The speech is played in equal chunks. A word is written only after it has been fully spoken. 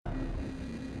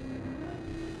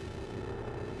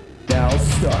now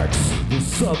starts the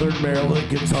Southern Maryland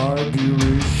Guitar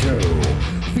Guru Show,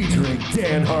 featuring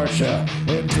Dan Harsha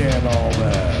and Dan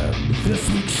Allman. This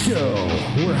week's show,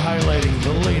 we're highlighting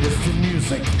the latest in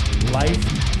music,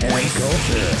 life, and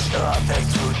culture. Other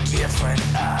through different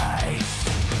eyes.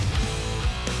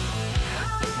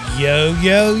 Yo,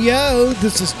 yo, yo,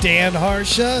 this is Dan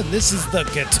Harsha, and this is the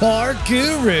Guitar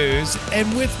Gurus,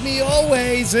 and with me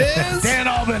always is... Dan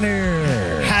Allman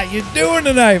here. How you doing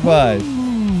tonight, bud?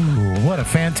 Ooh, what a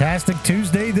fantastic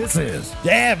Tuesday this is.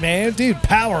 Yeah, man, dude,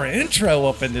 power intro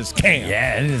up in this camp.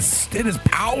 Yeah, it is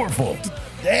powerful.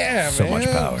 Yeah, So man.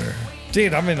 much power.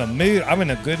 Dude, I'm in a mood. I'm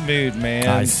in a good mood, man.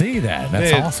 I see that.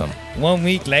 That's Dude, awesome. 1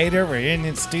 week later, we're in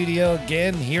the studio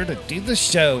again, here to do the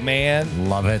show, man.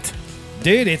 Love it.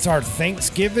 Dude, it's our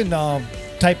Thanksgiving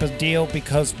type of deal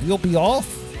because we'll be off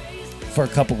for a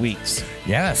couple weeks.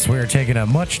 Yes, we're taking a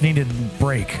much-needed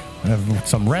break of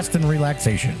some rest and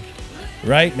relaxation.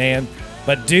 Right, man.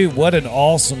 But, dude, what an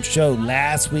awesome show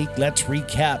last week. Let's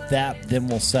recap that, then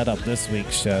we'll set up this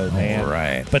week's show, man. All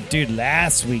right. But, dude,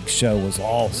 last week's show was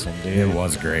awesome, dude. It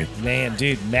was great. Man,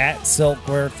 dude, Matt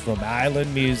Silkworth from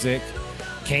Island Music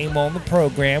came on the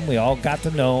program. We all got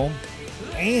to know him.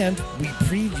 And we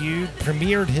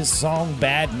premiered his song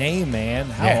Bad Name, man.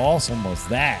 How Yeah. awesome was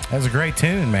that? That was a great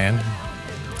tune, man.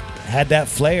 Had that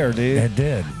flair, dude. It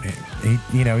did.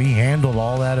 He handled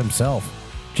all that himself.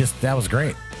 That was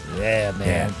great. Yeah,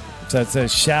 man. Yeah. So it's a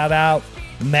shout out,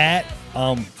 Matt,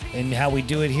 and how we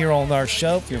do it here on our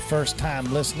show. If you're first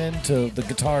time listening to the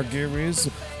Guitar Gurus,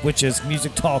 which is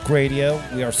Music Talk Radio,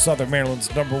 we are Southern Maryland's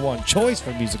 #1 choice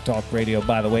for Music Talk Radio,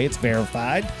 by the way. It's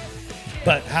verified.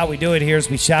 But how we do it here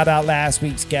is we shout out last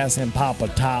week's guest and pop a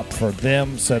top for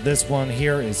them. So this one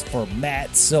here is for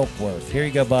Matt Silkworth. Here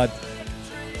you go, bud.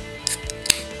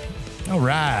 All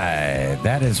right.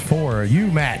 That is for you,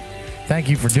 Matt. Thank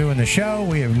you for doing the show.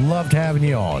 We have loved having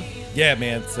you on. Yeah,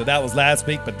 man. So that was last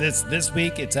week, but this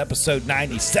week it's episode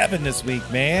 97 this week,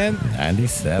 man.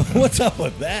 97. What's up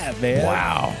with that, man?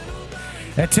 Wow.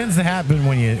 That tends to happen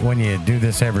when you do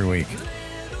this every week.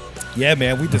 Yeah,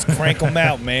 man. We just crank them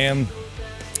out, man.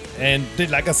 And dude,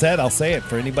 like I said, I'll say it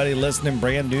for anybody listening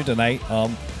brand new tonight.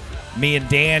 Me and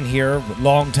Dan here,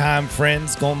 longtime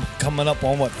friends, coming up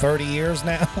on 30 years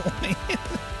now.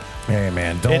 Hey,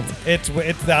 man, don't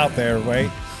It's out there, right?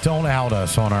 don't out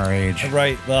us on our age.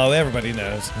 Right. Well, everybody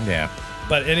knows. Yeah.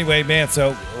 But anyway, man,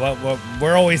 so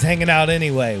we're always hanging out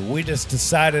anyway. We just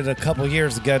decided a couple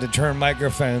years ago to turn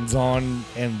microphones on,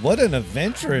 and what an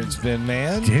adventure it's been,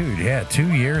 man. Dude, yeah,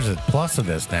 2 years plus of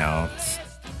this now.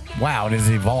 Wow, it has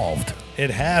evolved. It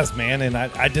has, man, and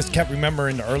I just kept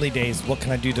remembering the early days, what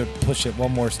can I do to push it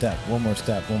one more step.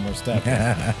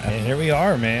 And here we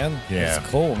are, man. Yeah. It's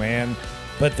cool, man.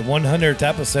 But the 100th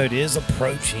episode is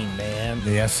approaching, man.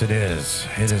 Yes, it is.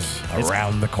 It is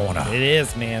around the corner. It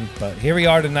is, man. But here we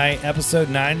are tonight, episode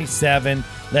 97.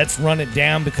 Let's run it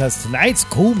down because tonight's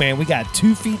cool, man. We got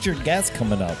 2 featured guests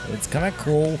coming up. It's kind of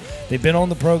cool. They've been on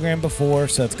the program before,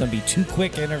 so it's going to be 2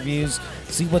 quick interviews.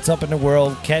 See what's up in the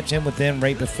world. Catch in with them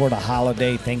right before the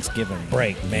holiday Thanksgiving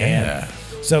break, man. Yeah.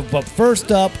 So, but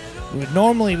first up,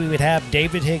 normally we would have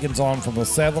David Higgins on from the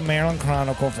Southern Maryland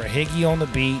Chronicle for Higgy on the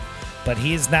Beat. But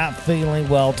he's not feeling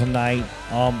well tonight.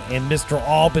 And Mr.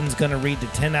 Albin's going to read the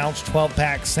 10-ounce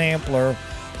 12-pack sampler.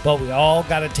 But we all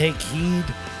got to take heed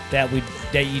that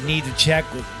you need to check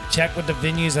with the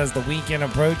venues as the weekend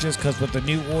approaches, because with the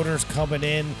new orders coming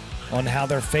in on how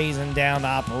they're phasing down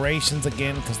operations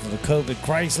again because of the COVID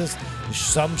crisis,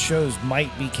 some shows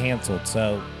might be canceled.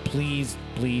 So please,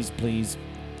 please, please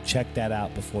check that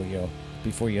out before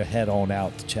you head on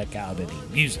out to check out any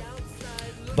music.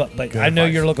 But I know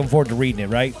advice. you're looking forward to reading it,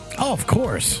 right? Oh, of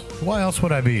course. Why else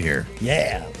would I be here?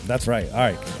 Yeah, that's right. All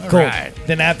right, All cool. right.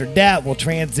 Then after that, we'll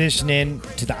transition in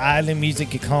to the Island Music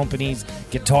Company's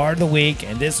Guitar of the Week.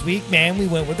 And this week, man, we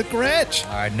went with the Gretsch.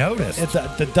 I noticed. It's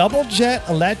the Double Jet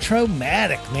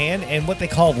Electromatic, man, and what they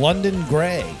call London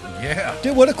Gray. Yeah.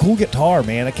 Dude, what a cool guitar,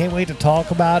 man. I can't wait to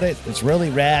talk about it. It's really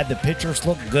rad. The pictures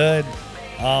look good.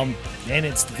 And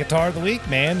it's the Guitar of the Week,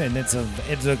 man, and it's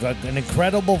an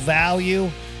incredible value.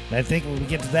 And I think when we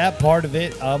get to that part of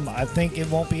it, I think it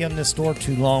won't be in the store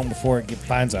too long before it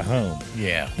finds a home.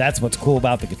 Yeah. That's what's cool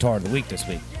about the Guitar of the Week this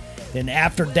week. Then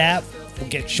after that, we'll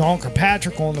get Sean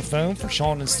Kirkpatrick on the phone for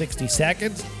Sean in 60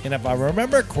 Seconds. And if I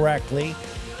remember correctly,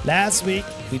 last week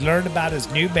we learned about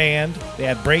his new band. They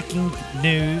had breaking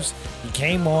news. He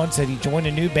came on, said he joined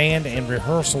a new band, and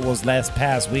rehearsal was last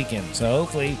past weekend. So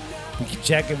hopefully we can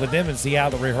check in with them and see how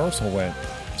the rehearsal went.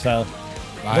 So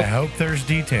I hope there's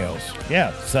details.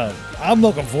 Yeah, so I'm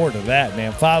looking forward to that,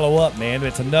 man. Follow up, man.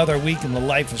 It's another week in the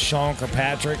life of Sean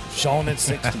Kirkpatrick. Sean in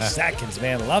 60 seconds,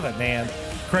 man. Love it, man.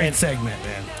 Great segment,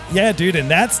 man. Yeah, dude, and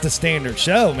that's the standard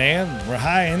show, man. We're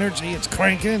high energy, it's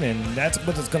cranking, and that's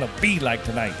what it's going to be like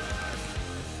tonight.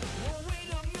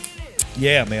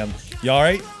 Yeah, man. You all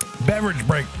right? Beverage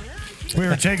break. We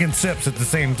were taking sips at the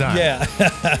same time. Yeah.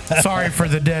 Sorry for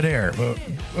the dead air, but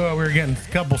we were getting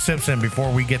a couple sips in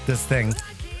before we get this thing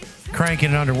cranking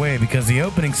and underway, because the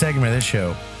opening segment of this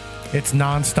show, it's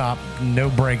nonstop, no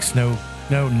breaks, no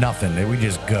nothing. We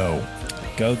just go.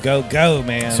 Go, go, go,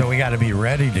 man. So we got to be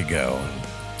ready to go.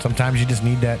 Sometimes you just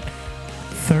need that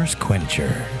thirst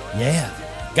quencher. Yeah.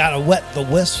 Got to wet the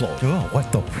whistle. Oh, what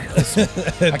the whistle?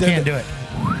 I can't do it.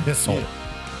 Whistle.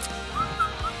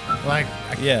 Like,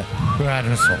 Yeah.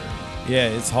 whistle. Yeah,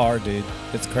 it's hard, dude.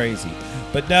 It's crazy.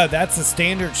 But no, that's the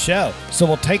standard show. So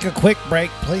we'll take a quick break,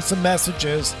 play some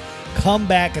messages, come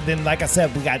back, and then, like I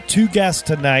said, we got 2 guests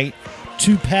tonight,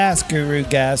 2 past Guru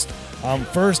guests.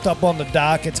 First up on the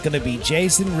dock, it's going to be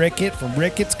Jason Rickett from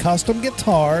Rickett's Custom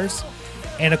Guitars,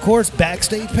 and, of course,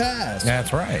 Backstage Pass.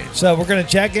 That's right. So we're going to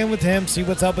check in with him, see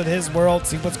what's up in his world,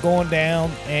 see what's going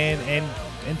down, and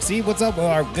see what's up with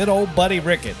our good old buddy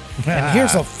Rickett. And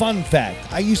here's a fun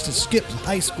fact. I used to skip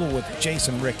high school with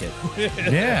Jason Rickett.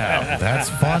 Yeah, that's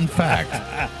fun fact.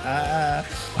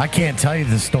 I can't tell you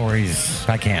the stories.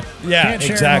 I can't. Yeah, can't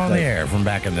share them on exactly. the air from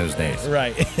back in those days.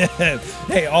 Right.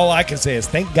 Hey, all I can say is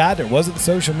thank God there wasn't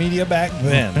social media back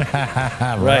then.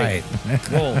 Right.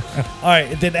 Cool. All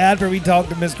right. Then after we talked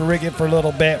to Mr. Rickett for a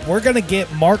little bit, we're going to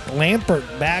get Mark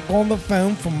Lampert back on the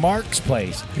phone from Mark's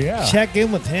place. Yeah. Check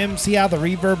in with him, see how the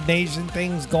Reverb Nation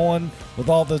thing's going with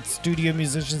all the studio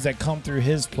musicians that come through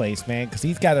his place, man, because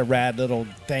he's got a rad little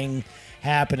thing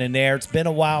happening there. It's been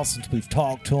a while since we've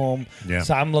talked to him. Yeah.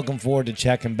 So I'm looking forward to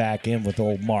checking back in with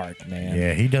old Mark, man.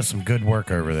 Yeah, he does some good work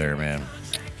over there, man.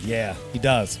 Yeah, he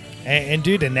does. And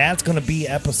dude, and that's going to be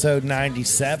episode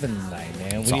 97 tonight,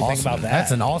 man. What do you think about that?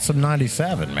 That's an awesome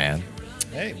 97, man.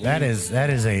 Hey, That is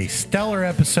a stellar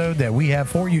episode that we have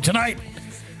for you tonight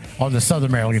on the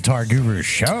Southern Maryland Guitar Guru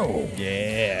Show.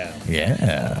 Yeah.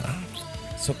 Yeah.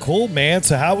 So cool, man.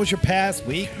 So how was your past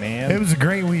week, man? It was a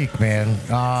great week, man.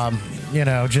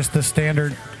 Just the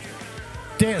standard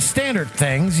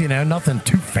things, nothing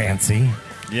too fancy.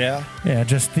 Yeah. Yeah,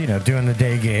 just, doing the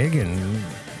day gig and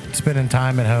spending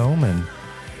time at home, and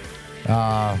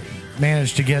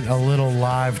managed to get a little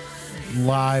live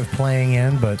playing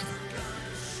in, but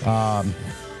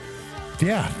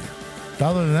yeah.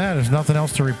 Other than that, there's nothing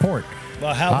else to report.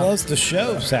 Well, how was the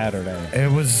show Saturday?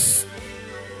 It was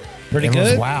Pretty it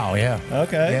good? was wow, yeah.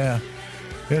 Okay. Yeah.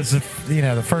 It was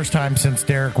the first time since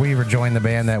Derek Weaver joined the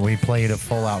band that we played a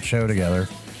full out show together.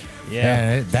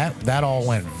 Yeah. And that all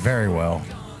went very well.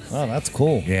 Oh, that's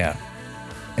cool. Yeah.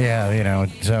 Yeah,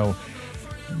 so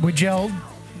we gelled.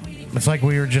 It's like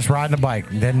we were just riding a bike.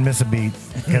 Didn't miss a beat.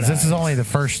 Because This is only the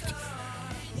first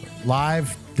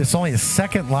live. This is only the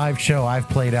second live show I've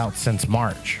played out since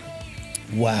March.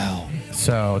 Wow.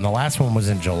 So, and the last one was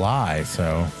in July.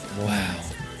 So, Wow.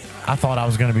 I thought I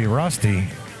was going to be rusty.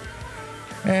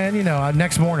 And,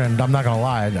 next morning, I'm not going to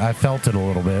lie, I felt it a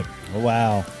little bit.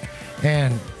 Wow.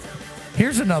 And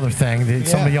here's another thing that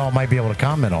some of y'all might be able to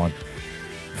comment on.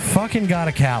 Fucking got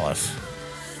a callus.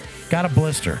 Got a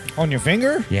blister. On your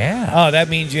finger? Yeah. Oh, that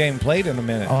means you ain't played in a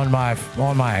minute. On my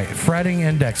fretting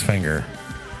index finger.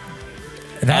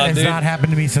 That has dude. not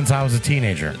happened to me since I was a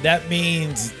teenager. That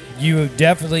means you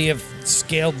definitely have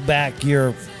scaled back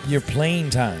your playing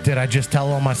time. Did I just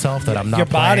tell on myself that I'm not your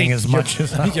body, playing as much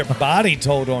as I your body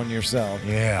told on yourself.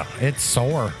 Yeah, it's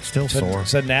sore. Still sore.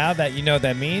 So now that you know what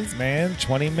that means, man,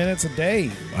 20 minutes a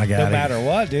day. I got no matter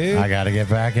what, dude. I got to get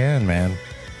back in, man.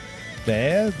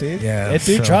 Yeah, dude. Yeah, Dude,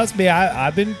 so- trust me,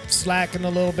 I've been slacking a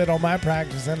little bit on my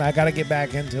practicing. I got to get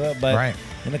back into it. But Right.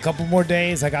 in a couple more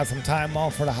days, I got some time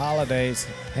off for the holidays.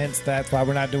 Hence, that's why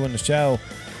we're not doing the show.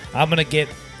 I'm going to get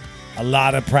a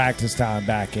lot of practice time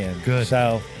back in. Good.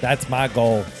 So that's my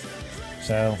goal.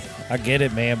 So I get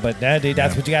it, man. But dude,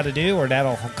 that's Yeah. what you got to do, or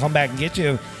that'll come back and get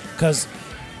you. Because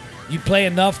you play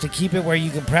enough to keep it where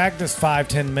you can practice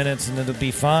 5-10 minutes and it'll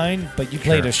be fine. But you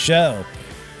played Sure. a show,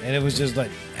 and it was just like,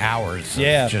 Hours. of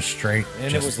Yeah. Just straight. and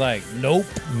just, it was like, nope.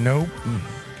 Nope.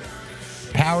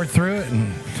 Powered through it,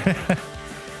 and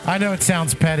I know it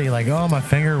sounds petty, like, oh, my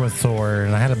finger was sore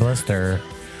and I had a blister,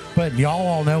 but y'all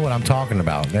all know what I'm talking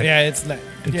about. That, Yeah, it's not.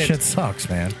 that yeah, shit sucks,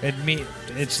 man.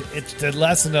 It's the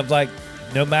lesson of like,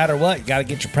 no matter what, you got to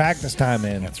get your practice time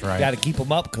in. That's right. You got to keep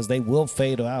them up because they will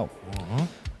fade out.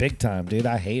 Big time, dude.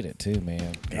 I hate it too,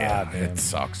 man. Yeah, God, man. it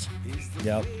sucks.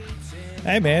 Yep.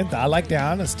 Hey, man, I like the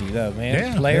honesty, though, man.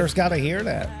 Yeah, Players got to hear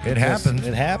that. It Because happens.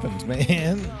 It happens,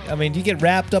 man. I mean, you get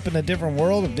wrapped up in a different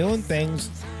world of doing things,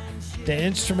 the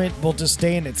instrument will just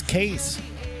stay in its case.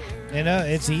 You know,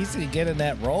 it's easy to get in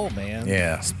that role, man.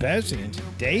 Yeah. Especially in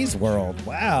today's world.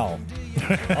 Wow.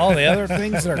 All the other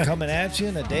things that are coming at you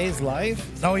in a day's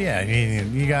life. Oh, yeah.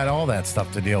 You got all that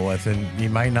stuff to deal with, and you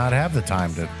might not have the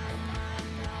time to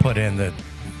put in the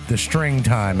string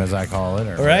time, as I call it.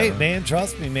 Or Right, whatever. man.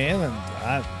 Trust me, man.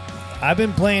 And I've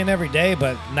been playing every day,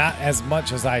 but not as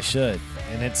much as I should.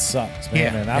 And it sucks,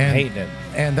 man. And I'm hating it.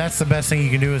 And that's the best thing you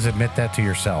can do is admit that to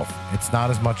yourself. It's not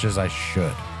as much as I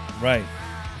should. Right.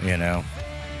 You know,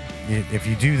 if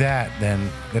you do that,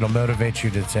 then it'll motivate you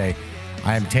to say,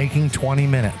 I am taking 20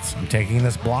 minutes. I'm taking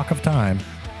this block of time,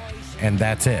 and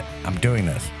that's it. I'm doing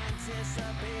this.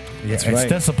 Yeah, That's it's right.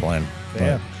 discipline.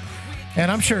 Yeah. And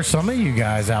I'm sure some of you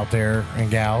guys out there and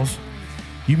gals,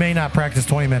 you may not practice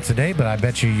 20 minutes a day, but I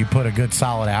bet you put a good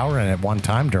solid hour in at one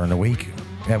time during the week,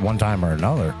 at one time or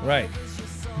another, Right.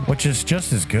 which is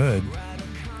just as good,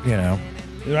 you know.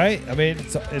 Right? I mean,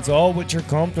 it's all what you're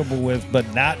comfortable with,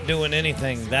 but not doing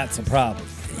anything, that's a problem.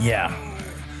 Yeah.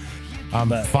 I'm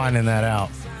finding that out.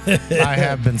 I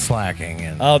have been slacking.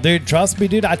 And Oh, dude, trust me,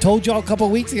 dude. I told y'all a couple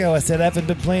weeks ago, I said I haven't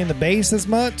been playing the bass as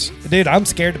much. Dude, I'm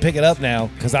scared to pick it up now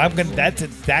because that's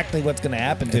exactly what's going to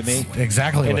happen to me.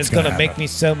 exactly And what's it's going to happen. make me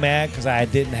so mad because I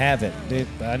didn't have it. Dude,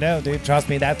 I know, dude. Trust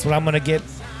me, that's what I'm going to get.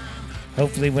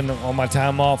 Hopefully, when on my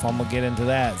time off, I'm going to get into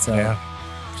that. So, Yeah.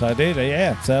 So, dude,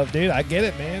 yeah. So, dude, I get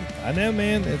it, man. I know,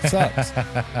 man. It sucks.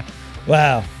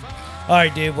 Wow. All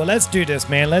right, dude. Well, let's do this,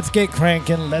 man. Let's get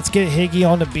cranking. Let's get Higgy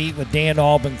on the beat with Dan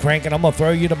Albin cranking. I'm going to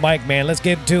throw you the mic, man. Let's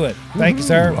get to it. Thank you,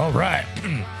 sir. All right.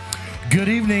 Good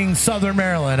evening, Southern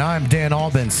Maryland. I'm Dan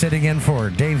Albin, sitting in for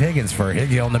Dave Higgins for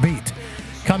Higgy on the Beat,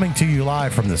 coming to you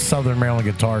live from the Southern Maryland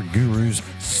Guitar Gurus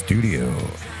studio.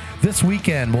 This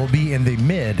weekend we'll be in the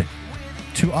mid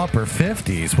to upper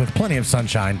 50s with plenty of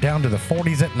sunshine down to the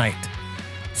 40s at night.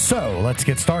 So let's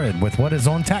get started with what is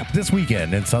on tap this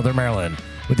weekend in Southern Maryland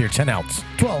with your 10-ounce,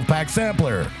 12-pack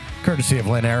sampler, courtesy of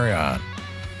Lynn Arion.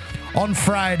 On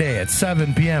Friday at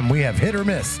 7 p.m., we have Hit or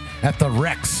Miss at the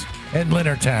Rex in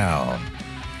Leonardtown.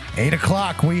 8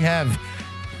 o'clock, we have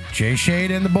Jay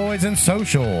Shade and the Boys in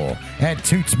Social at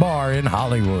Toots Bar in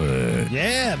Hollywood.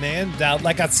 Yeah, man. Now,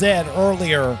 like I said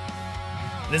earlier,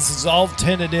 this is all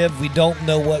tentative. We don't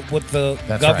know what the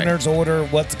That's governor's order,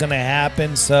 what's going to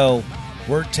happen. So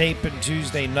we're taping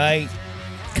Tuesday night.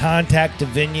 Contact the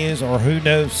venues, or who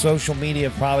knows, social media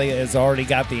probably has already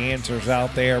got the answers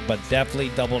out there, but definitely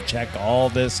double check all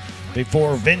this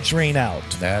before venturing out.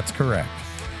 That's correct.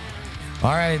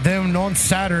 All right, then on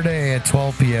Saturday at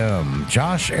 12 p.m.,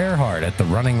 Josh Earhart at the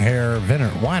Running Hare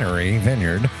Winery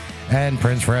Vineyard and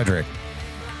Prince Frederick.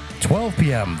 12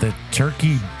 p.m., the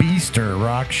Turkey Beaster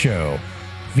Rock Show,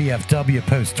 VFW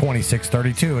Post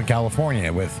 2632 in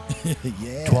California with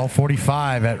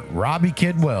 12:45 at Robbie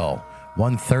Kidwell,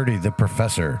 1:30 the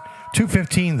Professor,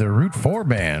 2:15 the Route 4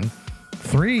 Band,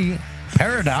 3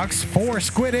 Paradox, 4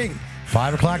 Squidding,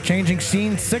 5 o'clock Changing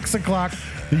Scene, 6 o'clock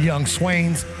the Young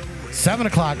Swains, 7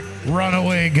 o'clock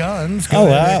Runaway Guns, Oh,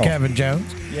 wow. Kevin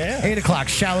Jones, Yeah. 8 o'clock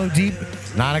Shallow Deep,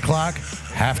 9 o'clock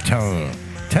Halftone,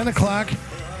 10 o'clock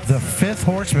the Fifth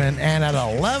Horseman, and at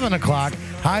 11 o'clock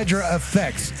Hydra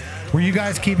Effects. Were you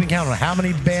guys keeping count on how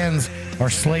many bands are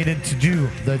slated to do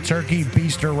the Turkey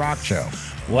Beaster Rock Show?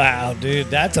 Wow, dude,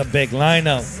 that's a big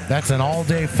lineup. That's an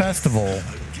all-day festival,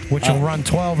 which will run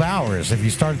 12 hours. If you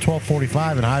start at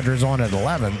 12:45 and Hydra's on at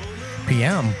 11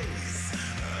 p.m.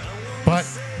 But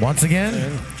once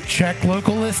again, check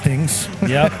local listings.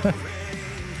 Yep.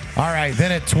 All right,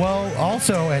 then at 12,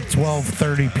 also at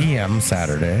 12:30 p.m.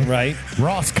 Saturday, Right.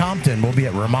 Ross Compton will be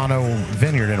at Romano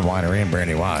Vineyard and Winery in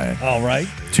Brandywine. All right.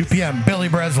 2 p.m. Billy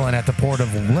Breslin at the Port of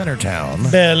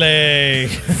Leonardtown. Billy.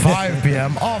 5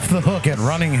 p.m. Off the Hook at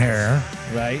Running Hare.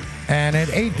 Right. And at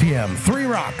 8 p.m., Three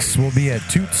Rocks will be at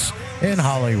Toots in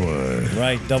Hollywood.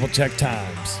 Right. Double check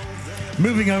times.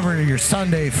 Moving over to your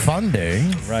Sunday fun day,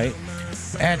 Right.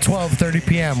 at 12:30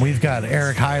 p.m., we've got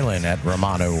Eric Hyland at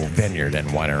Romano Vineyard and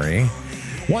Winery.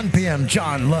 1 p.m.,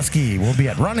 John Lusky will be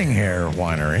at Running Hare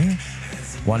Winery.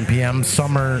 1 p.m.,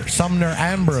 Sumner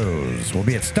Ambrose will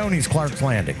be at Stoney's Clark's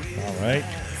Landing. All right.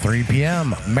 3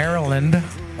 p.m., Maryland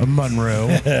Monroe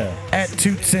at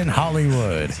Toots in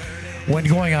Hollywood. When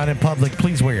going out in public,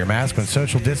 please wear your mask when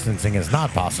social distancing is not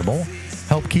possible.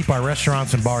 Help keep our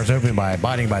restaurants and bars open by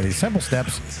abiding by these simple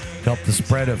steps to help the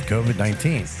spread of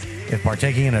COVID-19. If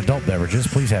partaking in adult beverages,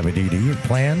 please have a DD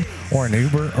plan or an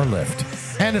Uber or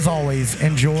Lyft. And as always,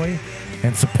 enjoy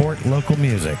and support local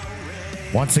music.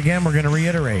 Once again, we're going to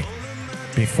reiterate,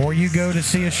 before you go to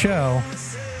see a show,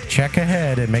 check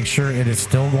ahead and make sure it is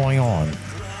still going on.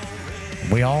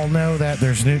 We all know that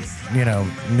there's new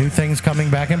things coming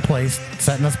back in place,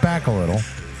 setting us back a little.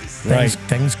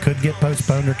 Things could get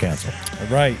postponed or canceled.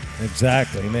 Right,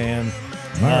 exactly, man.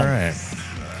 All right.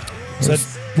 So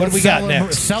what do we got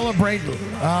next? Celebrate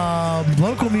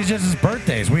local musicians'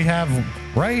 birthdays. We have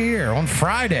right here on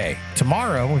Friday,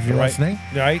 tomorrow, if you're listening.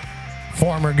 Right.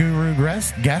 Former Guru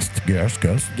guest,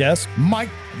 Mike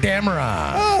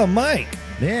Dameron. Oh, Mike.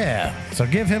 Yeah. So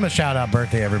give him a shout-out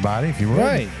birthday, everybody, if you would.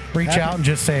 Right. Reach out and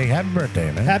just say, happy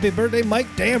birthday, man. Happy birthday, Mike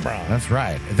Dameron. That's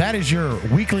right. That is your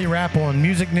weekly wrap on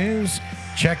music news.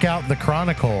 Check out The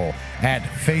Chronicle at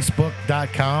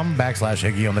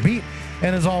facebook.com/Higgy on the Beat.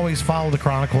 And as always, follow The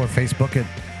Chronicle or Facebook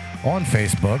on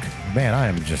Facebook. Man, I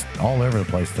am just all over the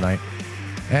place tonight.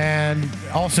 And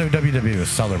also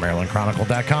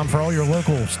www.southernmarylandchronicle.com for all your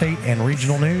local, state, and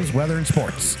regional news, weather, and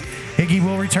sports. Higgy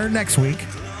will return next week.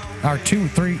 Our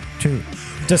 2-3-2.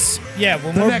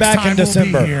 When we're back in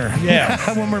December. We'll be here.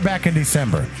 Yeah. When we're back in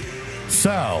December.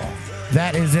 So,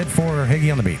 that is it for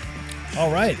Higgy on the Beat.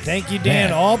 All right. Thank you,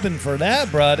 Dan Albin, for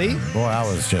that, buddy. Boy, I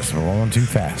was just rolling too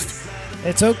fast.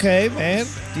 It's okay, man.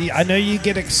 I know you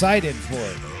get excited for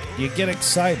it. You get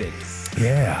excited.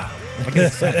 Yeah. I get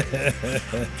excited.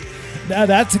 Now,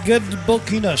 that's a good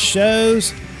booking of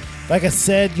shows. Like I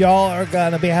said, y'all are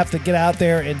going to have to get out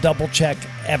there and double-check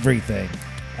everything.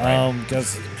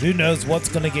 Because who knows what's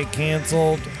going to get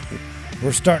canceled.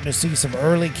 We're starting to see some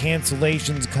early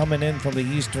cancellations coming in from the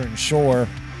Eastern Shore.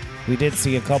 We did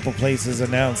see a couple places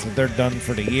announce that they're done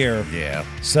for the year. Yeah.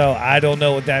 So I don't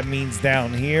know what that means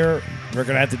down here. We're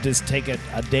going to have to just take a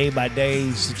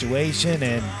day-by-day situation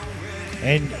and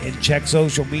check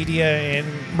social media and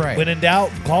when in doubt,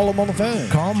 call them on the phone.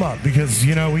 Call them up because,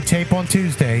 we tape on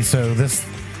Tuesday, so this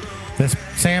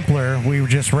sampler we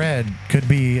just read could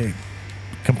be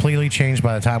completely changed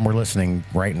by the time we're listening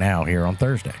right now here on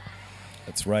Thursday.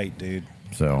 That's right, dude.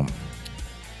 So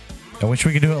I wish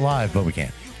we could do it live, but we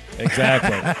can't.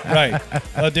 Exactly. Right.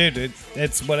 Well, dude,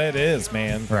 it's what it is,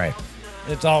 man. Right.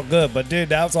 It's all good. But, dude,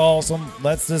 that's awesome.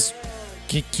 Let's just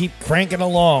keep cranking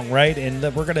along, right? And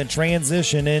we're going to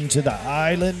transition into the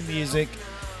Island Music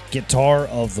Guitar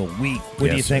of the Week. What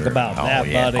do you think about that,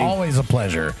 buddy? Always a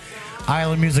pleasure.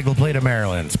 Island Music La Plata,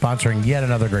 Maryland, sponsoring yet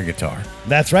another great guitar.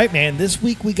 That's right, man. This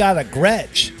week we got a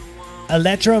Gretsch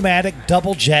Electromatic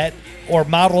Double Jet, or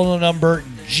model number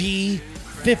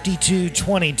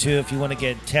G5222 if you want to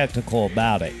get technical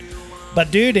about it.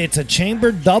 But, dude, it's a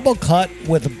chambered double cut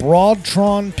with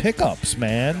Broadtron pickups,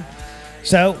 man.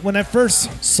 So when I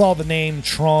first saw the name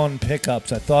Tron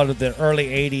Pickups, I thought of the early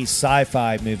 80s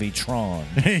sci-fi movie Tron.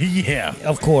 Yeah.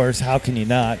 Of course, how can you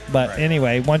not? But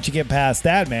anyway, once you get past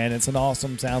that, man, it's an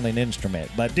awesome sounding instrument.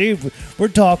 But, dude, we're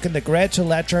talking the Gretsch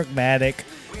Electromatic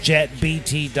Jet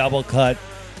BT double cut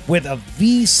with a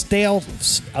V-shaped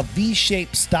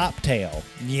stop tail.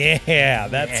 Yeah,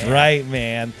 that's right,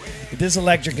 man. This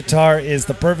electric guitar is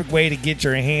the perfect way to get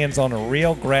your hands on a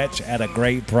real Gretsch at a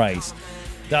great price.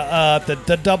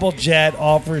 The double jet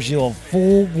offers you a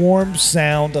full warm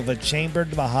sound of a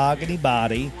chambered mahogany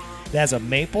body that has a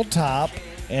maple top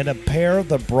and a pair of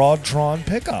the Broadtron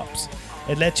pickups.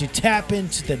 It lets you tap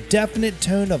into the definite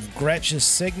tone of Gretsch's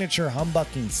signature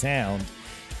humbucking sound.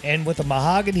 And with a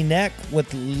mahogany neck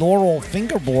with laurel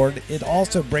fingerboard, it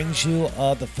also brings you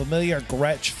the familiar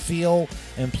Gretsch feel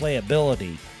and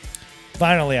playability.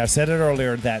 Finally, I said it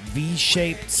earlier, that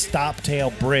V-shaped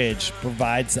stop-tail bridge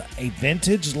provides a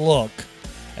vintage look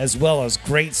as well as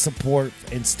great support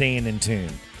in staying in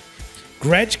tune.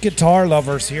 Gretsch guitar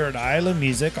lovers here at Island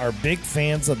Music are big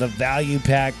fans of the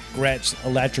value-packed Gretsch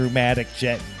Electromatic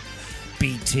Jet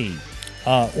BT,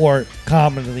 or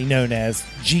commonly known as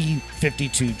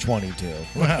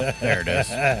G5222. Well, there it is.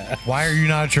 Why are you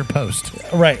not at your post?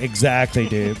 Right, exactly,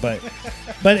 dude. But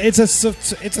it's a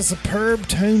superb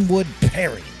tone wood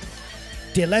pairing.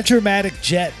 The Electromatic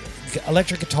Jet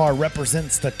electric guitar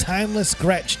represents the timeless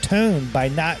Gretsch tone by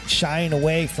not shying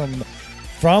away from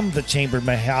the chambered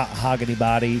mahogany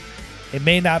body. It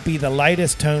may not be the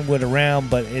lightest tone wood around,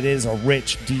 but it is a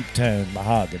rich, deep tone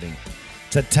mahogany.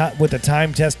 With a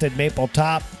time-tested maple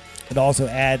top, it also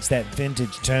adds that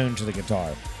vintage tone to the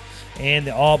guitar. And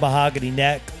the all-mahogany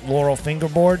neck, laurel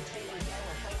fingerboard,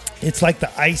 it's like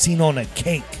the icing on a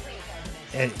cake.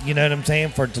 You know what I'm saying?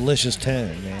 For a delicious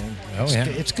tone, man.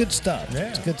 It's good stuff. Yeah.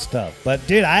 It's good stuff. But,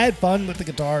 dude, I had fun with the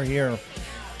guitar here.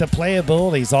 The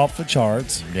playability's off the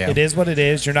charts. Yeah. It is what it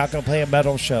is. You're not going to play a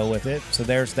metal show with it, so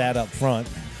there's that up front.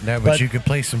 No, but you could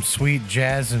play some sweet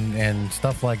jazz and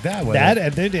stuff like that with that,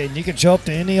 it. And you could show up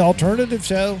to any alternative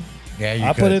show. Yeah, you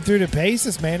I could. put it through the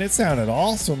paces, man. It sounded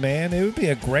awesome, man. It would be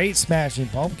a great Smashing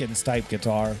Pumpkins type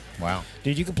guitar. Wow.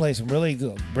 Dude, you can play some really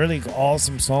good, really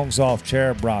awesome songs off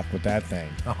Cherub Rock with that thing.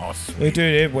 Oh, sweet.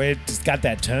 Dude, it's got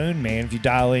that tone, man. If you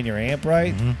dial in your amp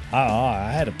right,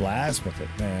 I had a blast with it,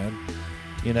 man.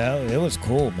 You know, it was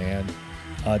cool, man.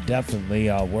 Definitely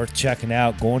worth checking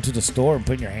out. Going to the store and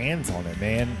putting your hands on it,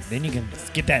 man. Then you can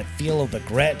get that feel of the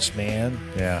Gretsch, man.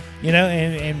 Yeah. You know,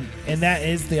 and that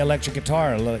is the electric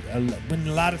guitar. When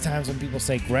a lot of times when people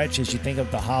say Gretches, you think of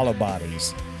the hollow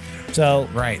bodies. So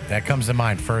Right. That comes to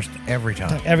mind first every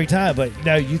time. every time, but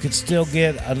no, you can still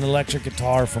get an electric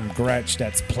guitar from Gretsch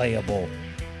that's playable.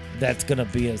 That's gonna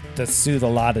be to soothe a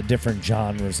lot of different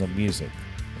genres of music,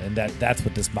 and that's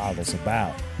what this model's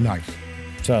about. Nice.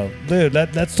 So, dude,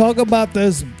 let's talk about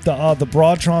the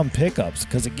Broadtron pickups,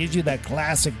 because it gives you that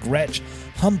classic Gretsch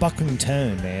humbucking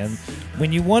tone, man.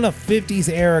 When you want a 50s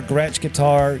era Gretsch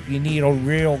guitar, you need a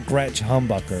real Gretsch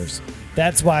humbuckers.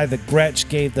 That's why the Gretsch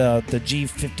gave the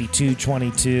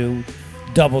G5222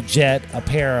 Double Jet a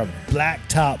pair of black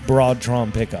top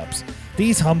Broadtron pickups.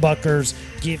 These humbuckers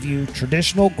give you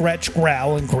traditional Gretsch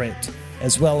growl and grit,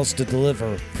 as well as to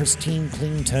deliver pristine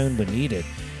clean tone when needed.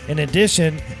 In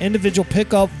addition, individual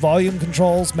pickup, volume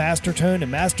controls, master tone,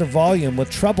 and master volume with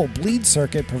treble bleed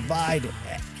circuit provide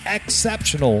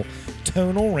exceptional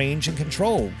tonal range and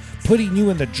control, putting you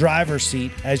in the driver's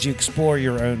seat as you explore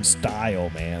your own style,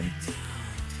 man.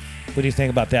 What do you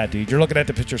think about that, dude? You're looking at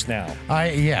the pictures now,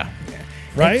 Yeah.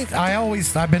 right?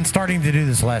 I've been starting to do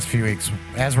this the last few weeks.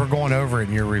 As we're going over it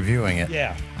and you're reviewing it,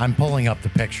 Yeah. I'm pulling up the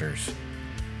pictures.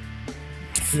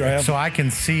 Here I am. So I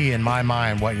can see in my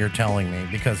mind what you're telling me,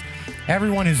 because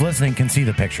everyone who's listening can see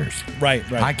the pictures. Right.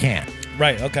 I can't.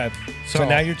 Right, okay. So So-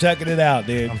 now you're checking it out,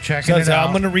 dude. I'm checking it out.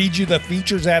 I'm going to read you the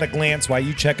features at a glance while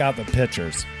you check out the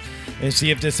pictures and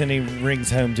see if this any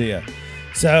rings home to you.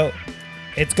 So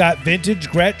it's got vintage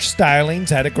Gretsch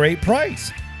stylings at a great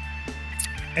price.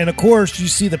 And of course, you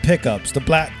see the pickups, the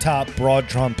black top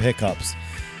Broadtron pickups.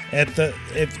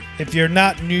 If you're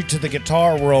not new to the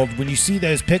guitar world, when you see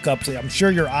those pickups, I'm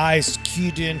sure your eyes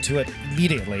cued into it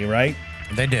immediately, right?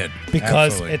 They did.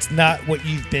 Because Absolutely. it's not what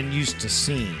you've been used to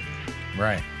seeing.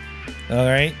 right. All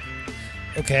right.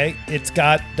 Okay. It's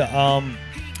got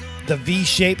the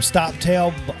V-shaped stop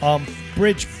tail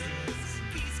bridge.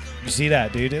 You see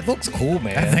that, dude? It looks cool,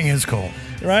 man. That thing is cool.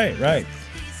 Right.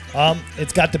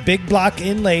 It's got the big block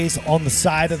inlays on the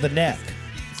side of the neck,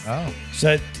 Oh.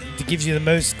 so it gives you the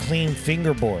most clean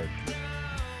fingerboard.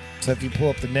 So if you pull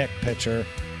up the neck picture,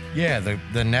 Yeah,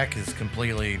 the neck is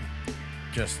completely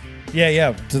just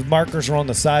yeah, the markers are on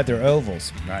the side. They're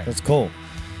ovals. Right. That's cool.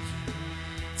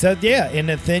 So yeah, and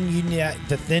the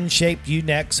thin shaped U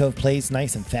neck, so it plays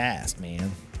nice and fast,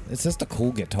 man. It's just a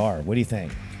cool guitar. What do you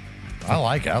think, I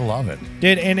like it. I love it.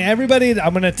 dude? And everybody,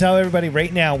 I'm gonna tell everybody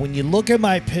right now, when you look at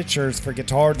my pictures for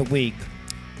Guitar of the Week,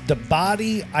 the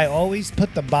body, I always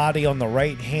put the body on the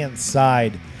right hand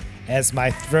side as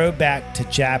my throwback to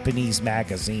Japanese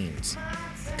magazines.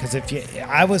 Because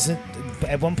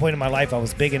at one point in my life, I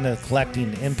was big into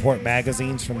collecting import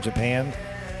magazines from Japan,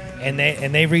 and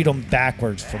they read them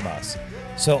backwards from us.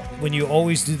 So when you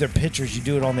always do their pictures, you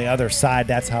do it on the other side.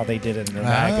 That's how they did it in their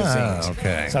magazines.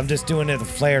 Okay. So I'm just doing it a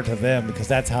flair to them because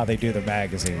that's how they do their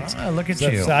magazines. Look at So,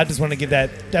 you. so I just want to give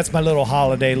that's my little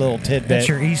holiday little tidbit. That's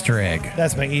your Easter egg.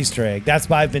 That's my Easter egg. That's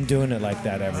why I've been doing it like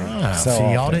that every so See,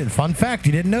 y'all often. didn't. Fun fact,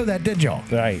 you didn't know that, did y'all?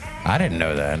 Right. I didn't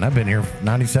know that, and I've been here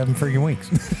 97 freaking weeks.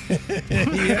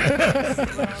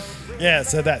 Yeah,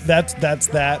 so that's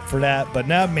that for that. But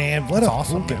now, man, what That's a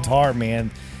awesome, cool man. guitar,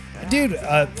 man. Dude,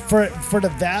 for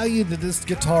the value that this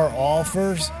guitar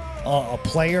offers a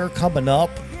player coming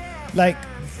up, like,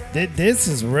 this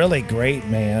is really great,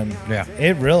 man. Yeah.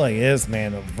 It really is,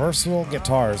 man. A versatile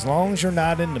guitar. As long as you're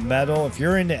not into metal, if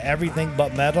you're into everything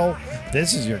but metal,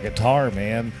 this is your guitar,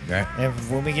 man. Right. And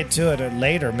when we get to it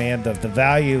later, man, the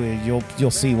value,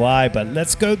 you'll see why. But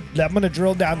let's go. I'm going to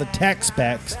drill down the tech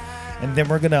specs, and then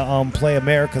we're going to play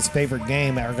America's favorite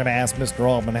game, and we're going to ask Mr.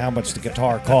 Altman how much the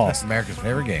guitar costs. America's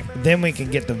favorite game. Then we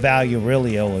can get the value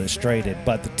really illustrated.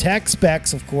 But the tech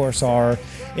specs, of course, are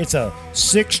it's a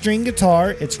 6-string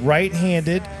guitar. It's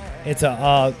right-handed. It's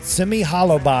a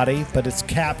semi-hollow body, but it's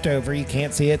capped over. You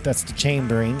can't see it. That's the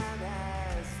chambering.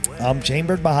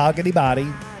 Chambered mahogany body,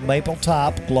 maple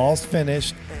top, gloss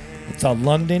finish. It's a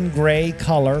London gray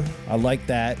color. I like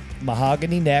that.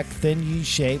 Mahogany neck, thin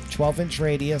U-shape, 12-inch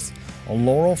radius, a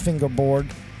laurel fingerboard,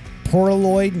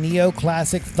 Polaroid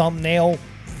neoclassic thumbnail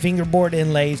fingerboard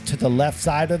inlays to the left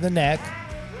side of the neck,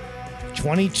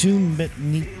 22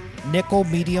 nickel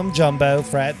medium jumbo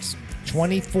frets,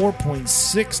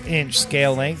 24.6 inch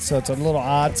scale length, so it's a little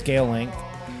odd scale length.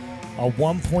 A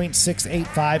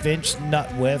 1.685 inch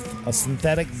nut width, a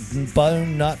synthetic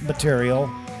bone nut material.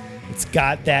 It's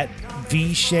got that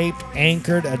V-shaped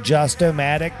anchored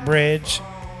adjustomatic bridge,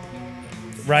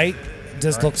 right?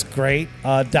 Just looks great.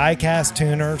 Die-cast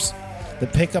tuners. The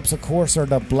pickups, of course, are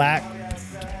the black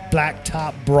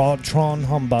top Broadtron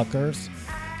humbuckers.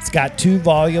 It's got 2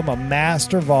 volume, a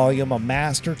master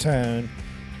tone,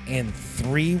 and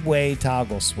 3-way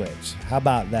toggle switch. How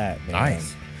about that, man?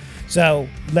 Nice. So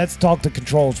let's talk the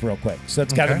controls real quick. So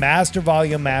it's got a Okay. master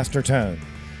volume, master tone.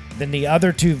 Then the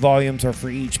other 2 volumes are for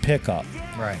each pickup.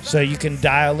 Right. So you can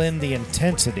dial in the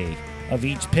intensity of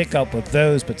each pickup with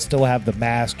those, but still have the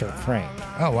master crank.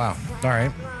 Oh, wow. All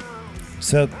right.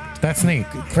 So That's neat.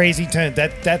 crazy tone.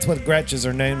 That's what Gretches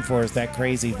are known for, is that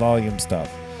crazy volume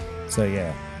stuff. So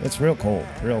yeah, it's real cool,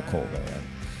 man.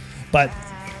 But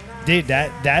dude,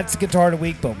 that's Guitar of the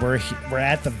Week. But we're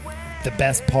at the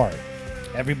best part.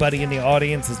 Everybody in the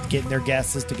audience is getting their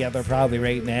guesses together probably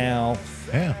right now.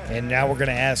 Yeah. And now we're going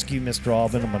to ask you, Mr.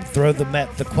 Albin. I'm going to throw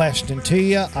the question to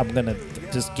you. I'm going to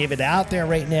just give it out there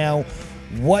right now.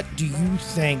 What do you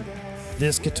think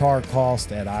this guitar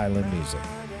cost at Island Music?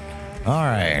 All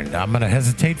right. I'm going to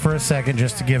hesitate for a second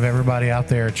just to give everybody out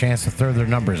there a chance to throw their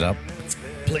numbers up.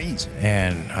 Please.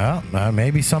 And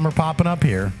maybe some are popping up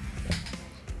here.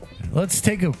 Let's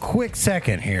take a quick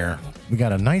second here. We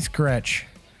got a nice Gretsch.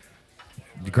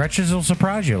 The Gretches will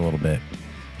surprise you a little bit.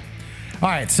 All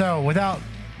right, so without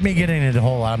me getting into the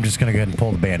whole lot, I'm just going to go ahead and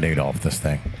pull the Band-Aid off this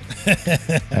thing.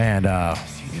 And,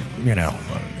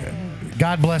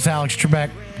 God bless Alex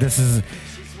Trebek. This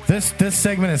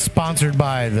segment is sponsored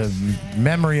by the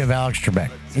memory of Alex Trebek,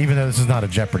 even though this is not a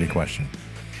Jeopardy question.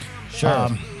 Sure.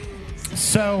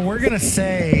 So we're going to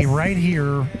say right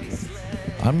here,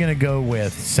 I'm going to go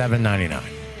with $7.99.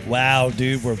 Wow,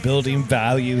 dude, we're building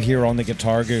value here on the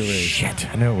Guitar Guru. Shit,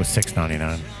 I knew it was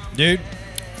 $6.99. Dude,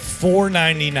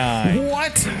 $4.99.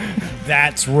 What?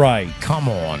 That's right. Come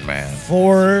on, man.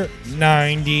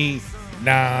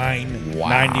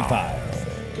 $499.95.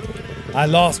 I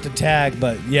lost a tag,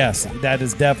 but yes, that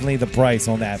is definitely the price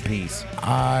on that piece.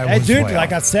 I Hey, was dude, way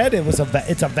like I off. said, it's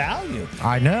a value.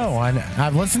 I know.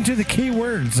 I've listened to the key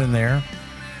words in there.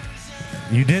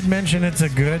 You did mention it's a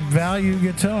good value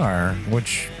guitar,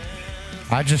 which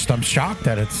I'm shocked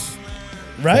that it's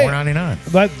Right.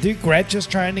 $4.99. But dude, Gretsch is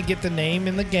trying to get the name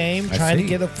in the game, I trying to see.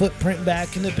 get a footprint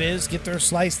back in the biz, get their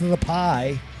slice of the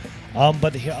pie.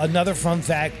 But another fun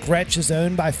fact, Gretsch is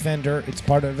owned by Fender. It's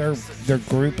part of their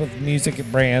group of music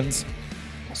brands.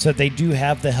 So they do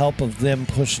have the help of them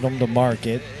pushing them to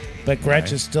market. But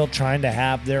Gretsch is still trying to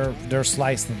have their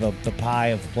slice of the pie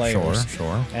of players.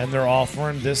 Sure. And they're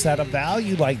offering this at a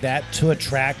value like that to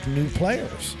attract new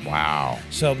players. Wow.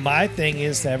 So my thing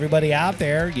is to everybody out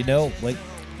there, like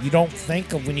you don't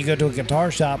think of when you go to a guitar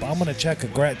shop, I'm going to check a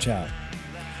Gretsch out.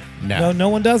 No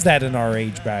one does that in our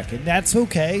age bracket. That's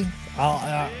okay.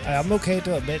 I'm okay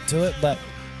to admit to it, but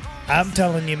I'm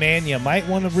telling you, man, you might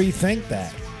want to rethink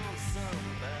that.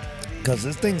 Because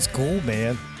this thing's cool,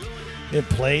 man. It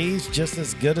plays just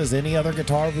as good as any other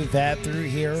guitar we've had through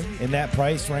here in that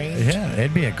price range. Yeah,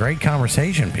 it'd be a great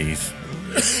conversation piece.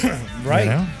 Right.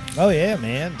 You know? Oh, yeah,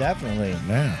 man. Definitely.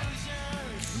 Yeah.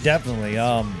 Definitely.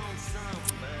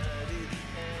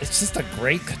 It's just a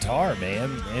great guitar,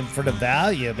 man. And for the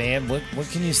value, man, what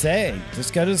can you say?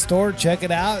 Just go to the store, check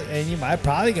it out, and you might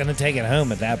probably going to take it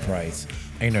home at that price.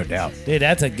 Ain't no doubt. Dude,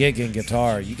 that's a gigging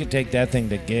guitar. You can take that thing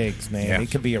to gigs, man. Yeah.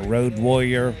 It could be a road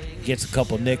warrior, gets a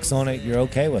couple nicks on it, you're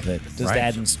okay with it. Just Right.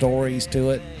 adding stories to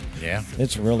it. Yeah.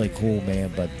 It's really cool,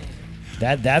 man. But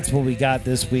that's what we got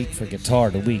this week for Guitar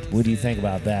of the Week. What do you think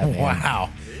about that, man?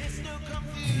 Wow.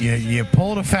 You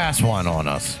pulled a fast one on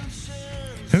us.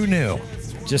 Who knew?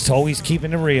 Just always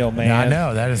keeping it real, man. I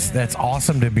know that's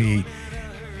awesome to be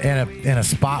in a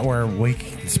spot where we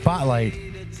can spotlight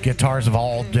guitars of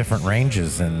all different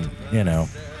ranges, and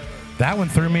that one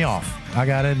threw me off. I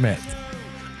gotta admit,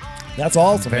 That's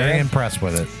awesome, very man. impressed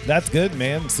with it. That's good,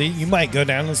 man. See, you might go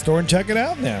down to the store and check it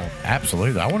out now.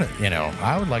 Absolutely, I want to.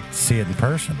 I would like to see it in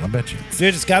person. I bet you.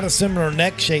 Dude, it's got a similar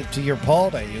neck shape to your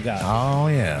Paul that you got. Oh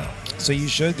yeah. So you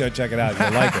should go check it out.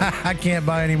 You'll like it. I can't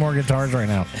buy any more guitars right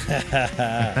now.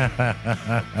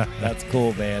 That's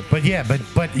cool, man. But yeah,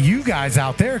 but you guys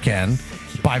out there can,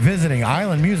 by visiting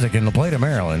Island Music in La Plata,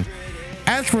 Maryland,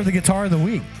 ask for the Guitar of the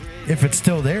Week if it's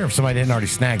still there, if somebody didn't already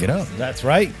snag it up. That's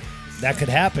right. That could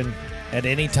happen at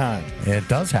any time. It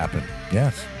does happen,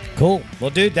 yes. Cool. Well,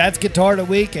 dude, that's Guitar of the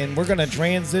Week, and we're going to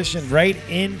transition right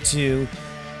into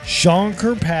Sean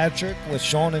Kirkpatrick with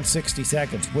Sean in 60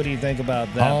 Seconds. What do you think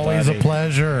about that, Always buddy? a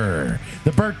pleasure.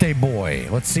 The birthday boy.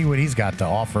 Let's see what he's got to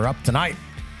offer up tonight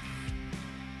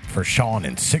for Sean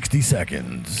in 60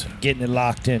 seconds. Getting it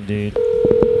locked in, dude.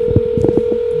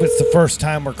 It's the first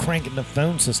time we're cranking the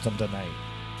phone system tonight.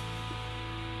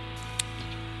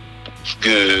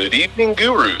 Good evening,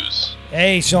 gurus.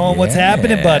 Hey, Sean, what's Yeah.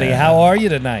 happening, buddy? How are you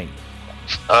tonight?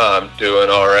 I'm doing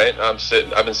all right.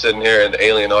 I've been sitting here in the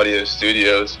Alien Audio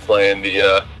Studios playing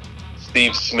the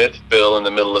Steve Smith fill in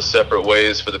the middle of Separate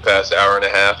Ways for the past hour and a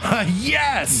half.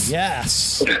 Yes.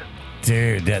 Yes.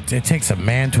 Dude, it takes a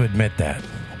man to admit that.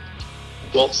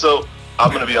 Well, so I'm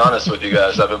going to be honest with you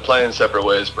guys. I've been playing Separate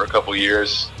Ways for a couple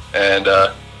years, and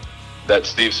that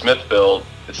Steve Smith fill,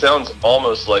 it sounds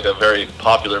almost like a very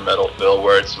popular metal fill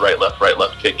where it's right,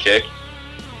 left, kick, kick.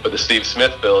 But the Steve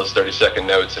Smith fill is 30-second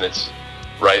notes, and it's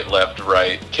right,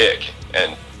 kick,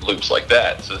 and loops like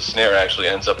that. So the snare actually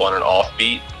ends up on an off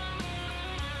beat.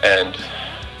 And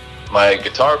my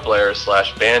guitar player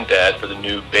 / band dad for the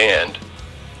new band,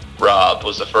 Rob,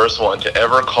 was the first one to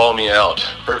ever call me out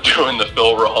for doing the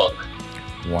fill wrong.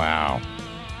 Wow.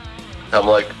 I'm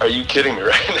like, are you kidding me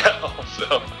right now?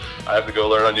 So I have to go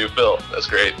learn a new fill. That's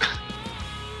great.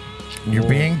 You're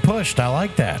being pushed. I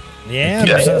like that. Yeah, It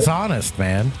keeps man. us honest,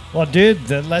 man. Well, dude,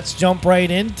 then let's jump right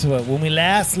into it. When we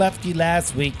last left you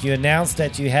last week, you announced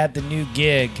that you had the new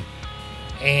gig,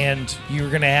 and you were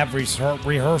going to have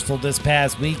rehearsal this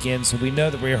past weekend, so we know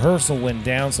the rehearsal went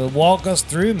down. So walk us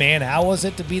through, man. How was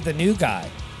it to be the new guy?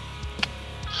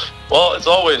 Well, it's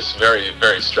always very,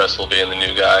 very stressful being the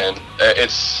new guy, and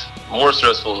it's more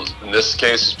stressful in this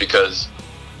case because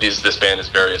this band is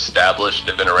very established.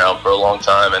 They've been around for a long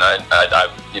time, and I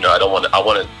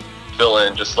want to fill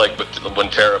in just like when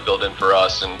Tara filled in for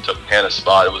us and took Hannah's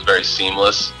spot. It was very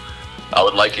seamless. I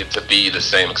would like it to be the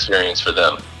same experience for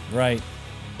them, Right.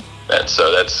 and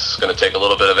so that's going to take a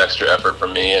little bit of extra effort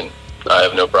from me, and I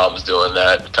have no problems doing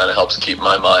that. It kind of helps keep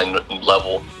my mind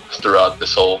level throughout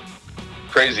this whole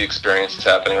crazy experience that's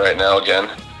happening right now again.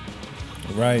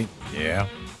 Right. Yeah.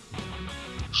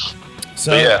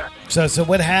 So, But yeah. So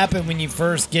what happened when you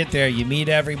first get there? You meet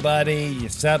everybody, you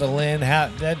settle in.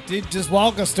 Dude, just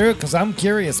walk us through it, because I'm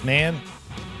curious, man.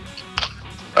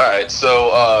 All right,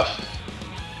 so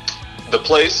the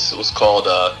place was called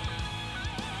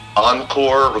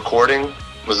Encore Recording.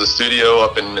 It was a studio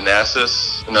up in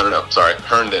Manassas. No, sorry,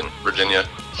 Herndon, Virginia.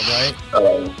 Right.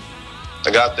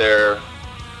 I got there,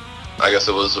 I guess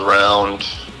it was around,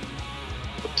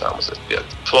 what time was it? Yeah,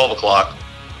 12 o'clock.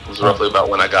 It was roughly about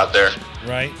when I got there.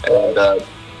 Right. And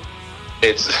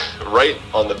it's right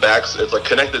on the back. It's like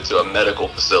connected to a medical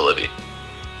facility.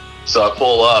 So I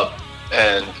pull up,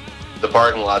 and the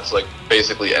parking lot's like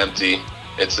basically empty.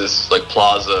 It's this like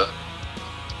plaza,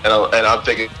 and I'm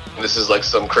thinking this is like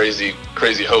some crazy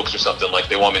hoax or something. Like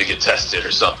they want me to get tested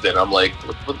or something. I'm like,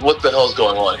 what the hell's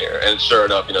going on here? And sure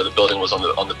enough, the building was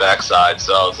on the back side.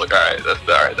 So I was like, all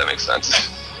right, that makes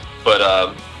sense.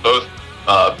 But both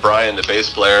Brian, the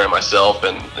bass player, and myself,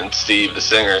 and Steve, the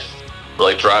singer, were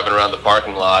like driving around the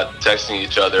parking lot, texting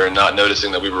each other, and not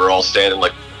noticing that we were all standing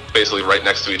like basically right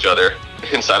next to each other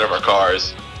inside of our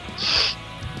cars.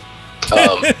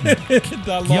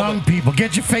 Young people,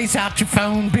 get your face out your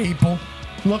phone, people.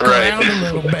 Look Right. around a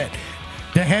little bit.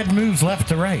 The head moves left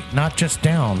to right, not just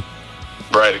down.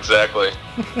 Right, exactly.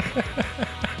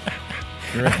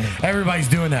 Everybody's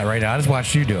doing that right now. I just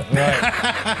watched you do it.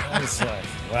 It's like,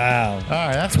 wow. All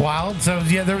right, that's wild. So,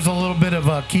 yeah, there was a little bit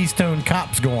of Keystone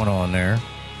Cops going on there.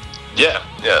 Yeah,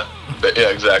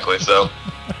 exactly. So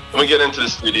we get into the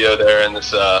studio there, and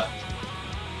this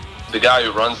the guy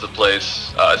who runs the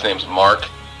place, his name's Mark,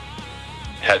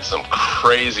 had some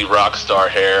crazy rock star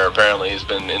hair. Apparently, he's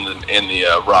been in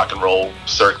the rock and roll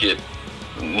circuit,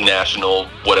 national,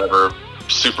 whatever,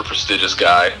 super prestigious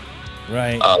guy.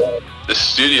 Right. The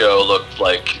studio looked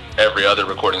like every other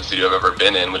recording studio I've ever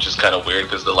been in, which is kind of weird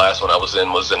because the last one I was in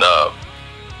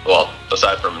well,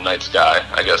 aside from Night Sky,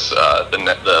 I guess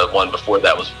the one before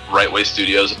that was Right Way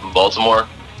Studios in Baltimore.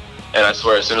 And I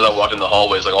swear, as soon as I walked in the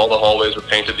hallways, like all the hallways were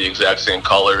painted the exact same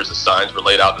colors. The signs were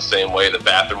laid out the same way. The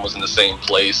bathroom was in the same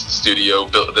place. The studio,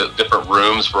 the different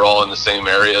rooms were all in the same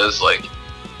areas. Like,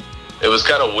 it was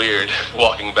kind of weird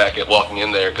walking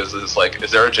in there because it's like,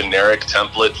 is there a generic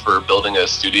template for building a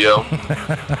studio?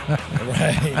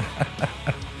 Right.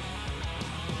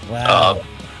 Wow.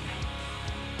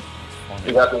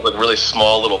 We got this like really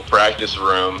small little practice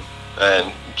room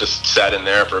and just sat in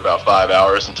there for about 5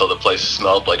 hours until the place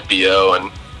smelled like BO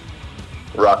and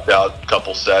rocked out a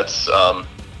couple sets. So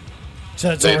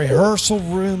it's a rehearsal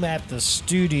room at the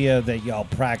studio that y'all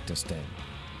practiced in.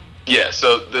 Yeah,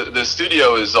 so the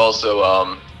studio is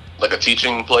also like a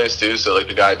teaching place too. So like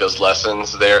the guy does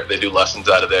lessons there. They do lessons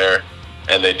out of there,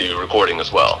 and they do recording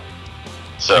as well.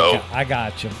 So I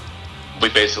got you. we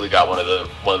basically got one of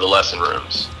the lesson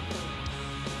rooms.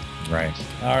 Right.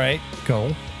 All right.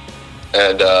 Cool.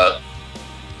 And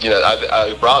you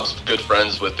know, Rob's good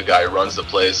friends with the guy who runs the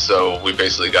place, so we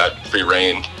basically got free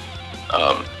reign.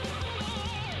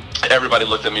 Everybody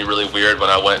looked at me really weird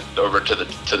when I went over to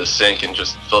the sink and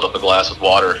just filled up a glass with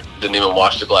water. Didn't even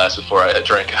wash the glass before I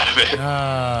drank out of it.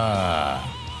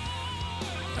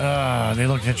 They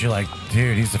looked at you like,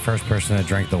 dude, he's the first person that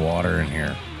drank the water in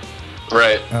here.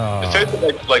 Right. Oh. It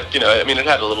tasted like, you know, I mean, it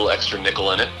had a little extra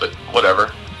nickel in it, but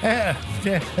whatever. Yeah,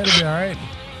 that'll be all right.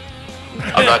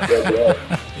 I'm not dead yet.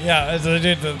 Yeah,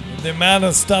 the amount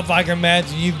of stuff I can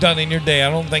imagine you've done in your day, I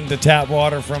don't think the tap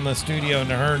water from the studio in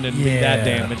the Hearn would be that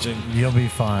damaging. You'll be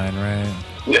fine, right?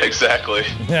 Yeah, exactly.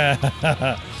 Yeah. All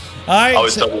right. I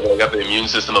always tell people I got the immune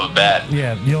system of a bat.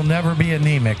 Yeah, you'll never be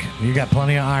anemic. You got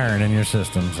plenty of iron in your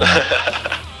system. So.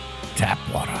 Tap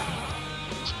water.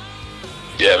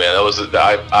 Yeah, man, that was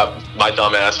my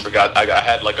dumb ass forgot. I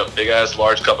had like a big ass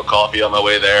large cup of coffee on my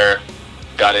way there.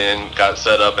 Got in, got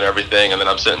set up and everything, and then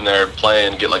I'm sitting there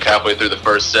playing, get like halfway through the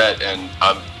first set, and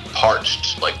I'm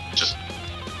parched, like just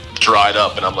dried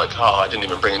up, and I'm like, oh, I didn't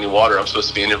even bring any water. I'm supposed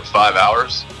to be in here for 5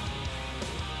 hours.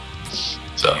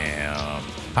 So. Damn.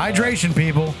 Hydration,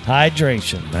 people.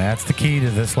 Hydration. That's the key to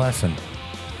this lesson.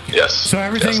 Yes. So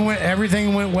everything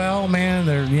went well, man.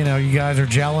 They're, you know, you guys are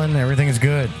gelling. Everything is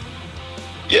good.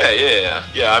 Yeah.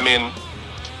 I mean,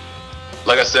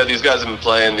 like I said, these guys have been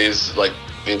playing these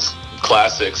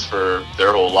classics for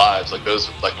their whole lives. Like those,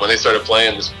 like when they started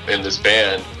playing in this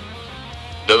band,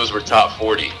 those were top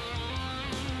 40.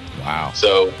 Wow.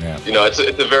 So you know, it's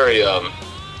a very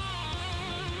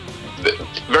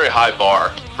very high bar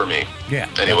for me. Yeah.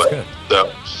 Anyway, that's good.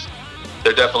 so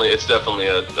it's definitely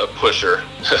a pusher.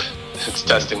 It's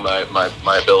testing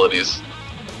my abilities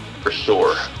for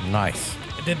sure. Nice.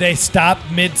 Did they stop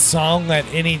mid-song at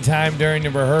any time during the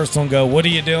rehearsal and go, "What are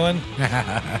you doing?"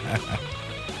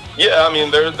 Yeah, I mean,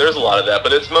 there's a lot of that,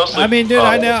 but it's mostly. I mean, dude,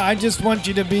 I know. I just want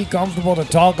you to be comfortable to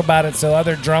talk about it so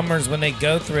other drummers, when they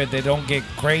go through it, they don't get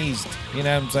crazed. You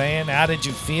know what I'm saying? How did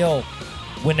you feel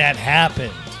when that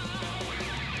happened?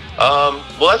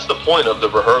 Well, that's the point of the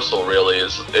rehearsal, really,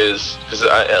 is because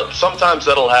sometimes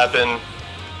that'll happen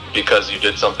because you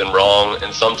did something wrong,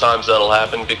 and sometimes that'll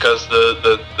happen because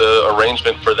the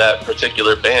arrangement for that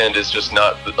particular band is just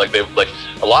not like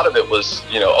a lot of it was,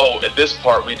 you know, oh, at this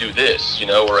part we do this, you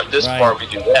know, or at this part we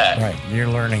do that. Right, you're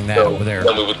learning that so over there.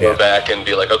 Then we would go back and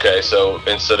be like, okay, so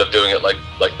instead of doing it like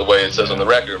the way it says on the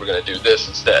record, we're going to do this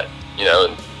instead, you know.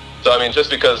 And so I mean, just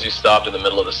because you stopped in the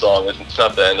middle of the song, it's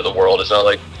not the end of the world. It's not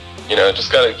like, you know,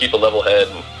 just got to keep a level head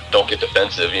and don't get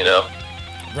defensive, you know.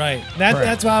 Right.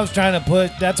 That's why I was trying to push.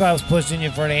 That's why I was pushing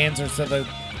you for an answer. So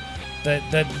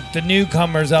the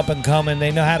newcomers up and coming,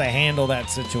 they know how to handle that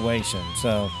situation.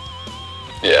 So.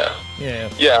 Yeah.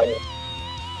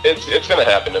 It's going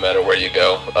to happen no matter where you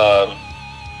go.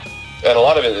 And a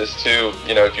lot of it is too,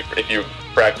 you know, if you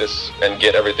practice and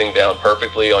get everything down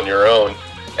perfectly on your own,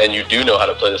 and you do know how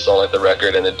to play the song like the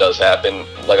record, and it does happen.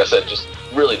 Like I said, just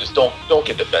don't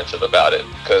get defensive about it,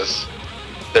 because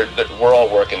we're all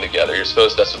working together. You're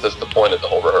supposed. That's the point of the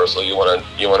whole rehearsal. You want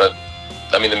to.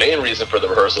 I mean, the main reason for the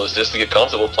rehearsal is just to get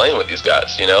comfortable playing with these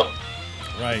guys. You know.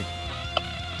 Right.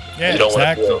 Yeah. You don't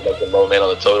exactly. want to feel like the low man on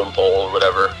the totem pole or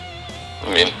whatever.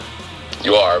 I mean,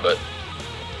 you are, but.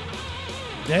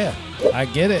 Yeah, I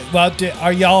get it. Well,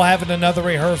 are y'all having another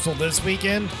rehearsal this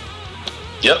weekend?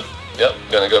 Yep.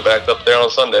 Gonna go back up there on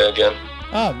Sunday again.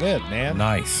 Oh, good, man.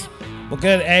 Nice. Well,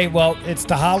 good. Hey, well, it's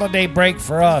the holiday break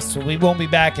for us, so we won't be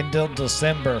back until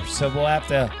December. So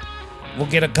we'll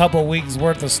get a couple weeks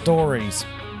worth of stories.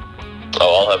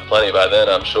 Oh, I'll have plenty by then,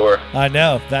 I'm sure. I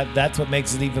know that's what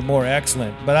makes it even more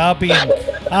excellent. But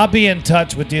I'll be in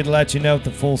touch with you to let you know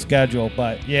the full schedule.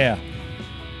 But yeah.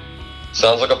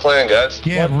 Sounds like a plan, guys.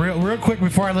 Yeah, real quick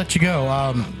before I let you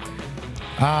go.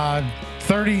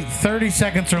 30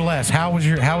 seconds or less. How was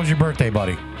your birthday,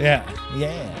 buddy? Yeah.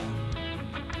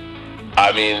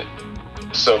 I mean,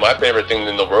 so my favorite thing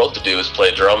in the world to do is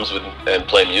play drums and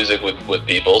play music with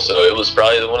people. So it was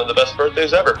probably one of the best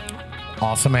birthdays ever.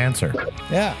 Awesome answer.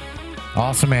 Yeah.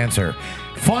 Awesome answer.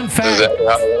 Fun fact. That's exactly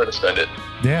how I wanted to spend it.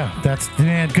 Yeah,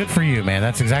 man, good for you, man.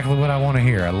 That's exactly what I want to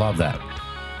hear. I love that.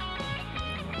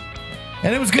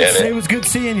 And it was good. Yeah, it was good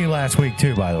seeing you last week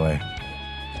too, by the way.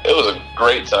 It was a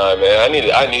great time, man.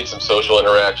 I need some social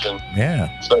interaction.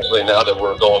 Yeah. Especially now that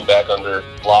we're going back under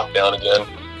lockdown again.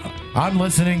 I'm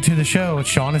listening to the show. It's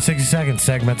Sean in 60 Seconds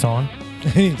segments on.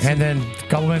 And then a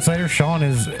couple minutes later, Sean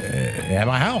is at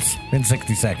my house in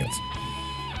 60 seconds.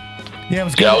 Yeah, it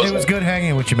was good. Yeah, It was good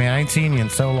hanging with you, man. I ain't seen you in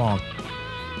so long.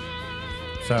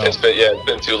 So It's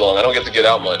been too long. I don't get to get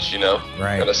out much, you know.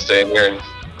 Right. Gotta stay in here and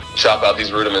chop out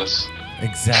these rudiments.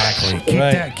 exactly.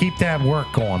 Keep that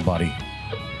work going, buddy.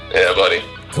 Yeah, buddy.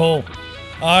 Cool.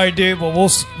 All right, dude. Well,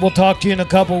 we'll talk to you in a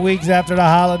couple weeks after the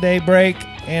holiday break,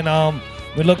 and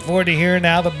we look forward to hearing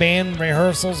how the band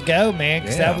rehearsals go, man.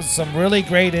 Because Yeah. that was some really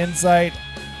great insight.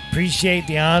 Appreciate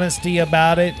the honesty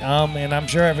about it, and I'm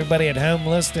sure everybody at home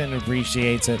listening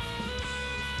appreciates it.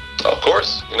 Of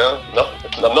course, you know,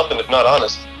 I'm nothing if not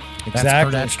honest.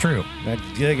 Exactly. That's true. I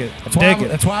dig it.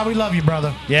 That's why we love you,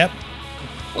 brother. Yep.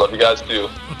 Love you guys too. You All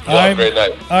have right, a great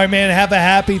night. All right, man. Have a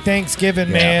happy Thanksgiving,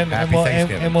 Yeah, man. happy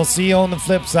Thanksgiving. And we'll see you on the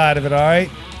flip side of it, all right?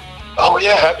 Oh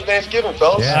yeah, happy Thanksgiving,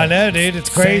 fellas. Yeah. I know, dude. It's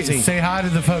crazy. Say hi to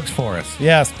the folks for us.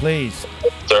 Yes, please.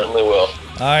 Certainly will.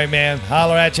 All right, man.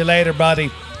 Holler at you later, buddy.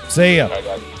 See ya. All right,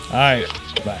 guys. All right.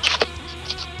 Bye.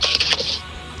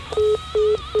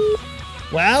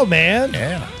 Wow, man.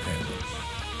 Yeah.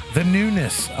 The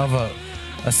newness of a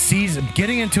season,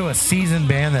 getting into a seasoned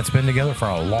band that's been together for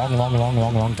a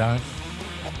long time.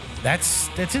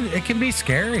 It can be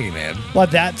scary, man. Well,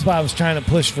 that's why I was trying to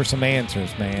push for some answers,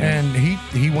 man. And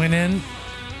he went in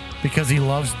because he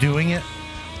loves doing it,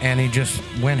 and he just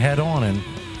went head on, and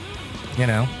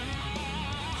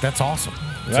that's awesome.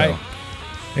 Right. So,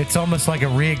 it's almost like a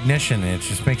reignition. It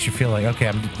just makes you feel like, okay,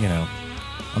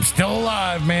 I'm still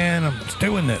alive, man. I'm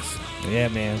doing this. Yeah,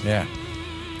 man. Yeah.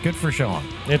 Good for Sean.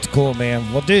 It's cool,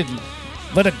 man. Well, dude,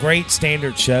 what a great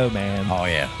standard show, man. Oh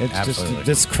yeah, It's absolutely.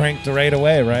 just cranked right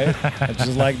away, right? It's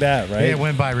just like that, right? It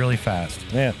went by really fast.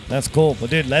 Yeah, that's cool.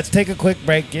 But dude, let's take a quick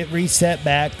break, get reset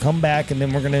back, come back, and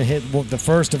then we're gonna hit the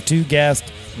first of two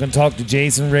guests. We're gonna talk to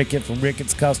Jason Rickett from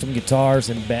Rickett's Custom Guitars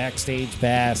and Backstage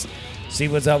Pass. See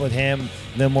what's up with him.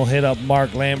 Then we'll hit up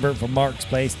Mark Lambert from Mark's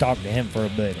Place, talk to him for a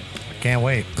bit. Can't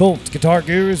wait. Cool. It's Guitar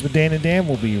Gurus with Dan and Dan.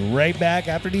 We'll be right back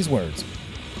after these words.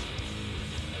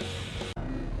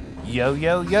 Yo,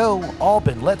 yo, yo,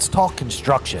 Albin, let's talk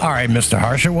construction. All right, Mr.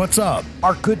 Harsher, what's up?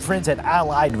 Our good friends at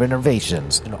Allied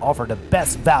Renovations can offer the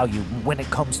best value when it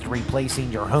comes to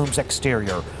replacing your home's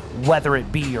exterior, whether it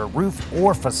be your roof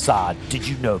or facade. Did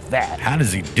you know that? How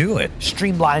does he do it?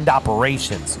 Streamlined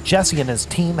operations. Jesse and his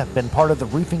team have been part of the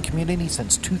roofing community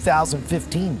since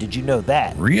 2015. Did you know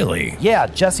that? Really? Yeah,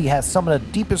 Jesse has some of the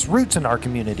deepest roots in our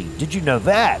community. Did you know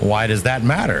that? Why does that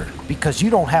matter? Because you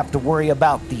don't have to worry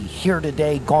about the here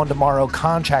today, gone tomorrow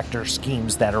contractor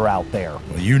schemes that are out there.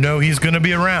 Well, you know he's going to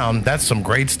be around. That's some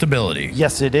great stability.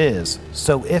 Yes, it is.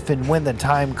 So if and when the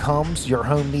time comes, your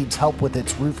home needs help with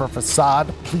its roof or facade,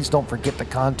 please don't forget to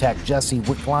contact Jesse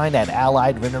Wickline at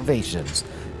Allied Renovations.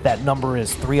 That number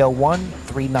is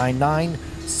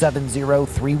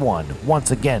 301-399-7031.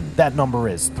 Once again, that number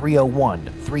is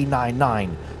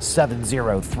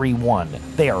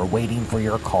 301-399-7031. They are waiting for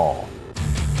your call.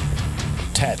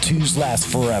 Tattoos last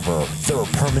forever. They're a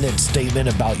permanent statement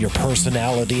about your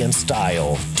personality and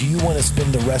style. Do you want to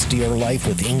spend the rest of your life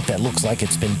with ink that looks like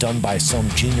it's been done by some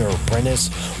junior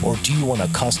apprentice? Or do you want a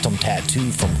custom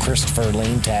tattoo from Christopher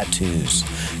Lane Tattoos?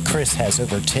 Chris has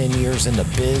over 10 years in the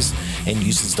biz and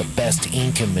uses the best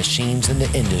ink and machines in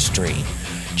the industry.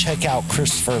 Check out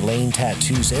Christopher Lane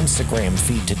Tattoo's Instagram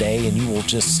feed today and you will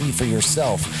just see for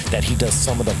yourself that he does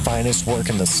some of the finest work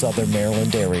in the Southern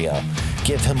Maryland area.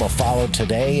 Give him a follow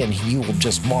today and you will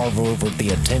just marvel over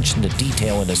the attention to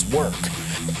detail in his work.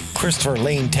 Christopher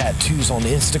Lane Tattoos on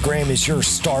Instagram is your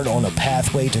start on a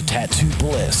pathway to tattoo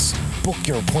bliss. Book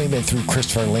your appointment through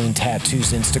Christopher Lane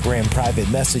Tattoo's Instagram private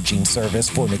messaging service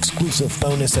for an exclusive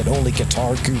bonus that only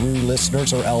Guitar Guru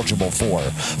listeners are eligible for.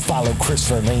 Follow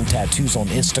Christopher Lane Tattoos on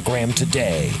Instagram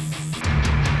today.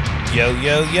 Yo,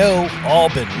 yo, yo,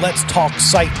 Albin, let's talk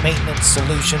site maintenance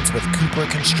solutions with Cooper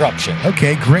Construction.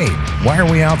 Okay, great. Why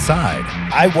are we outside?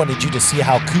 I wanted you to see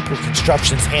how Cooper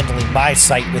Construction's handling my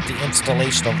site with the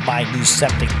installation of my new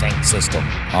septic tank system.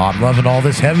 Oh, I'm loving all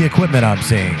this heavy equipment I'm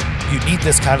seeing. You need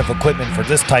this kind of equipment for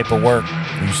this type of work.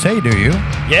 You say, do you?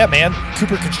 Yeah, man.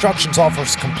 Cooper Constructions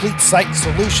offers complete site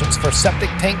solutions for septic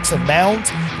tanks and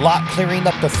mounds, lot clearing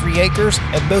up to 3 acres,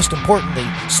 and most importantly,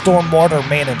 stormwater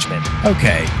management.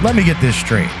 Okay, let me get this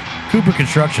straight. Cooper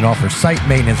Construction offers site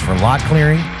maintenance for lot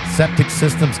clearing, septic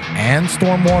systems, and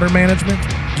stormwater management?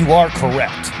 You are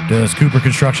correct. Does Cooper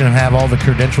Construction have all the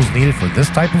credentials needed for this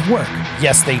type of work?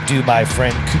 Yes, they do, my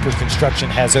friend. Cooper Construction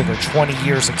has over 20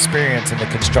 years experience in the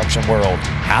construction world.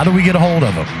 How do we get a hold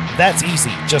of them? That's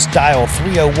easy. Just dial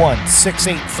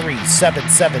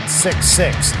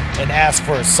 301-683-7766 and ask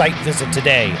for a site visit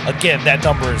today. Again, that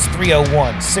number is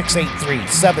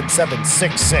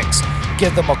 301-683-7766.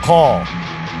 Give them a call.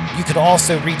 You can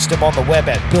also reach them on the web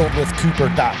at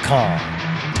buildwithcooper.com.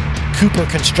 Cooper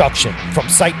Construction. From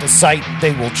site to site,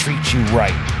 they will treat you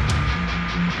right.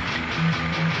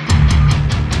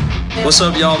 What's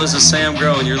up, y'all? This is Sam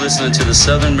Grow, and you're listening to the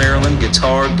Southern Maryland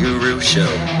Guitar Guru Show.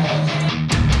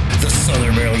 The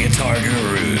Southern Maryland Guitar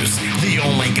Gurus, the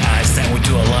only guys that would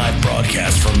do a live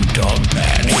broadcast from Dog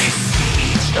Patch. We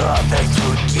see each other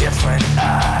through different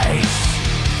eyes.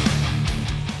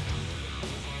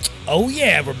 Oh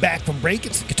yeah, we're back from break.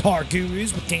 It's the Guitar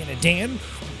Gurus with Dan and Dan,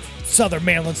 Southern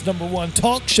Maryland's #1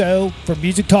 talk show for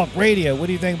Music Talk Radio. What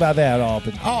do you think about that,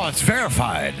 Alban? Oh, it's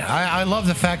verified. I love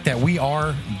the fact that we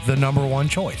are the #1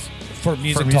 choice For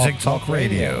Music, Talk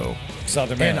Radio.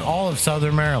 Southern In Maryland. all of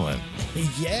Southern Maryland.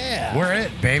 Yeah. We're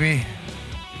it, baby.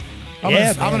 I'm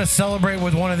Yeah, gonna man. celebrate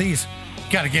with one of these.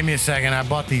 Gotta give me a second. I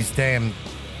bought these damn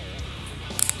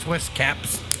twist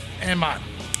caps and oh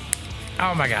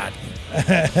my God.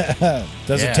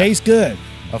 Does Yeah. it taste good?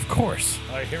 Of course.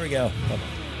 All right, here we go.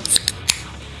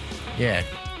 Yeah.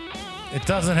 It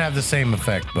doesn't have the same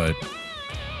effect, but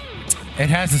it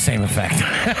has the same effect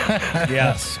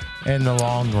Yes. in the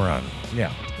long run.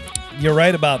 Yeah. You're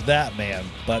right about that, man.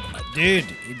 But, dude,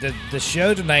 the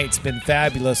show tonight's been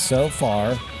fabulous so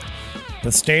far.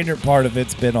 The standard part of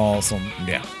it's been awesome.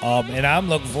 Yeah. And I'm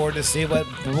looking forward to see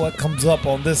what comes up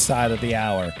on this side of the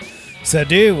hour. So,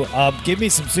 dude, give me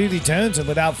some soothing tones, and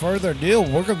without further ado,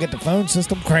 we're going to get the phone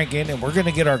system cranking, and we're going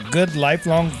to get our good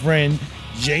lifelong friend,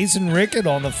 Jason Rickett,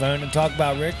 on the phone and talk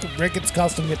about Rickett's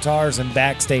Custom Guitars and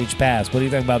Backstage Pass. What do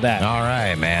you think about that? All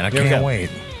right, man. I Here we can't go.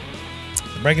 wait.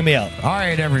 Bringing me up. All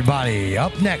right, everybody.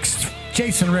 Up next,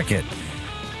 Jason Rickett.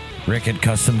 Rickett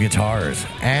Custom Guitars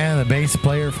and the bass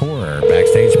player for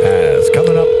Backstage Pass.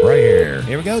 Coming up right here.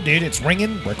 Here we go, dude. It's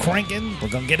ringing. We're cranking. We're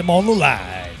going to get him on the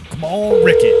line. Come on,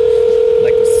 Rickett.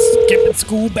 Like skipping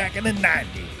school back in the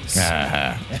 90s.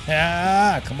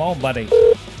 Come on, buddy.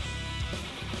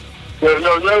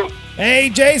 No. Hey,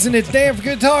 Jason, it's Dan for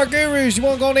Guitar Gurus. You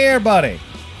want to go on the air, buddy?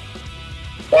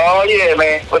 Oh, yeah,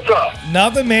 man. What's up?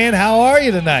 Nothing, man. How are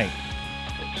you tonight?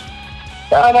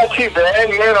 Not too bad,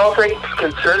 man. All things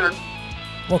considered.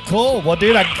 Well, cool. Well,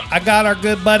 dude, I got our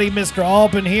good buddy, Mr.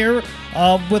 Alban, here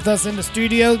with us in the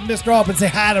studio. Mr. Alban, say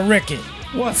hi to Rickett.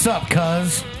 What's up,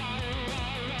 cuz?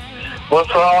 What's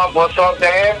up? What's up,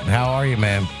 Dan? How are you,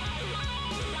 man?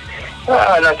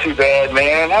 Not too bad,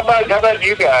 man. How about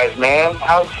you guys, man?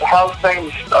 How's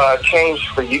things changed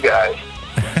for you guys?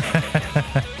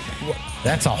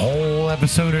 That's a whole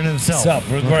episode in itself.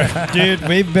 What's up? Dude,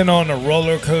 we've been on a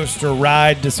roller coaster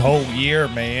ride this whole year,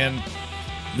 man.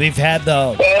 We've had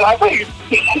the... Man, I think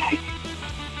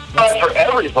not for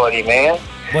everybody, man.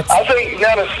 I think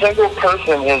not a single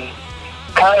person has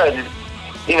kind of,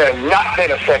 not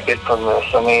been affected from this.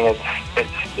 I mean,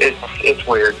 it's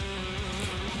weird.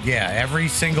 Yeah, every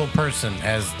single person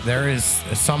there is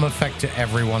some effect to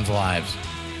everyone's lives.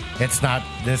 This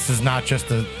is not just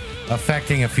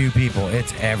affecting a few people.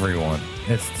 It's everyone.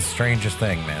 It's the strangest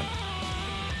thing, man.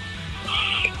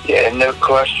 Yeah, no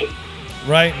question.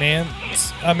 Right, man.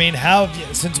 I mean, how have you,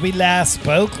 since we last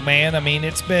spoke, man? I mean,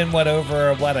 it's been over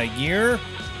a year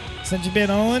since you've been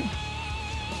on?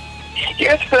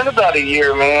 Yeah, it's been about a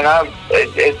year, man.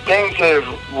 Things have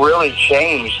really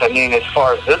changed. I mean, as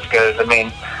far as this goes, I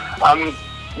mean, I'm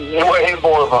way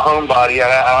more of a homebody.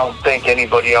 I don't think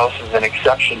anybody else is an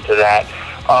exception to that.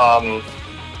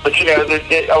 But,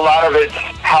 a lot of it's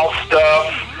house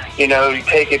stuff. You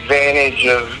take advantage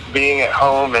of being at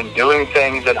home and doing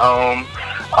things at home.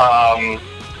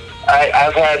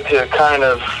 I've had to kind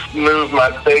of move my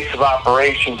base of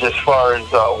operations as far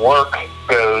as work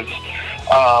goes.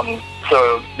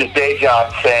 So the day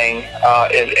job thing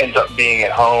it ends up being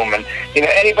at home. And,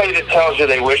 anybody that tells you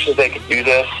they wish that they could do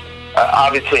this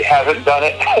obviously hasn't done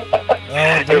it.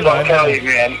 Because I'll tell you,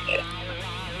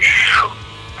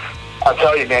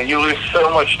 man, you lose so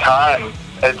much time.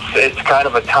 It's kind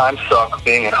of a time suck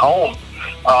being at home.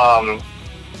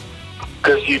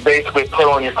 Because you basically put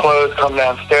on your clothes, come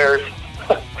downstairs,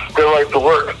 go right to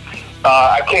work.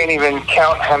 I can't even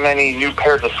count how many new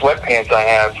pairs of sweatpants I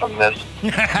have from this.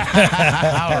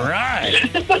 All right.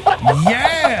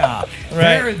 Yeah.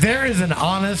 Right. There is an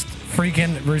honest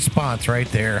freaking response right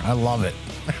there. I love it.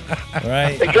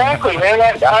 Right. Exactly, man.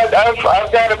 I've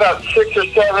got about 6 or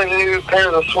 7 new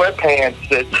pairs of sweatpants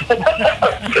that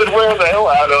could wear the hell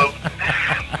out of.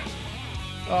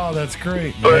 Oh, that's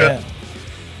great. But,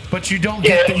 But you don't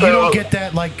get Yeah, you so- don't get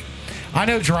that, like, I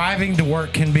know driving to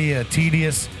work can be a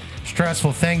tedious,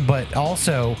 stressful thing, but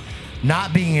also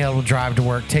not being able to drive to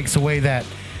work takes away that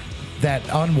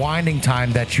unwinding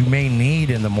time that you may need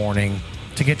in the morning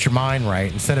to get your mind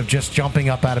right instead of just jumping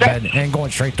up out of bed and going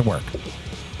straight to work.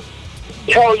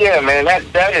 Hell yeah, man.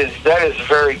 That is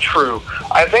very true.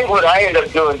 I think what I end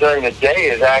up doing during the day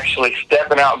is actually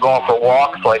stepping out, going for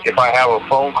walks. Like if I have a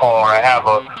phone call or I have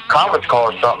a conference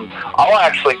call or something, I'll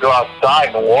actually go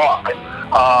outside and walk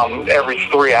every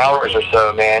 3 hours or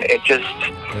so, man. It's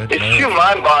too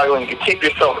mind-boggling to keep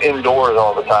yourself indoors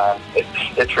all the time.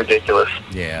 It's ridiculous.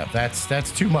 Yeah,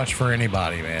 that's too much for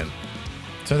anybody, man.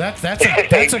 So that's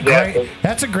Exactly.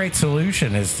 a great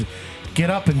solution is to get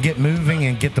up and get moving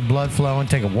and get the blood flowing,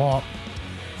 take a walk.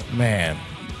 Man,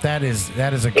 that is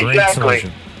a great Exactly.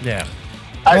 solution. Yeah.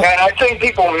 I think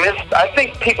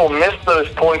people miss those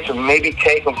points and maybe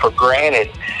take them for granted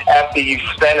after you've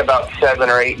spent about 7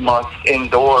 or 8 months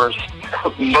indoors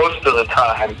most of the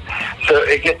time. So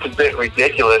it gets a bit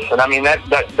ridiculous. And I mean,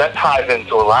 that ties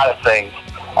into a lot of things.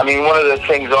 I mean, one of the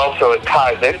things also it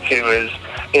ties into is,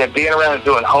 being around and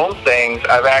doing home things,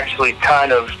 I've actually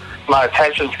my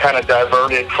attention's kind of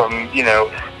diverted from,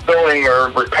 building or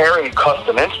repairing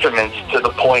custom instruments to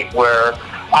the point where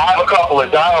I have a couple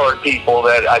of diehard people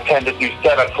that I tend to do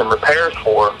setups and repairs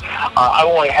for. I've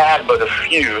only had but a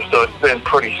few, so it's been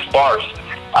pretty sparse.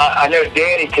 I know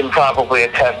Danny can probably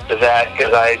attest to that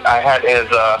because I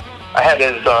had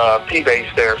his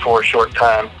P-Bass there for a short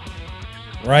time.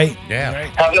 Right. Yeah.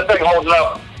 Right. How's that thing holding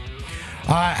up?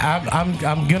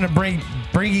 I'm gonna bring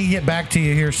it back to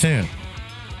you here soon.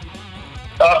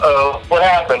 Uh-oh, what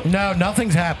happened? No,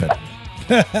 nothing's happened.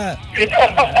 We're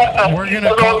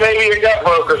gonna call- maybe your gut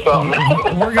broke or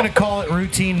something. We're gonna call it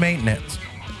routine maintenance.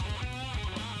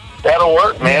 That'll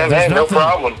work, man. There's Hey, no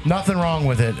problem. Nothing wrong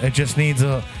with it. It just needs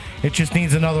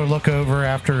another look over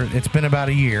after it's been about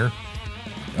a year,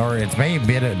 or it's maybe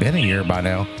been a year by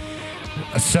now.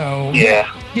 So yeah,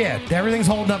 everything's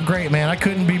holding up great, man. I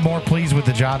couldn't be more pleased with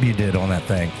the job you did on that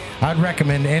thing. I'd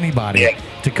recommend anybody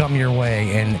to come your way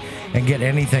and get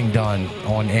anything done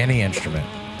on any instrument.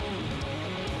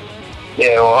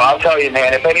 Yeah, well, I'll tell you,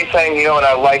 man, if anything, what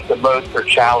I like the most are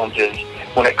challenges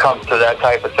when it comes to that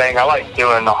type of thing. I like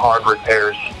doing the hard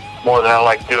repairs more than I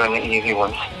like doing the easy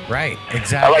ones. Right, I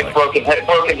exactly. like broken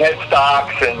head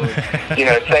stocks and,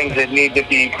 things that need to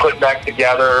be put back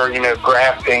together,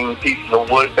 grafting pieces of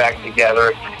wood back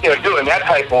together. Doing that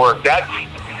type of work,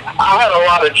 I had a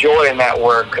lot of joy in that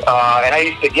work. And I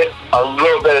used to get a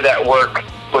little bit of that work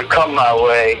would come my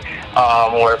way,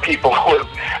 where people would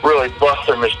really bust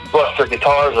their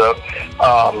guitars up.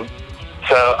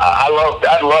 So I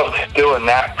loved doing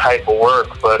that type of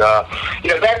work. But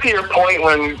back to your point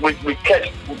when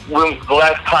the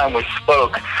last time we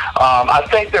spoke, I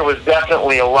think there was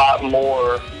definitely a lot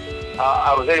more.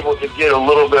 I was able to get a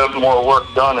little bit more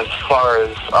work done as far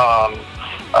as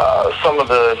some of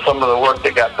the work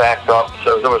that got backed up.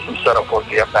 So there was some setup work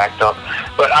that got backed up,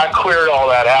 but I cleared all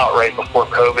that out right before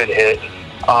COVID hit.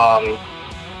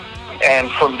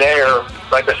 And from there,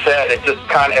 like I said, it just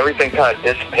everything kind of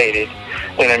dissipated.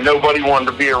 Nobody wanted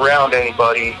to be around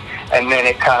anybody, and then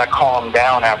it kind of calmed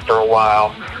down after a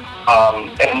while.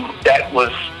 And that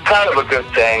was kind of a good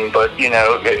thing, but,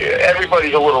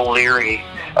 everybody's a little leery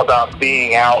about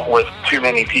being out with too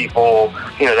many people,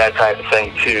 that type of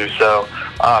thing, too. So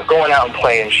going out and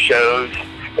playing shows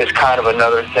is kind of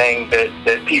another thing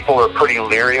that people are pretty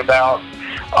leery about.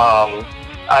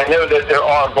 I know that there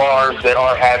are bars that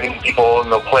are having people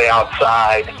and they'll play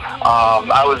outside.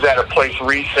 I was at a place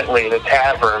recently, the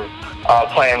Tavern,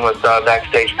 playing with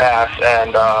Backstage Pass,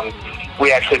 and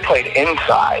we actually played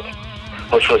inside,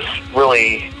 which was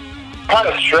really kind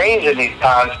of strange in these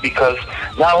times because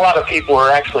not a lot of people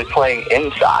are actually playing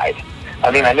inside.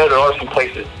 I mean, I know there are some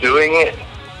places doing it,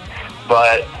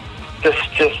 but just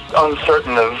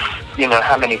uncertain of,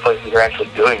 how many places are actually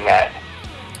doing that.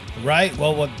 Right.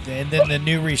 Well, and then the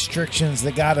new restrictions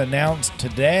that got announced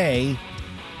today,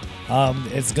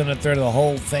 it's going to throw the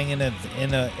whole thing in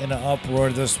an uproar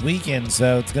this weekend.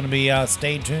 So it's going to be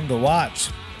stay tuned to watch,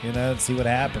 and see what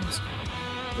happens.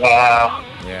 Wow.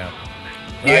 Yeah.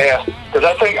 Yeah, because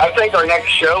I think our next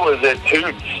show is at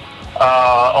Toots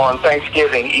on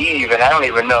Thanksgiving Eve, and I don't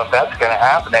even know if that's going to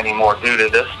happen anymore due to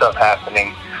this stuff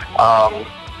happening.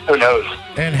 who knows?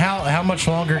 And how much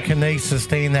longer can they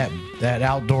sustain that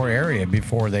outdoor area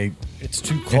before it's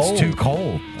too cold. It's too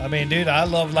cold. I mean, dude, I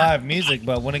love live music,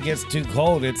 but when it gets too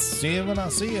cold, it's see you when I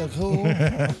see you. Cool.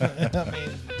 I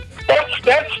mean,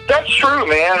 that's true,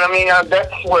 man. I mean,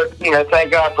 that's what,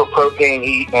 thank God for propane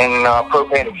heat and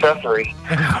propane accessories.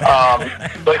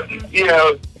 But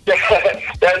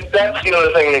that's the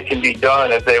other thing that can be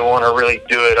done if they want to really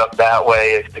do it up that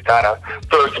way, is to kind of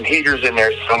throw some heaters in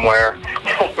there somewhere.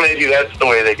 Maybe that's the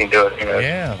way they can do it.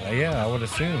 Yeah, I would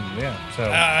assume. Yeah. So,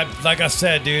 like I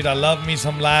said, dude, I love me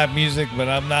some live music, but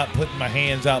I'm not putting my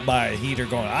hands out by a heater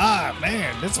going,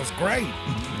 man, this is great.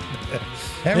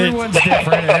 Everyone's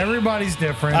different. Everybody's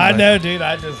different. I know, dude.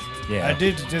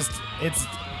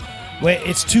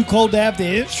 It's too cold to have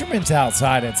the instruments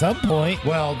outside at some point.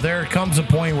 Well, there comes a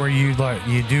point where you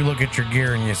do look at your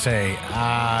gear and you say,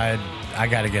 I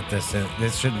got to get this in.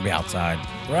 This shouldn't be outside.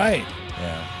 Right.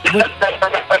 Yeah.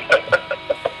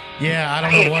 Yeah, I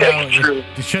don't know what else.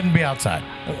 It shouldn't be outside.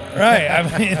 Right.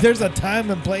 I mean, there's a time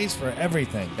and place for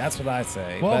everything. That's what I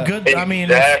say. Well, good. I mean,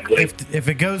 if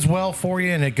it goes well for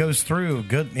you and it goes through,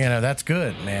 good. That's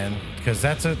good, man. Because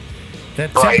that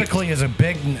typically is a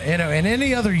big. And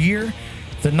any other year,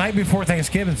 the night before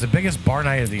Thanksgiving is the biggest bar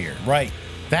night of the year. Right.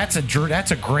 That's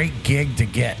a great gig to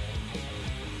get.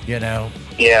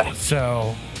 Yeah.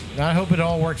 So I hope it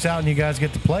all works out and you guys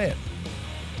get to play it.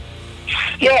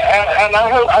 Yeah, and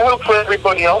I hope for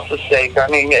everybody else's sake. I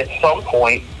mean, at some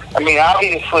point,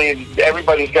 obviously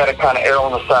everybody's got to kind of err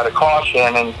on the side of caution,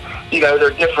 and there are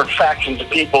different factions of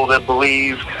people that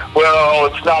believe, well,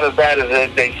 it's not as bad as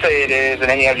they say it is, and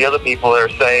then you have the other people that are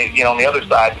saying, on the other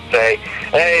side that say,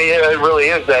 hey, it really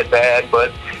is that bad.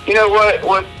 But you know what?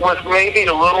 With maybe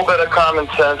a little bit of common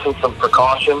sense and some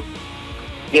precaution,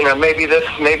 maybe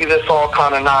this all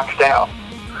kind of knocks down.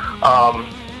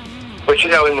 But,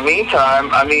 in the meantime,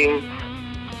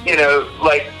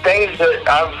 like things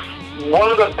that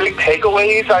one of the big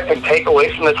takeaways I can take away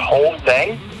from this whole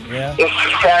thing is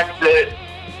the fact that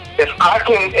if I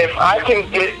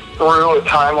can get through a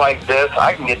time like this,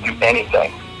 I can get through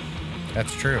anything.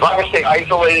 That's true. If I can stay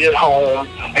isolated at home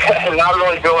and not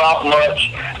really go out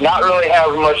much, not really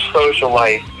have much social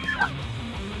life,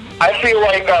 I feel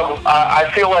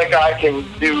like I can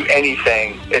do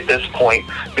anything at this point,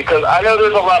 because I know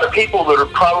there's a lot of people that are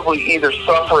probably either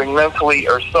suffering mentally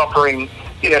or suffering,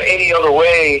 any other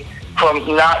way from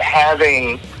not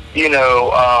having,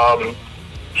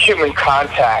 human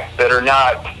contact, that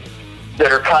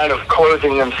are kind of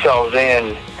closing themselves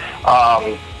in,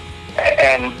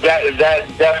 and that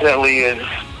definitely is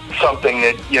something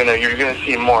that you're going to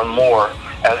see more and more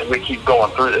as we keep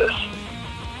going through this.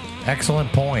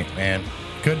 Excellent point, man.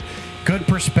 Good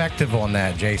perspective on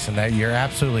that, Jason. That you're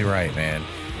absolutely right, man.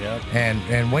 Yep.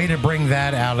 And way to bring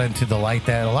that out into the light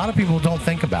that a lot of people don't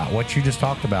think about, what you just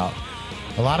talked about.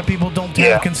 A lot of people don't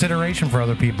have consideration for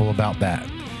other people about that.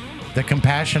 The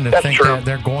compassion to think that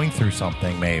they're going through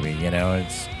something, maybe,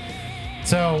 it's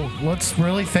so let's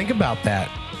really think about that,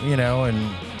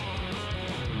 and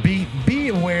be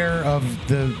aware of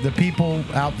the people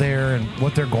out there and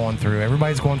what they're going through.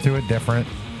 Everybody's going through it different.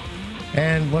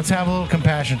 And let's have a little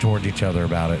compassion towards each other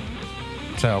about it.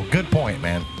 So, good point,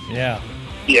 man. Yeah.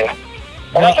 Yeah.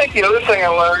 And I think the other thing I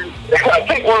learned,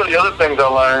 one of the other things I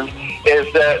learned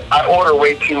is that I order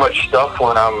way too much stuff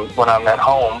when I'm at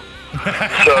home.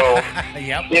 So,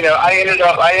 I ended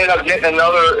up getting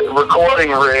another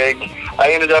recording rig.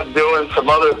 I ended up doing some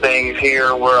other things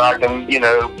here where I can,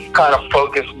 kind of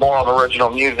focus more on original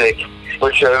music,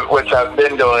 which I've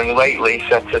been doing lately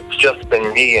since it's just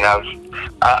been me, and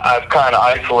I've kind of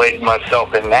isolated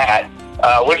myself in that,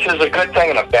 which is a good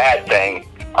thing and a bad thing.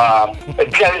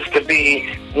 It tends to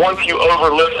be, once you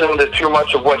over-listen to too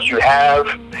much of what you have,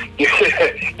 you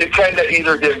tend to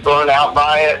either get burned out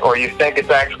by it or you think it's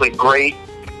actually great.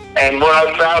 And what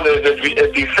I've found is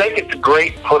if you think it's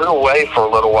great, put it away for a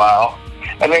little while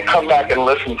and then come back and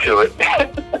listen to it.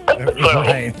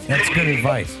 Right. That's good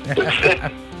advice. It's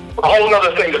a whole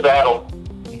other thing to battle.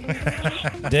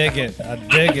 Dig it. I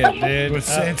dig it, dude.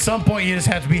 At some point, you just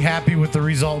have to be happy with the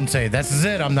result and say, this is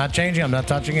it. I'm not changing. I'm not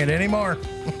touching it anymore.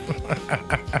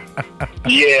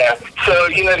 Yeah. So,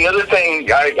 the other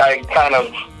thing I kind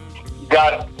of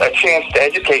got a chance to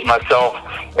educate myself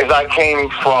is I came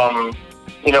from,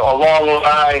 a long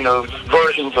line of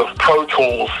versions of Pro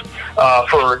Tools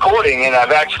for recording, and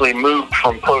I've actually moved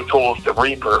from Pro Tools to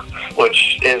Reaper,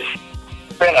 which has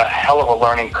been a hell of a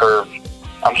learning curve.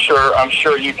 I'm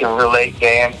sure you can relate,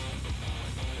 Dan.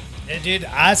 Yeah, dude,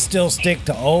 I still stick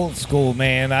to old school,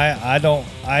 man.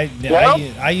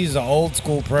 I use an old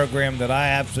school program that I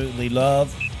absolutely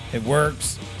love. It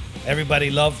works. everybody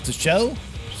loves the show,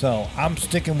 so I'm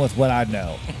sticking with what I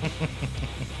know.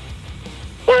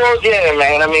 Well, yeah,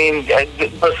 man. I mean,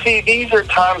 but see, these are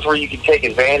times where you can take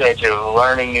advantage of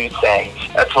learning new things.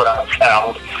 That's what I've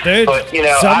found. Dude, but, you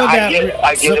know,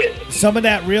 I get it. Some of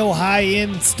that real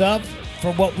high-end stuff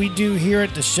for what we do here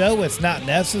at the show, it's not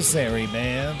necessary,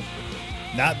 man.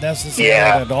 Not necessary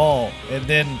at all. And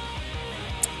then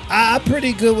I'm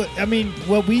pretty good with, I mean,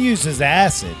 what we use is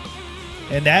acid.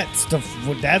 And that's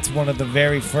one of the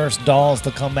very first dolls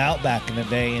to come out back in the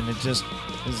day, and it just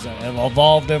has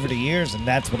evolved over the years, and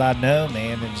that's what I know,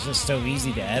 man. And it's just so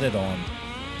easy to edit on.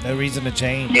 No reason to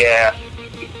change. Yeah.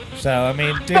 So, I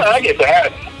mean, dude, I get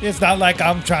that. It's not like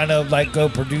I'm trying to, like, go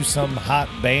produce some hot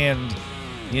band.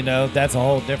 You know, that's a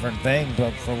whole different thing.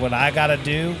 But for what I got to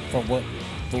do, for what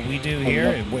we do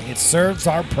here, it serves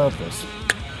our purpose.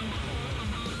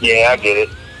 Yeah, I get it.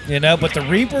 You know, but the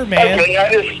Reaper, man,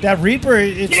 that Reaper,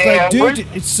 it's like, dude,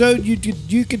 it's so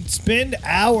you could spend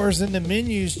hours in the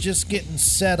menus just getting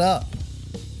set up.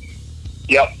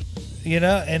 Yep. You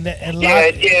know, and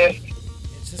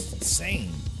it's just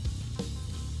insane.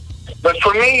 But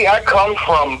for me, I come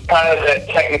from kind of that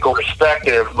technical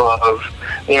perspective of,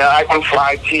 you know, I come from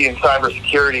IT and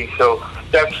cybersecurity, so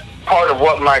that's part of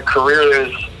what my career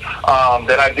is.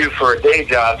 That I do for a day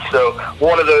job. So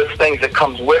one of those things that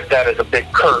comes with that is a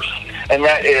big curse. And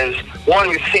that is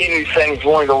wanting to see new things,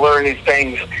 wanting to learn new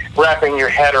things, wrapping your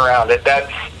head around it.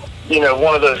 That's, you know,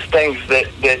 one of those things that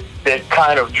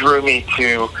kind of drew me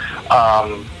to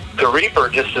Reaper,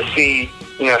 just to see,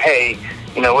 you know, hey,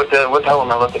 you know, what the hell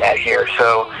am I looking at here?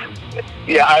 So,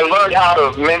 yeah, I learned how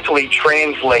to mentally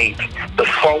translate the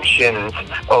functions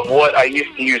of what I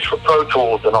used to use for Pro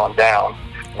Tools and on down.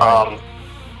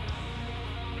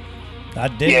 I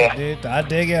dig it, dude. I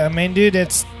dig it. I mean, dude,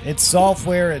 it's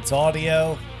software, it's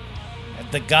audio.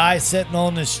 The guy sitting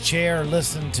on his chair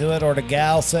listening to it, or the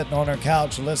gal sitting on her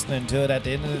couch listening to it, at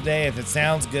the end of the day, if it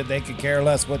sounds good, they could care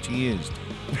less what you used.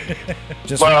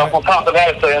 On top of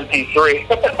that, it's an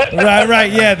MP3.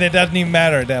 right, yeah, that doesn't even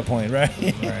matter at that point, right?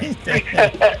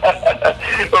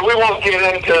 But we won't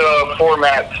get into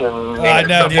formats and I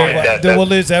know, stuff like that. We'll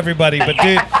lose everybody. But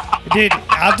dude,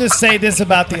 I'll just say this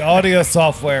about the audio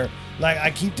software. Like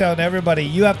I keep telling everybody,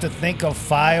 you have to think of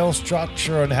file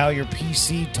structure and how your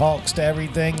PC talks to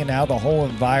everything and how the whole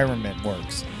environment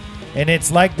works. And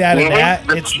it's like that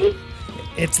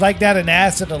it's like that in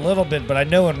Acid a little bit, but I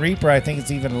know in Reaper I think it's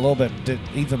even a little bit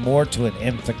even more to an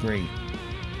nth degree.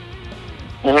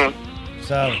 Mm-hmm.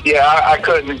 So yeah, I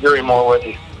couldn't agree more with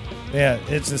you. Yeah,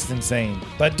 it's just insane.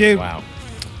 But dude, wow.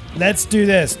 Let's do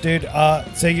this, dude.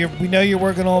 So we know you're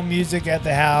working on music at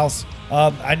the house.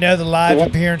 I know the live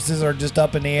appearances are just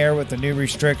up in the air with the new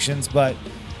restrictions, but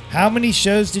how many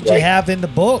shows did you have in the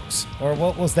books, or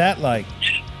what was that like?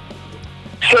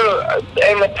 So,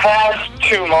 in the past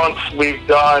 2 months, we've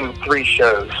done 3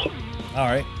 shows. All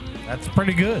right. That's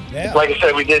pretty good. Yeah. Like I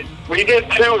said, we did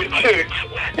 2 with Toots,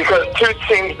 because Toots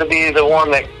seems to be the one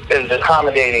that is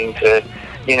accommodating to,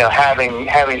 you know,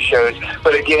 having shows.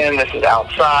 But again, this is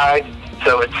outside,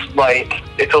 so it's like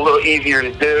it's a little easier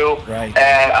to do. Right.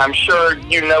 And I'm sure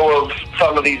you know of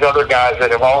some of these other guys that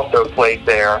have also played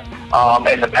there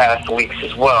in the past weeks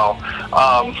as well.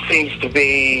 Seems to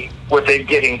be with it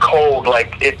getting cold,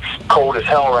 like it's cold as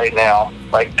hell right now.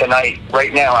 Like tonight,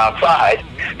 right now outside.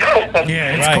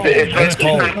 Yeah, it's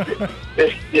cold.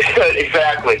 It's cold.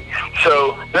 Exactly.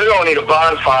 So they're going to need a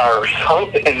bonfire or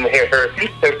something there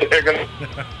if they're going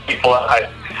to be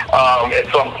live at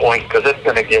some point, because it's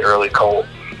going to get really cold.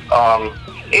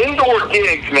 Indoor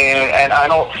gigs, man, and I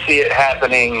don't see it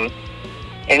happening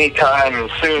anytime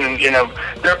soon. You know,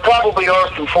 there probably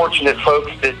are some fortunate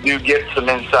folks that do get some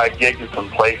inside gigs in some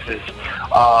places,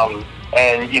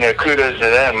 and you know, kudos to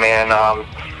them, man.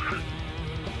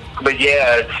 But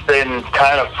yeah, it's been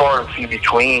kind of far and few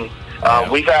between.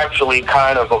 We've actually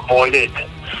kind of avoided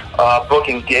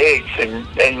booking gigs, and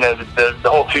the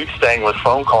whole Toots thing was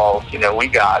phone calls. You know, we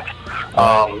got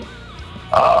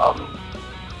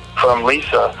from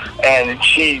Lisa, and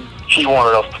she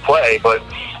wanted us to play, but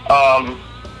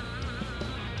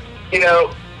you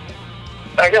know,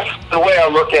 I guess the way I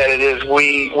look at it is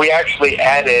we actually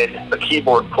added a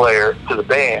keyboard player to the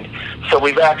band, so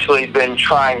we've actually been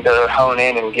trying to hone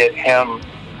in and get him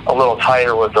a little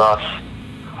tighter with us.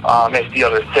 Is the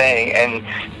other thing, and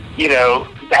you know,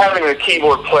 having a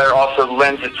keyboard player also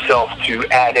lends itself to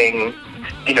adding,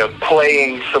 you know,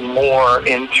 playing some more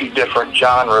into different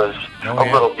genres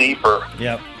a little deeper.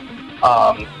 Yep.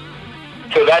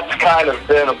 So that's kind of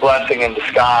been a blessing in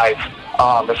disguise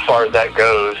as far as that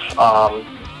goes.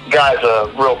 Guy's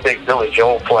a real big Billy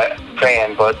Joel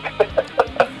fan, but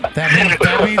that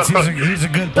that means he's a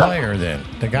good player. Then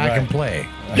the guy can play.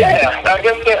 Yeah, I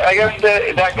guess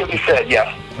that could be said.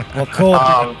 Yes. Well, cool.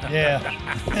 Yeah.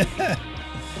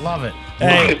 Love it.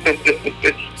 Hey,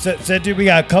 so dude, we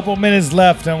got a couple minutes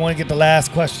left. And I want to get the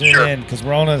last question in because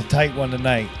we're on a tight one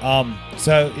tonight.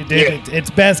 So dude, it's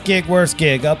best gig, worst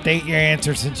gig. Update your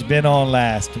answer since you've been on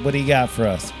last. What do you got for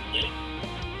us?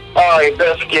 All right,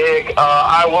 best gig.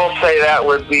 I will say that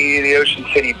would be the Ocean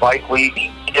City Bike Week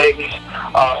gigs.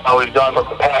 We've done for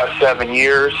the past 7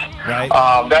 years. Right.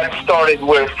 That started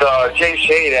with Jay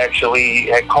Shade actually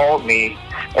had called me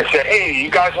and said, "Hey, you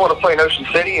guys want to play in Ocean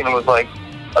City?" And it was like,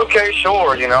 "Okay,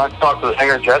 sure." You know, I talked to the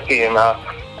singer Jesse, and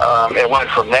it went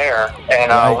from there.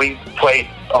 And we played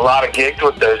a lot of gigs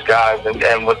with those guys,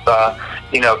 and with a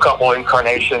couple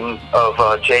incarnations of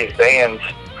Jay's bands.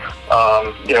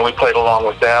 We played along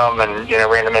with them, and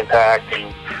Random Impact,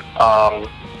 and a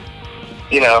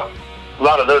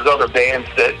lot of those other bands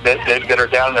that are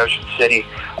down in Ocean City.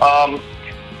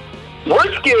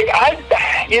 Worst gig, I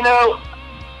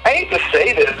hate to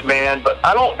say this, man, but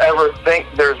I don't ever think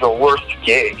there's a worst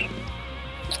gig.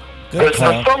 Because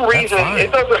for some reason,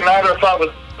 it doesn't matter if I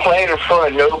was playing in front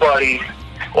of nobody,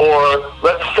 or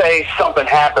let's say something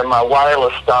happened, my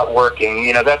wireless stopped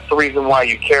working. That's the reason why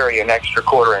you carry an extra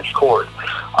 1/4-inch cord.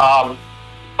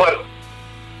 But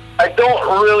I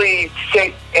don't really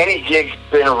think any gig's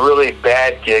been a really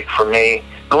bad gig for me,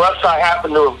 unless I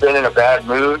happen to have been in a bad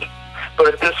mood.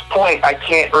 But at this point, I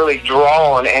can't really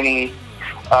draw on any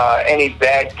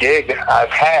bad gig I've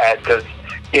had, because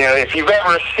if you've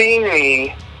ever seen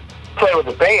me play with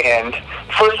a band,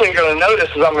 first thing you're going to notice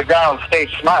is I'm the guy on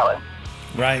stage smiling.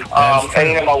 Right.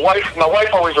 And my wife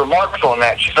always remarks on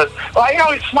that. She says, "Well, you're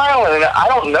always smiling," and I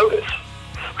don't notice.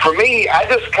 For me, I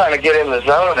just kind of get in the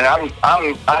zone, and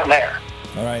I'm there.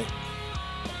 All right.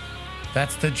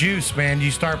 That's the juice, man.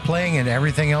 You start playing, and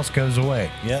everything else goes away.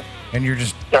 Yep. And you're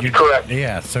correct.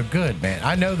 Yeah. So good, man.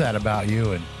 I know that about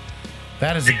you, and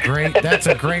that's a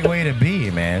great way to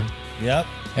be, man. Yep.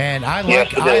 And I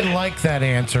like that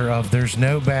answer of there's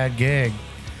no bad gig,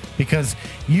 because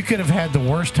you could have had the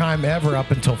worst time ever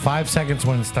up until 5 seconds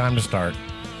when it's time to start,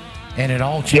 and it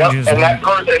all changes. Yep. And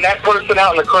that person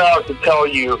out in the crowd could tell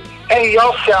you, "Hey,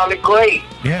 y'all sounded great.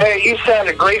 Yeah. Hey, you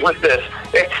sounded great with this."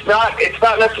 It's not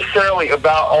necessarily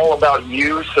all about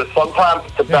you. So sometimes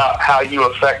it's about how you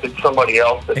affected somebody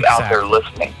else that's out there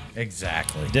listening.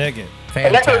 Exactly. Dig it. Fantastic.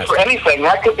 And that goes for anything.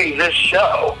 That could be this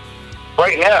show.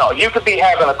 Right now, you could be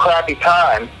having a crappy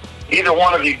time. Either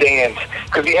one of you, Dans,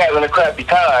 could be having a crappy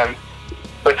time,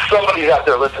 but somebody's out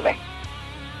there listening.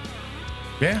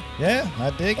 Yeah. Yeah,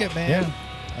 I dig it, man. Yeah.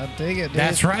 I dig it, dude.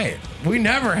 That's right. We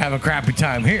never have a crappy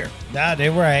time here. Nah, they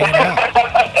were hanging out.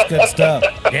 It's good stuff.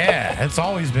 Yeah, it's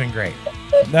always been great.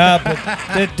 Nah, but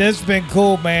this has been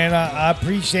cool, man. I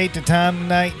appreciate the time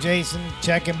tonight, Jason,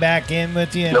 checking back in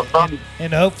with you. No problem.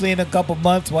 And hopefully in a couple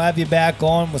months we'll have you back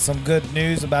on with some good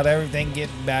news about everything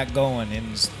getting back going.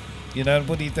 And,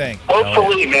 what do you think?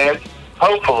 Hopefully, man.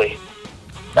 Hopefully.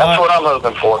 That's what I'm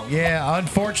hoping for. Yeah,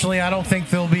 unfortunately, I don't think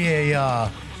there'll be a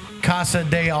Casa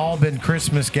de Albin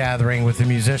Christmas gathering with the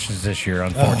musicians this year,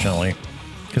 unfortunately.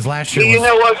 Because last year was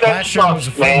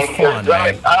fun,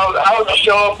 man. I would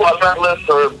show up on that list,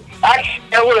 or actually,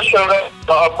 I would have showed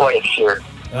up last year.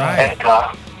 Right. And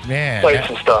man, played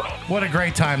some stuff. What a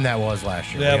great time that was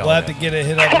last year. Yeah, we'll have to get a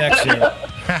hit up next year.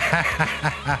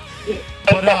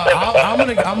 But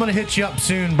I'm gonna hit you up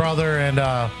soon, brother, and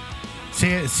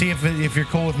see if you're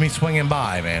cool with me swinging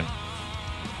by, man.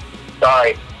 All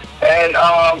right. And,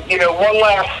 one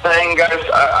last thing, guys.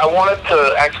 I wanted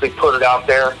to actually put it out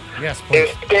there. Yes, please.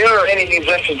 If there are any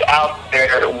musicians out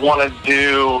there that want to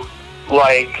do,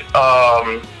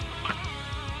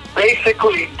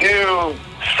 basically do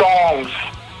songs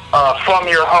from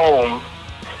your home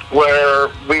where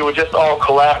we would just all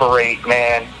collaborate,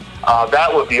 man,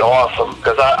 that would be awesome.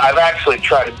 Because I've actually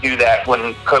tried to do that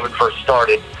when COVID first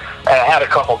started. And I had a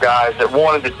couple guys that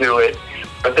wanted to do it,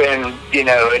 but then,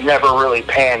 it never really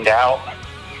panned out.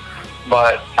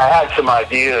 But I had some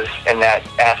ideas in that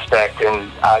aspect,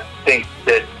 and I think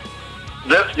that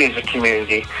this music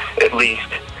community, at least,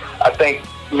 I think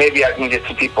maybe I can get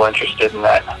some people interested in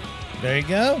that. There you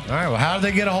go. All right, well, how do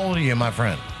they get a hold of you, my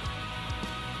friend?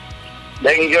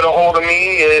 They can get a hold of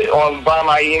me by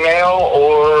my email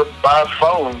or by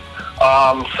phone.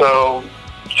 So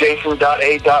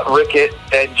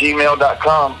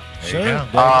jason.a.rickett@gmail.com. Sure.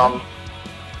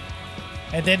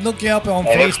 And then look you up on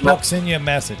Facebook, send you a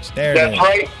message. There it is. That's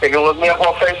right. They can look me up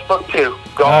on Facebook, too.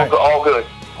 All good.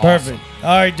 Perfect.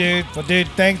 All right, dude. Well, dude,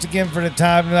 thanks again for the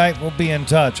time tonight. We'll be in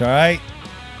touch, all right?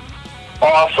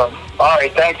 Awesome. All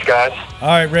right, thanks, guys. All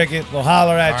right, Ricky. We'll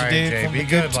holler at All you, right, dude. Jay, from be the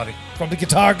good, buddy. From the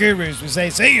Guitar Gurus, we say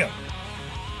see you.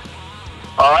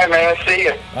 All right, man. See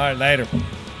you. All right, later.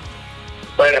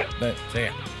 Later. See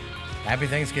ya. Happy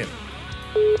Thanksgiving.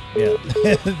 Yeah.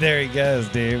 There he goes,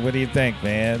 dude. What do you think,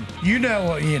 man? You know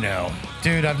what you know.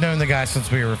 Dude, I've known the guy since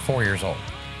we were 4 years old.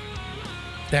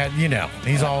 That,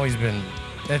 he's always been,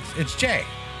 it's Jay.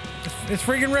 It's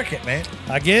freaking Rickett, man.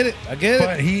 I get it.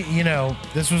 But he,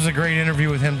 this was a great interview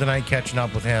with him tonight, catching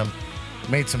up with him.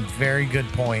 Made some very good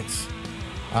points.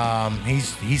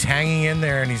 He's hanging in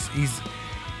there, and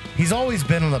he's always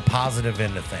been on the positive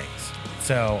end of things.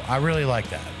 So I really like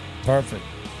that. Perfect.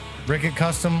 Rickett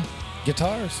Custom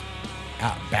Guitars.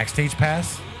 Backstage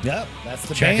Pass. Yep, that's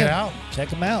the Check band. it out. Check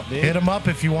them out, dude. Hit him up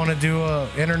if you want to do a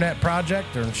internet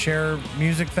project or share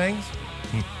music things.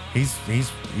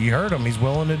 You heard him. He's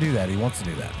willing to do that. He wants to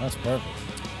do that. That's perfect.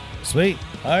 Sweet.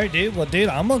 All right, dude. Well, dude,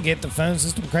 I'm going to get the phone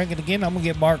system cranking again. I'm going to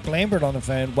get Mark Lambert on the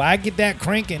phone. While I get that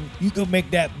cranking, you go make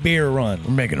that beer run.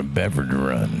 We're making a beverage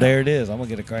run. There it is. I'm going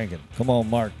to get it cranking. Come on,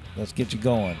 Mark. Let's get you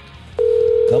going.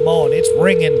 Come on. It's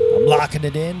ringing. I'm locking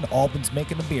it in. Albin's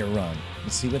making a beer run.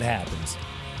 Let's see what happens.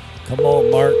 Come on,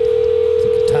 Mark.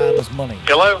 Time is money.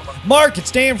 Hello? Mark,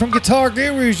 it's Dan from Guitar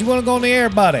Gurus. You want to go on the air,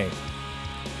 buddy?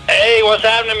 Hey, what's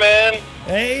happening, man?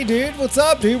 Hey, dude. What's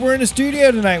up, dude? We're in the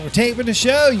studio tonight. We're taping the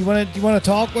show. You want to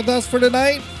talk with us for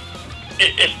tonight?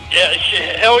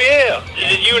 Hell yeah.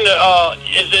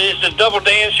 Is the Double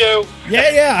Dan show?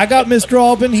 Yeah. I got Mr.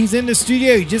 Albin. He's in the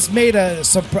studio. He just made a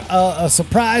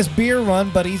surprise beer run,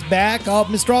 but he's back.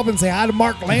 Mr. Albin, say hi to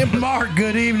Mark Lambert. Mark,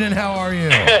 good evening. How are you?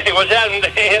 Hey, what's happening,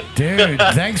 Dan? Dude,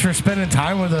 thanks for spending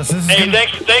time with us.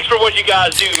 Thanks for what you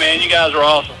guys do, man. You guys are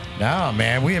awesome. No,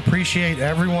 man, we appreciate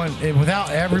everyone. Without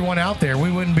everyone out there,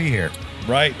 we wouldn't be here.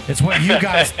 Right. It's what you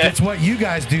guys. It's what you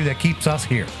guys do that keeps us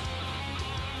here.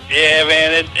 Yeah,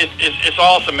 man, it's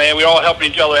awesome, man. We're all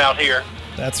helping each other out here.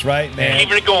 That's right, man.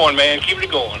 Keeping it going, man. Keeping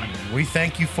it going. We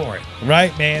thank you for it.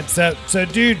 Right, man. So,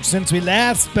 dude, since we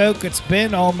last spoke, it's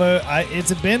been almost.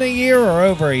 It's been a year or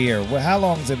over a year. Well, how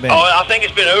long has it been? Oh, I think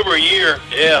it's been over a year.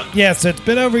 Yeah. Yeah. So it's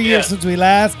been over a year since we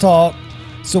last talked.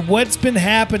 So what's been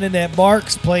happening at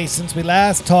Mark's place since we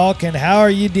last talked, and how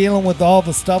are you dealing with all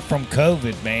the stuff from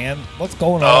COVID, man? What's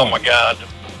going on? Oh my God,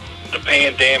 the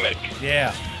pandemic.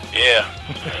 Yeah. Yeah,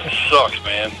 sucks,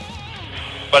 man.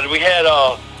 But we had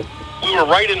we were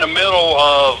right in the middle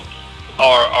of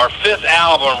our fifth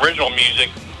album, original music,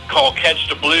 called "Catch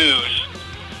the Blues,"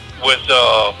 with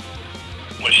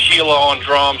Sheila on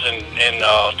drums and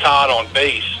Todd on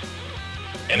bass.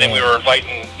 And then we were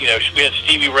inviting, we had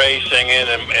Stevie Ray singing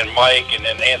and Mike, and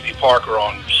then Anthony Parker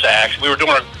on sax. We were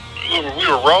we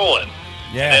were rolling.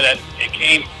 Yeah. And then it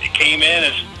came in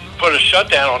and put a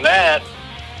shutdown on that.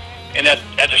 And at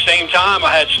the same time,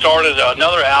 I had started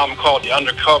another album called the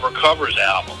Undercover Covers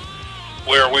album,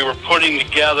 where we were putting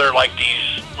together like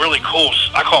these really cool,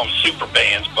 I call them super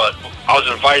bands, but I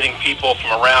was inviting people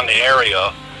from around the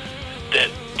area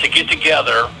to get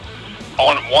together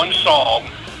on one song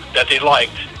that they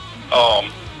liked,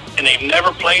 and they've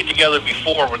never played together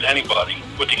before with anybody,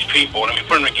 with these people, and we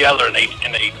put them together, and they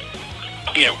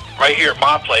right here at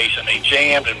my place, and they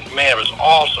jammed, and man, it was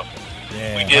awesome.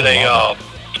 Yeah,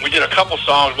 We did a couple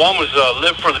songs. One was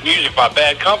 "Live for the Music" by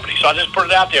Bad Company. So I just put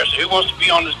it out there. So who wants to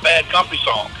be on this Bad Company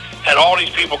song? Had all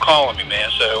these people calling me, man.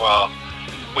 So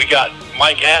we got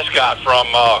Mike Ascot from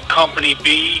Company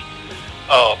B.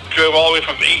 Drove all the way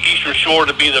from Eastern Shore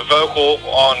to be the vocal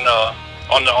on the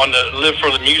 "Live for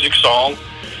the Music" song.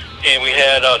 And we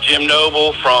had Jim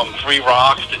Noble from Three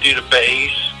Rocks to do the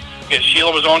bass. And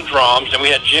Sheila was on drums. And we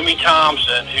had Jimmy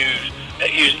Thompson, who's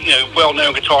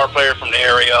well-known guitar player from the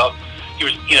area. He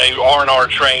was, R&R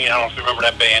Train. I don't know if you remember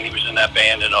that band. He was in that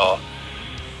band, and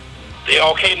they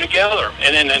all came together.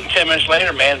 And then 10 minutes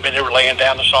later, man, they were laying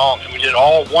down the song, and we did it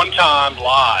all one time,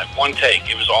 live, one take.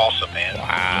 It was awesome, man.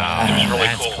 Wow, it was really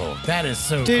that's cool. That is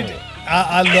so Dude, cool.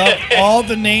 I love all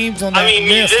the names on that list.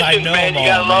 Musicians, I know man, them you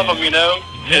gotta all, love man. them.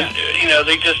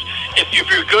 They just if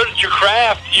you're good at your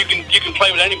craft, you can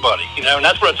play with anybody. And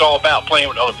that's what it's all about, playing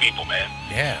with other people, man.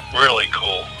 Yeah. Really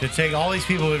cool. To take all these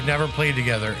people who've never played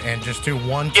together and just do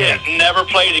one take. Yeah, never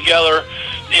played together,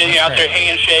 and out there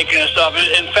handshaking and stuff.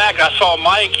 In fact, I saw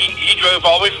Mike. He drove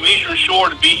all the way from Eastern Shore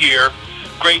to be here.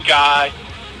 Great guy.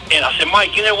 And I said,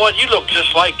 Mike, you know what? You look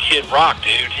just like Kid Rock,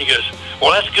 dude. He goes,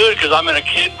 well, that's good because I'm in a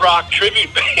Kid Rock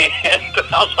tribute band.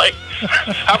 I was like,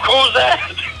 how cool is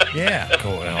that? Yeah,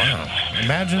 cool. Wow.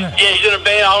 Imagine that. Yeah, he's in a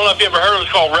band. I don't know if you ever heard of it.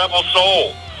 It's called Rebel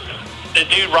Soul. The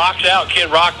dude rocks out,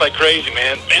 Kid Rock like crazy,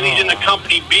 man. And he's in the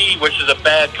Company B, which is a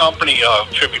Bad Company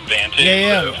tribute band, too.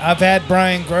 Yeah. So. I've had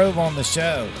Brian Grove on the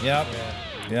show. Yep.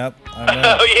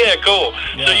 Oh yeah, cool.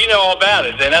 Yeah. So you know all about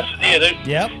it. Then that's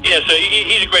Yep. Yeah, so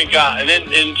he's a great guy. And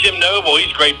then Jim Noble,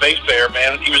 he's a great bass player,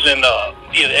 man. He was in the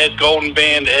Ed Golden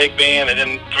Band, the Egg Band, and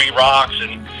then Three Rocks.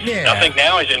 And I think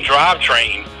now he's in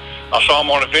Drivetrain. I saw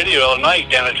him on a video the other night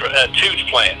down at Toots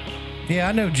plant. Yeah,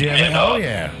 I know Jim. And,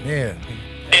 yeah. Yeah,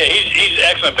 he's an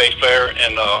excellent bass player.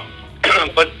 And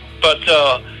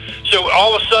so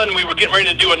all of a sudden we were getting ready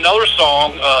to do another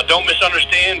song, Don't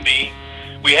Misunderstand Me.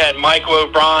 We had Michael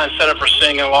O'Brien set up for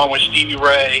singing along with Stevie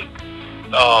Ray,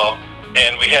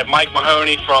 and we had Mike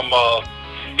Mahoney from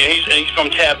he's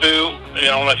from Taboo. I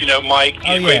don't know if you know Mike.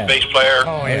 He's a great bass player.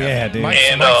 Oh yeah, dude. Mike's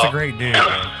a great dude.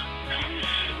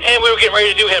 And we were getting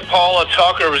ready to do. We had Paula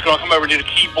Tucker was going to come over and do the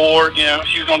keyboard. You know,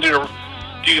 she was going to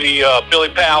do the Billy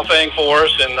Powell thing for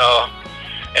us,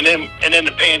 and then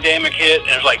the pandemic hit,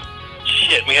 and it was like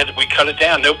shit. We cut it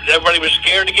down. Everybody was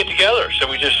scared to get together, so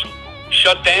we just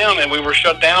shut down, and we were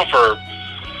shut down for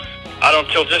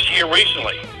until just here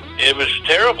recently. It was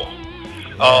terrible.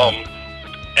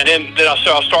 And then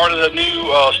I started a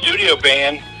new studio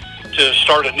band to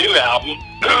start a new album,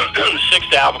 the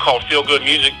 6th album called Feel Good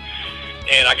Music,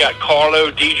 and I got Carlo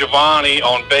DiGiovanni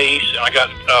on bass, and I got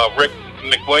Rick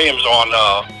McWilliams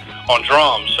on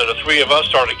drums. So the three of us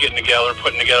started getting together,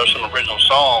 putting together some original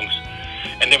songs.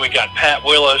 And then we got Pat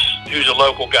Willis, who's a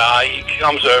local guy. He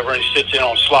comes over and he sits in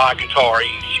on slide guitar.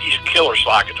 He's a killer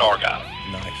slide guitar guy.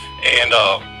 Nice. And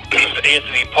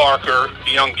Anthony Parker,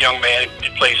 the young man, he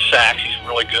plays sax. He's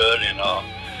really good. And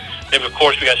then of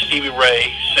course we got Stevie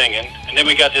Ray singing. And then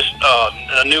we got this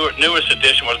the newest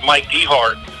addition was Mike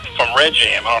DeHart from Red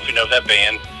Jam. I don't know if you know that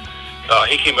band.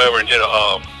 He came over and did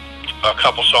a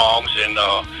couple songs. And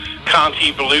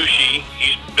Conti Belushi,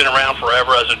 he's been around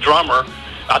forever as a drummer.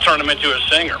 I turned him into a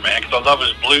singer, man, because I love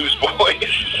his blues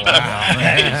voice.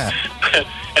 Wow.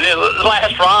 And then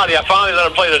last Friday, I finally let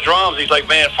him play the drums. He's like,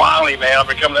 man, finally, man, I've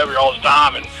been coming over here all the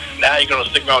time, and now you're going to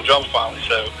stick me on drums finally.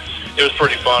 So it was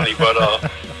pretty funny. But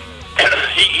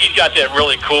he's got that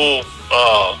really cool,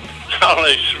 I don't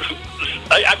know,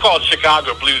 I call it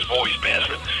Chicago blues voice, man.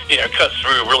 You know, it cuts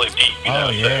through really deep. You know,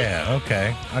 yeah, so.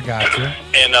 Okay, I got you.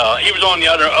 And he was on the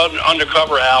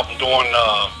Undercover album doing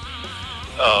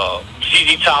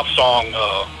ZZ Top song,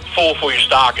 "Full for Your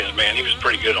Stockings," man. He was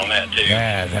pretty good on that too.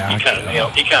 Yeah, he kind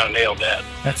of nailed that.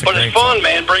 But it's fun,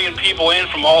 man, bringing people in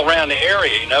from all around the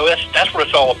area. You know, that's what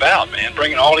it's all about, man.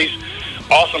 Bringing all these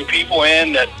awesome people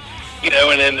in that, you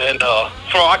know, and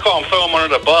I call them throw them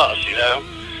under the bus. You know,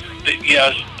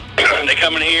 they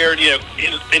come in here. You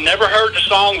know, they never heard the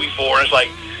song before. And it's like,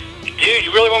 dude,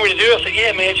 you really want me to do it? I said,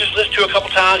 yeah, man, just listen to it a couple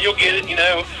times, you'll get it. You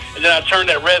know. And then I turned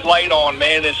that red light on,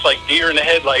 man. It's like deer in the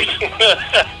headlights.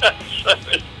 So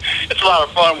it's a lot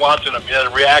of fun watching them. You know,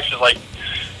 the reactions, like,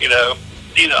 you know,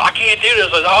 I can't do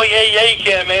this. Like, oh yeah, you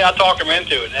can, man. I talk them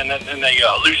into it, and then they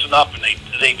loosen up, and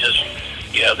they just,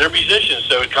 you know, they're musicians,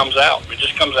 so it comes out. It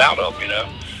just comes out of, you know.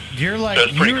 You're like, so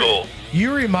it's pretty cool.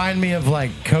 You remind me of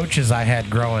like coaches I had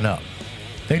growing up.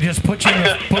 They just put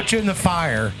you in the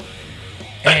fire.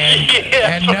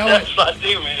 And know it, I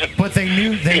do, man. But they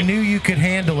knew you could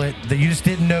handle it. That you just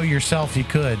didn't know yourself you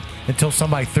could until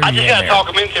somebody threw you in there. I just gotta talk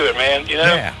them into it, man. You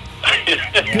know. Yeah.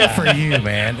 Good for you,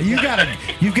 man. You've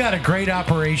got a great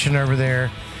operation over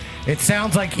there. It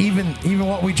sounds like even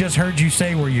what we just heard you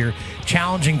say, where you're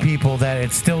challenging people, that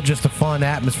it's still just a fun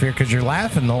atmosphere because you're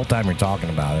laughing the whole time you're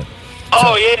talking about it.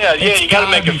 Oh yeah. You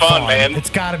gotta make it fun, man. It's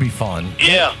gotta be fun.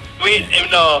 Yeah.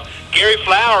 Gary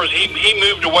Flowers, he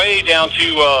moved away down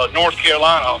to North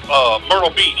Carolina,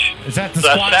 Myrtle Beach. Is that the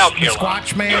South Carolina.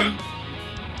 Squatch Man?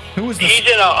 Who was the? He's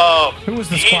in Who was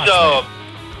the Squatch Man?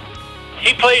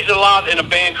 He plays a lot in a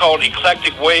band called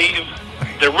Eclectic Wave.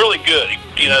 They're really good.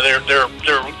 You know,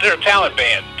 they're a talent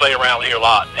band. Play around here a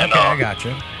lot. And, okay, I got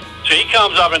you. So he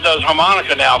comes up and does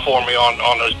harmonica now for me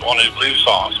on his blues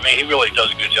songs. I mean, he really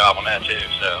does a good job on that too.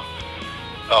 So.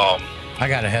 I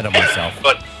got ahead of myself.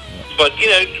 But you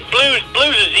know,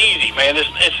 blues is easy, man.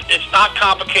 It's not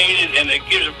complicated, and it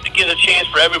gives a chance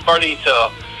for everybody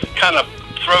to kind of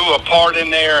throw a part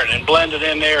in there and blend it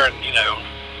in there, and you know,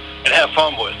 and have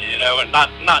fun with it, you know, and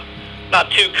not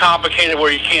too complicated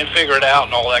where you can't figure it out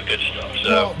and all that good stuff. So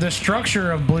well, the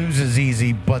structure of blues is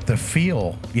easy, but the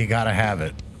feel, you got to have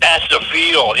it. That's the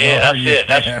feel. Yeah,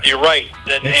 that's it. You're right.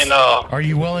 And are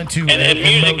you willing to? And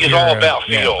music is all about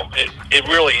feel. Yeah. It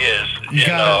really is. You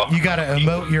gotta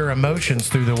emote your emotions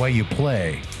through the way you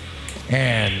play,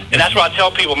 and that's what I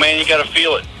tell people, man. You gotta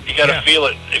feel it. You gotta feel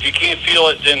it. If you can't feel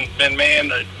it, then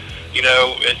man, you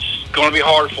know, it's going to be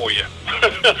hard for you.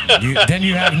 Then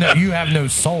you have no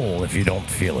soul if you don't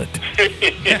feel it.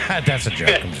 That's a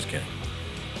joke. I'm just kidding.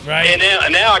 Right.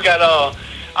 And now I got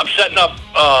I'm setting up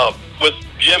with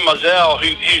Jim Mazel,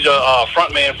 he's a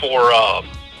front man for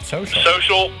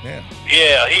Social. Yeah.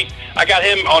 I got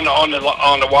him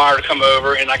on the wire to come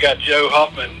over, and I got Joe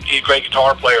Huffman. He's a great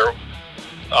guitar player.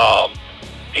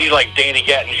 He's like Danny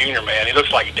Gatton Jr., man. He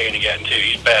looks like Danny Gatton too.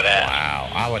 He's badass. Wow,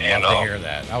 I would love to hear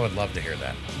that. I would love to hear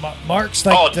that. Mark's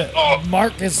like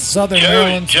Mark is Southern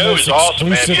Maryland's Joe most is awesome,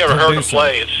 man. If you ever heard him producer.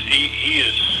 play, he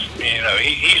is, you know,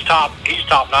 he's top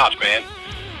notch, man.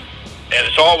 And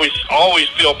it's always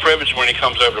feel privileged when he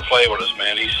comes over to play with us,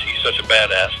 man. He's such a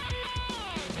badass.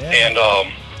 Yeah.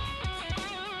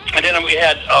 And then we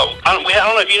had I don't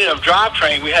know if you know of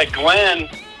Drivetrain. We had Glenn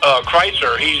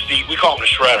Kreitzer. We call him the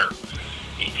Shredder.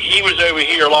 He was over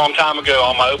here a long time ago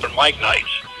on my open mic nights,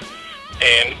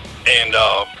 and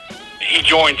he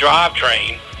joined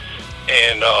Drivetrain,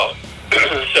 and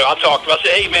so I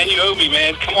said, hey man, you owe me,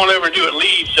 man, come on over and do it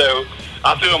lead. So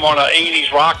I threw him on an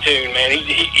 '80s rock tune, man.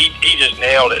 He just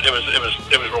nailed it. It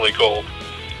was really cool,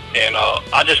 and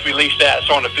I just released that. It's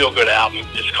on the Feel Good album.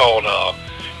 It's called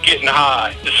Getting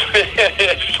High.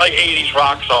 It's like '80s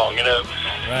rock song, you know.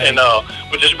 Right. And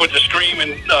with the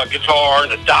screaming guitar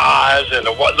and the dies and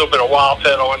a little bit of wild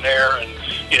pedal in there, and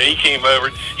you know, he came over.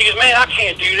 He goes, man, I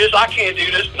can't do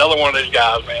this. Another one of those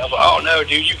guys, man. I was like, oh no,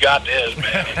 dude, you got this,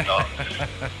 man.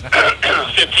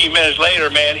 And, 15 minutes later,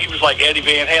 man, he was like Eddie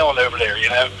Van Halen over there, you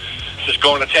know, just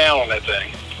going to town on that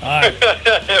thing. All right.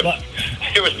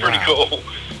 It was pretty cool.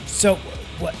 So,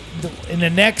 in the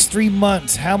next 3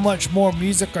 months, how much more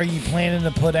music are you planning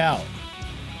to put out?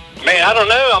 Man, I don't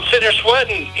know. I'm sitting there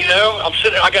sweating. You know,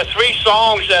 I got 3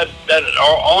 songs that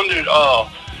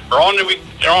are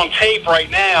they're on tape right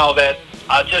now that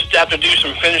I just have to do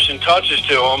some finishing touches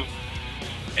to them.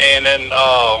 And then,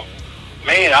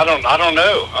 man, I don't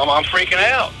know. I'm freaking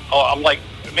out. I'm like,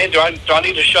 man, do I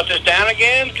need to shut this down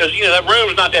again? Because you know that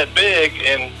room's not that big,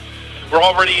 and we're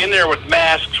already in there with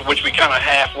masks, which we kind of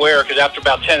half wear. Because after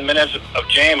about 10 minutes of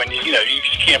jamming, you know, you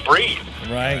just can't breathe.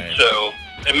 Right. So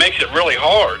it makes it really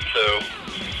hard. So,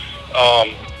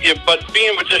 yeah, but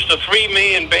being with just a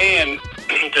 3-man band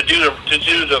to do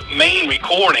the main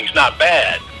recording's not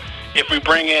bad. If we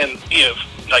bring in, you know,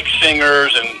 like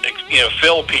singers and, you know,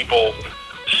 fill people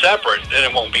separate, then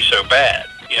it won't be so bad.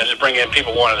 You know, just bring in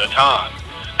people one at a time.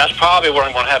 That's probably what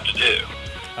I'm going to have to do.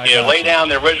 Lay down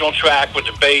the original track with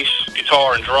the bass,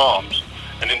 guitar, and drums,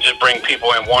 and then just bring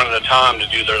people in one at a time to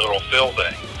do their little fill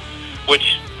thing,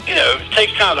 which, you know,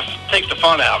 takes the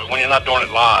fun out of it when you're not doing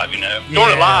it live, you know. Yeah.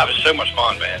 Doing it live is so much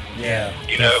fun, man. Yeah.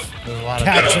 You know. There's a lot of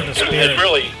capture the spirit. It's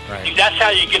really, that's how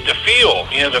you get the feel,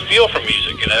 you know, the feel from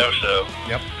music, you know, so.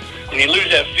 Yep. When you lose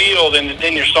that feel,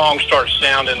 then your song starts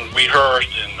sounding rehearsed,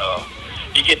 and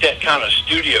you get that kind of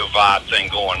studio vibe thing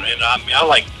going. And I mean, I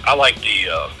like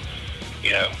the,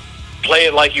 you know, play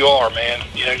it like you are, man.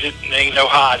 You know, just ain't no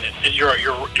hiding. You're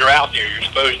out there. You're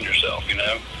exposing yourself. You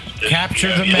know. Just, capture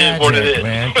you know, the magic,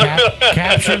 man.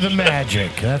 Capture the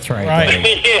magic. That's right.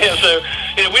 Yeah. So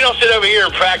you know, we don't sit over here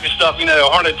and practice stuff, you know,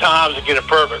 100 times to get it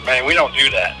perfect, man. We don't do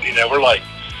that. You know, we're like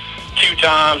 2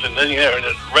 times, and then, you know,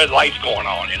 the red light's going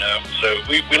on, you know. So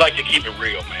we like to keep it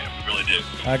real, man. We really do.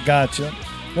 I gotcha.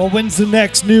 Well, when's the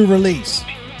next new release?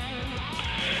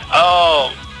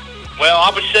 Oh, well, I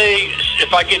would say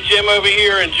if I get Jim over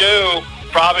here and Joe,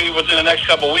 probably within the next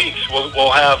couple of weeks,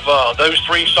 we'll have those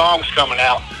 3 songs coming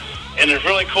out. And it's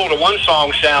really cool. The one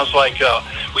song sounds like,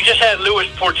 we just had Louis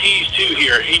Portiz, too,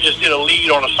 here. He just did a lead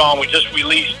on a song we just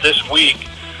released this week.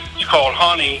 It's called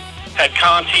Honey. Had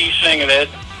Conti singing it.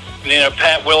 And then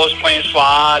Pat Willis playing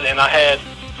slide. And I had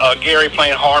Gary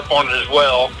playing harp on it as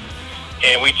well.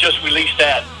 And we just released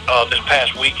that this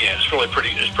past weekend. It's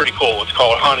pretty cool. It's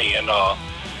called Honey. And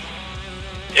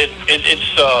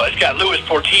it's got Louis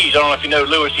Portiz. I don't know if you know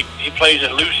Louis. He plays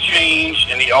in Loose Change,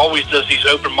 and he always does these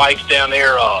open mics down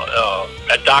there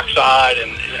at Dockside,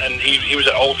 and he was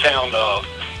at Old Town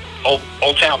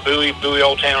Bowie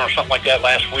Old Town, or something like that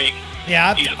last week.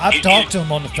 Yeah, I've talked to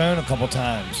him on the phone a couple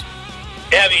times.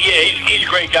 Yeah, he's a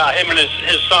great guy. Him and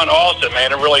his son Austin,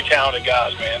 man, are really talented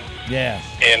guys, man. Yeah.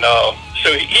 And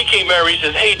so he came over. He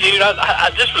says, "Hey, dude, I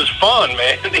this was fun,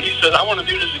 man." And he said, "I want to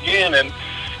do this again." And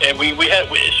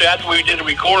so after we did the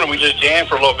recording, we just jammed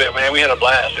for a little bit, man. We had a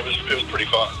blast. It was pretty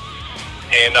fun.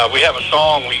 And we have a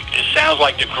song. It sounds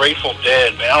like the Grateful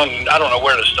Dead, man. I don't know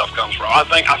where this stuff comes from. I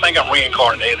think I'm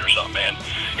reincarnated or something, man.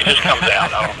 It just comes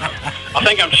out. I don't know. I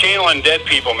think I'm channeling dead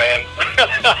people, man.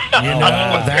 You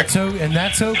know,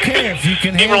 that's okay if you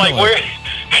can handle it.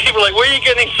 People are like, where are you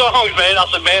getting these songs, man? I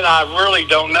said, man, I really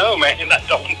don't know, man.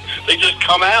 They just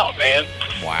come out, man.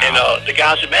 Wow. And the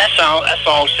guy said, man, that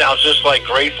song sounds just like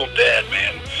Grateful Dead,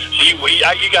 man. You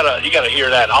gotta hear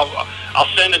that. I'll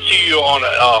send it to you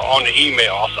on the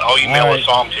email. I'll email a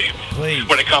song to you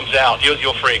when it comes out.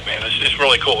 You'll freak, man. It's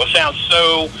really cool. It sounds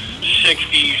so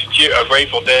 60s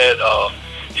Grateful Dead,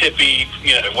 hippie,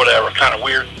 whatever kind of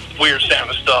weird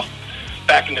sounding stuff.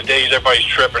 Back in the days, everybody's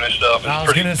tripping and stuff. I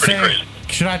was gonna say, crazy.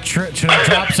 should I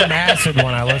drop some acid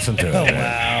when I listen to it? Oh,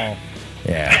 wow.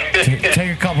 Yeah.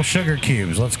 Take a couple sugar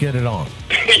cubes. Let's get it on.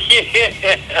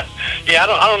 Yeah.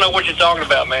 I don't know what you're talking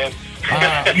about, man.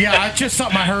 Yeah, it's just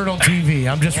something I heard on TV.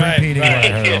 I'm just repeating what I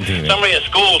heard on TV. Somebody at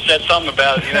school said something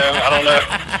about it. I don't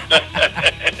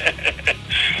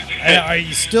know. Are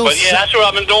you still? But yeah, that's what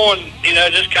I've been doing.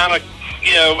 Just kind of,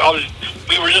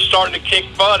 we were just starting to kick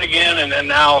butt again, and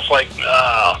now it's like,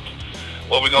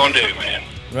 what are we gonna do, man?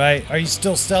 Right. Are you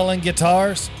still selling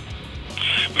guitars?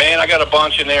 Man, I got a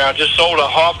bunch in there. I just sold a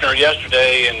Hofner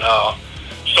yesterday and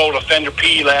sold a Fender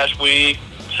P last week.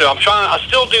 So I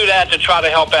still do that to try to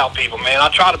help out people, man. I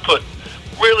try to put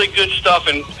really good stuff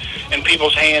in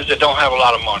people's hands that don't have a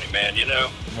lot of money, man,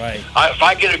 Right. If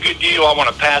I get a good deal, I want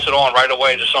to pass it on right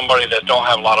away to somebody that don't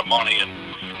have a lot of money, and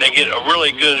they get a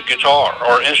really good guitar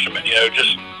or instrument,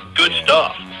 just good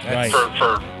stuff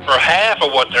for half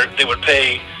of what they would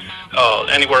pay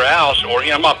anywhere else. Or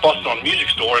I'm not busting on the music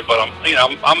store, but I'm in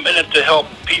it to help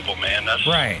people, man. That's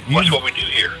what we do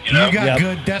here. You got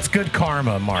good. That's good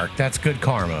karma, Mark. That's good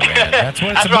karma, man. That's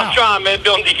what it's that's about. what I'm trying, man.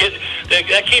 Building to get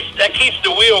that keeps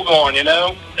the wheel going.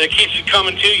 It keeps it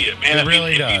coming to you, man. It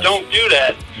really does. If you don't do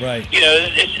that, right?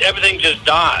 It's everything just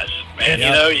dies, man.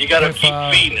 You got to keep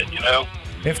feeding it.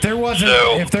 If there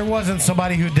wasn't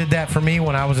somebody who did that for me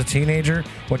when I was a teenager,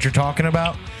 what you're talking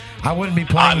about, I wouldn't be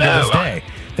playing to this day.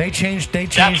 They changed.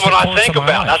 That's what I think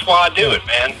about. That's why I do it,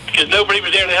 man. Because nobody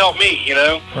was there to help me,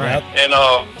 Right. And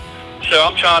so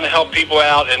I'm trying to help people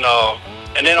out, and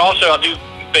then also I do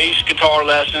bass guitar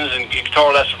lessons and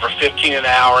guitar lessons for $15 an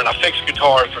hour, and I fix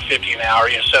guitars for $50 an hour,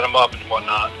 set them up and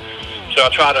whatnot. So I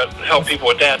try to help people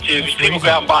with that too. Because people go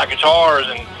out and buy guitars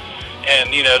and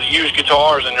the used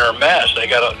guitars, and they're a mess. They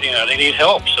they need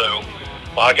help. So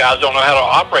a lot of guys don't know how to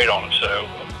operate on them. So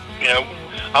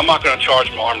I'm not going to charge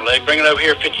them arm and leg. Bring it over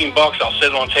here, $15. I'll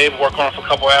sit on the table, work on it for a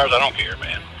couple hours. I don't care,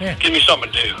 man. Yeah. Give me something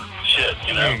to do. Shit,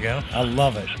 There you go. I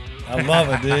love it.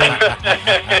 Dude.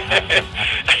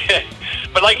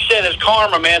 But like you said, it's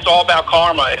karma, man. It's all about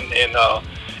karma, and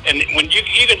when you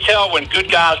can tell when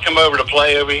good guys come over to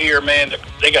play over here, man,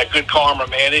 they got good karma,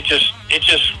 man. It just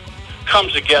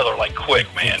comes together like quick,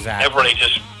 man. Exactly. Everybody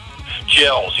just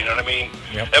gels. You know what I mean?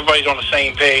 Yep. Everybody's on the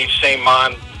same page, same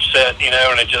mindset,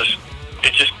 and it just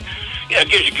it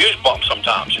gives you goosebumps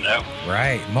sometimes,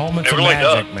 Right. Moments It of really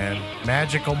magic, does. man.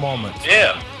 Magical moments.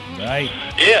 Yeah. Right.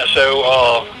 Yeah, so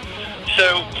I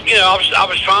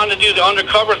was trying to do the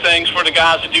undercover things for the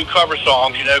guys that do cover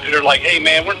songs, because they're like, hey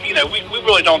man, we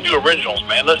really don't do originals,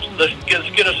 man. Let's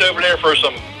get us over there for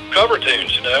some cover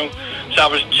tunes, So I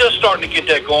was just starting to get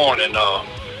that going, and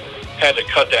had to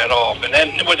cut that off. And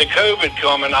then with the COVID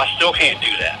coming, I still can't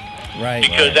do that, Right.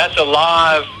 because that's a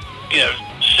live,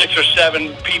 6 or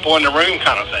 7 people in the room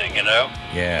kind of thing,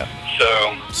 Yeah.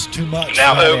 So It's too much.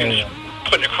 now for that Hogan's area.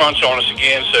 putting a crunch on us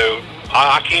again, so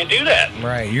I can't do that.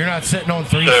 Right. You're not sitting on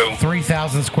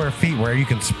 3,000 square feet where you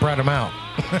can spread them out.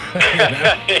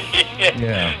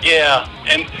 Yeah. Yeah,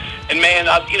 and man,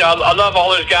 I love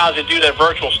all those guys that do that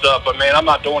virtual stuff, but man, I'm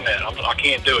not doing that. I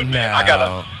can't do it, man. No, I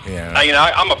gotta, yeah.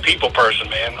 I'm a people person,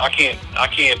 man. I can't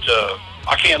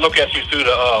look at you through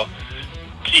the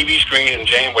TV screen and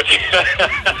jam with you.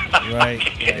 Right.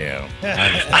 Yeah.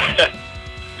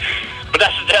 But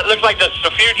that looks like that's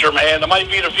the future, man. That might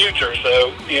be the future,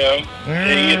 so you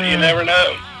never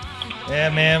know. Yeah,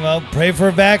 man. Well, pray for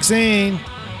a vaccine.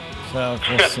 So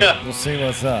we'll see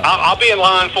what's up. I'll be in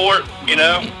line for it, and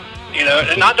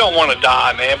I don't want to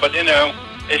die, man. But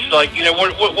it's like,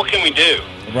 what can we do?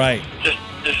 Right. Just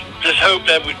hope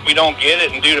that we don't get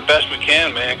it and do the best we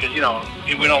can, man. Because we don't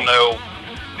know,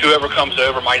 whoever comes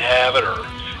over might have it, or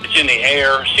it's in the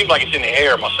air. It seems like it's in the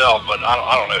air myself, but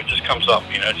I don't know. It just comes up,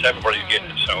 It's everybody's getting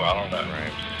it, so I don't know.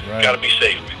 Right. Got to be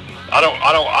safe. I don't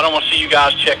want to see you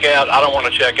guys check out. I don't want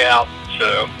to check out,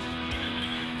 so.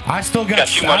 I still got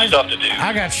too much stuff to do.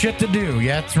 I got shit to do.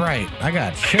 Yeah, that's right. I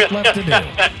got shit left to do.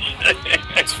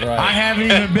 That's right. I haven't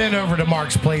even been over to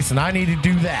Mark's place, and I need to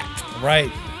do that.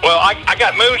 Right. Well, I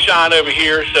got moonshine over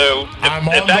here, so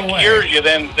if that cures you,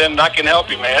 then I can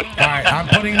help you, man. All right, I'm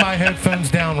putting my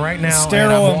headphones down right now.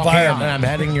 Sterile and I'm walking, environment. and I'm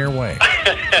heading your way.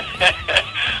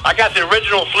 I got the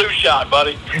original flu shot,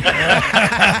 buddy.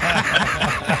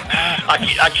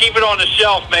 I keep it on the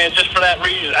shelf, man, just for that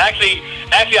reason. Actually,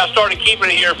 I started keeping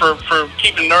it here for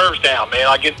keeping nerves down, man.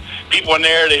 I get people in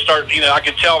there, they start, I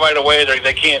can tell right away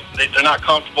they're not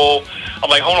comfortable. I'm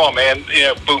like, hold on, man.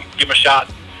 Boom, give them a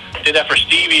shot. Did that for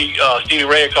Stevie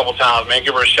Ray a couple times, man.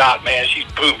 Give her a shot, man. She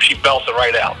belts it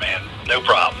right out, man. No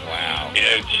problem. Wow.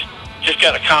 Just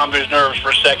got to calm his nerves for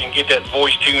a second, get that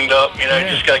voice tuned up.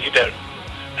 Just got to get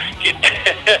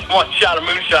one shot of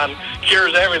moonshine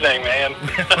cures everything, man.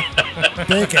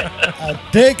 Dig it. I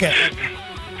dig it.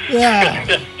 Yeah.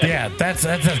 Yeah, that's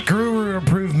a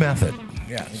guru-approved method.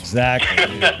 Yeah, exactly.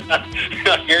 Dude.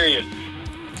 I hear you.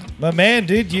 But man,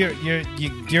 dude,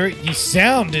 you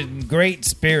sound in great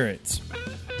spirits.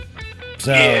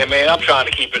 So yeah, man, I'm trying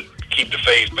to keep the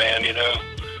faith, man.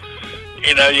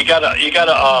 You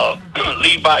gotta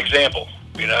lead by example.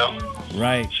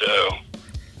 Right. So,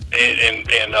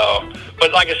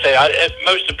 but like I say,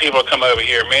 most of the people that come over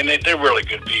here, man, they're really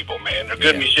good people, man. They're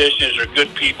good musicians, they're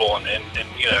good people, and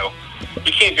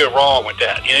you can't go wrong with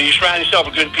that. You surround yourself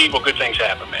with good people, good things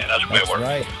happen, man. That's the way it works.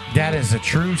 Right. That is a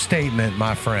true statement,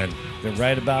 my friend. You're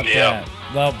right about that.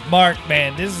 Well, Mark,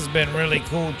 man, this has been really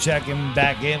cool checking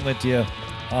back in with you.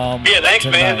 Thanks,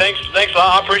 tonight. man. Thanks a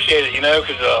lot. I appreciate it,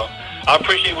 because I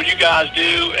appreciate what you guys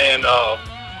do, and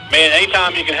man,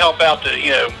 anytime you can help out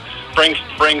to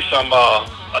bring some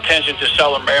attention to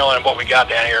Southern Maryland and what we got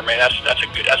down here, man, that's a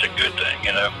good thing,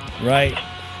 Right.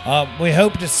 We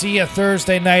hope to see you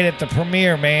Thursday night at the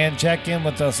premiere, man. Check in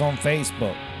with us on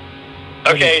Facebook.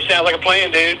 Okay, sounds like a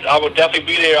plan, dude. I will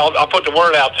definitely be there. I'll put the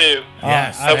word out too.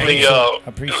 Yes, hopefully, I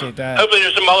appreciate that. Hopefully,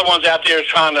 there's some other ones out there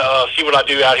trying to see what I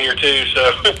do out here too.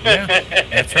 So yeah,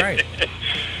 that's right.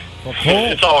 Well, cool.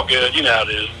 It's all good. You know how it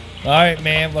is. All right,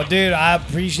 man. Well, dude, I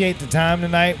appreciate the time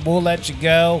tonight. We'll let you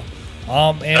go.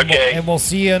 And we'll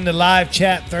see you in the live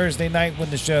chat Thursday night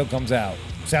when the show comes out.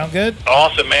 Sound good?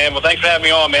 Awesome, man. Well, thanks for having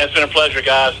me on, man. It's been a pleasure,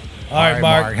 guys. All right,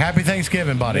 Mark. Happy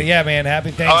Thanksgiving, buddy. Yeah, man.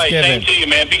 Happy Thanksgiving. All right, same to you,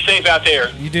 man. Be safe out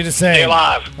there. You do the same. Stay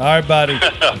alive. All right, buddy. All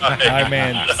right. All right,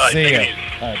 man. All right, See take ya. it easy.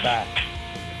 All right, bye.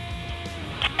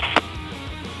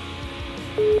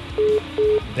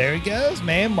 There he goes,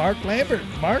 man. Mark Lambert,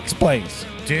 Mark's Place.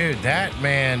 Dude, that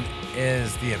man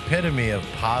is the epitome of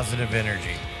positive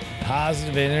energy.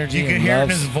 Positive energy. You can hear it in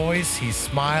his voice. He's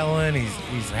smiling.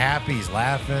 He's happy. He's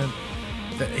laughing.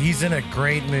 He's in a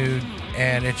great mood,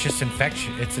 and it's just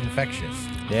infectious. It's infectious.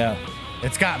 Yeah.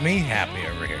 It's got me happy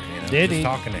over here. Did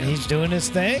talking to him. He's doing his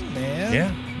thing, man.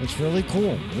 Yeah. It's really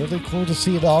cool. Really cool to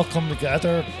see it all come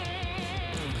together.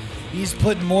 He's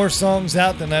putting more songs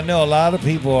out than I know a lot of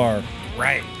people are.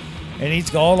 Right. And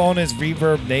he's all on his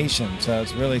Reverb Nation, so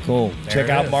it's really cool. Check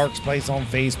out is. Mark's Place on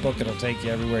Facebook. It'll take you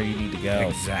everywhere you need to go.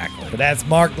 Exactly. But that's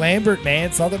Mark Lambert,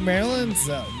 man. Southern Maryland's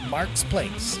Mark's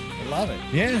Place. I love it.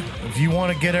 Yeah. If you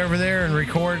want to get over there and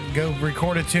go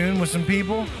record a tune with some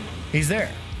people, he's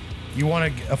there. You want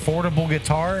an affordable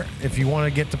guitar, if you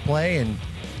want to get to play, and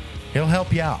he'll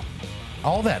help you out.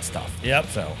 All that stuff. Yep.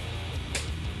 So,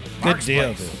 Good Mark's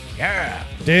deal, Place. dude. Yeah.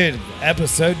 Dude,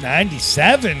 episode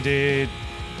 97, dude.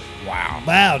 Wow.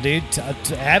 Wow, dude.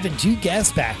 Having two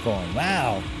guests back on.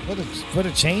 Wow. What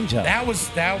a change up. That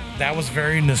was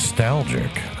very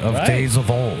nostalgic of Right. days of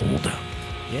old.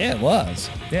 Yeah, it was.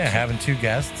 Yeah, having two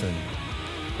guests, and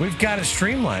we've got it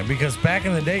streamlined because back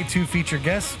in the day, 2 featured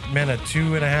guests meant a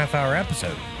 2.5-hour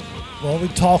episode. Well, we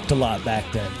talked a lot back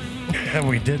then.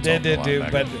 We did talk a lot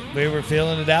back but then. we were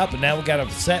feeling it out. But now we got a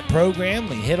set program.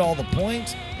 We hit all the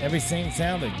points. Everything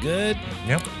sounded good.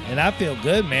 Yep. And I feel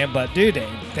good, man. But dude,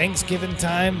 Thanksgiving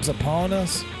time's upon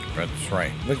us. That's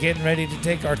right. We're getting ready to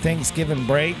take our Thanksgiving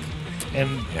break, and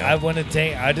Yeah.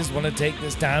 I just want to take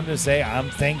this time to say I'm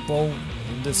thankful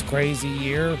in this crazy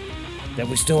year that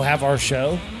we still have our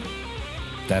show.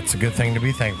 That's a good thing to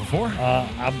be thankful for.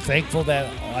 I'm thankful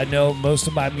that I know most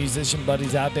of my musician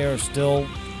buddies out there are still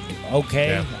okay.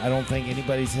 Yeah. I don't think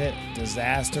anybody's hit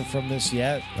disaster from this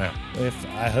yet. Yeah.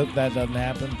 I hope that doesn't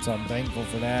happen, so I'm thankful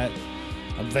for that.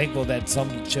 I'm thankful that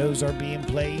some shows are being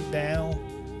played now,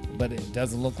 but it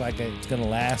doesn't look like it's going to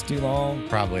last too long.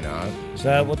 Probably not.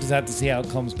 So we'll just have to see how it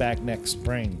comes back next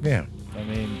spring. Yeah. I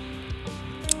mean,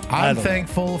 I'm don't know.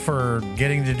 thankful for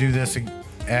getting to do this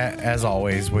as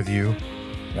always with you.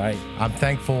 Right. I'm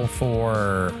thankful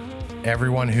for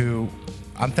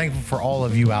I'm thankful for all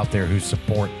of you out there who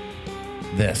support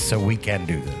this so we can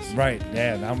do this. Right.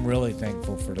 Yeah, and I'm really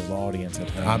thankful for the audience at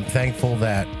home. I'm thankful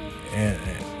that,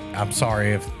 I'm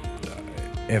sorry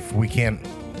if we can't,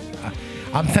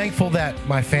 I'm thankful that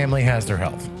my family has their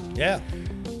health. Yeah.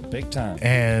 Big time.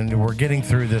 And we're getting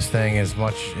through this thing as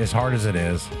hard as it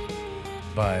is.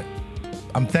 But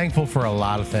I'm thankful for a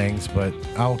lot of things, but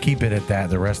I'll keep it at that.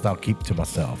 The rest I'll keep to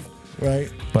myself.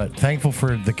 Right. But thankful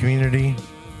for the community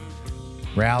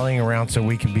rallying around so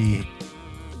we can be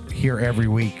here every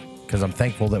week because I'm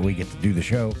thankful that we get to do the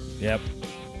show. Yep.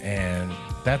 And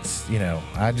that's,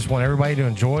 I just want everybody to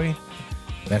enjoy.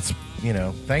 That's,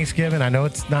 Thanksgiving. I know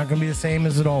it's not going to be the same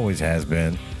as it always has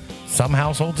been. Some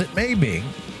households it may be.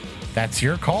 That's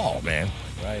your call, man.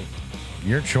 Right.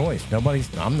 Your choice. We're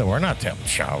not telling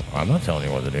I'm not telling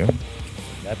you what to do.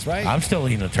 That's right. I'm still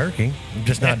eating a turkey. I'm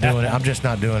just not doing it. I'm just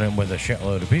not doing it with a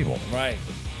shitload of people. Right.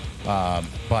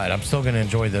 But I'm still going to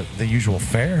enjoy the usual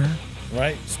fare.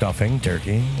 Right. Stuffing,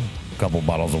 turkey, a couple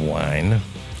bottles of wine.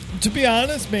 To be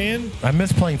honest, man. I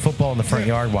miss playing football in the front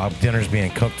yard while dinner's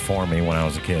being cooked for me when I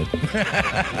was a kid.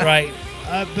 Right.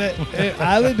 But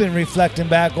I've been reflecting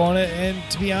back on it, and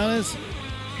to be honest,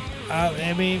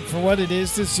 I mean, for what it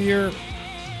is this year,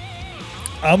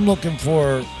 I'm looking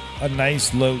for a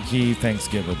nice low-key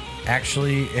Thanksgiving.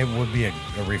 Actually, it would be a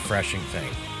refreshing thing.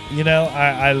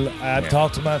 I've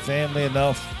talked to my family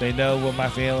enough. They know what my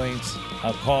feelings.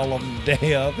 I'll call them the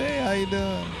day of. Hey, how you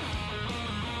doing?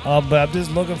 But I'm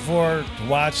just looking forward to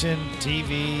watching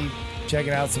TV,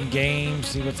 checking out some games,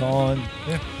 see what's on.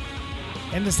 Yeah.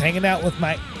 And just hanging out with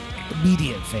my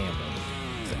immediate family.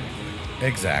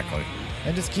 Exactly.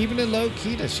 And just keeping it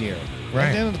low-key this year. Right.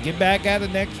 And then get back at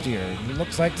it next year. It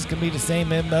looks like it's going to be the same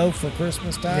MO for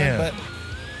Christmas time, but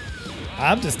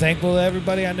I'm just thankful that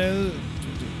everybody I know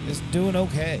is doing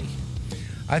okay.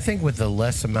 I think with the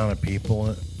less amount of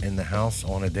people in the house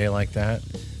on a day like that,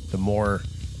 the more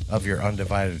of your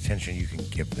undivided attention you can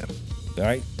give them.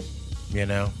 Right. You're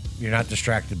not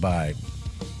distracted by,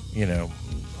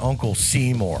 Uncle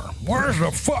Seymour. Where's the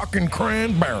fucking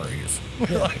cranberries?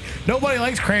 Like, nobody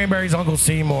likes cranberries, Uncle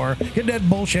Seymour. Get that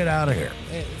bullshit out of here.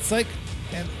 It's like,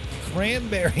 and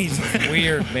cranberries is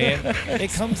weird, man.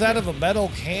 It comes out of a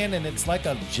metal can and it's like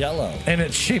a Jello. And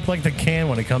it's shaped like the can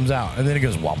when it comes out. And then it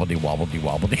goes wobbledy, wobbledy,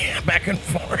 wobbledy, back and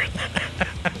forth.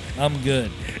 I'm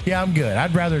good. Yeah, I'm good.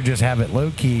 I'd rather just have it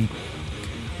low key.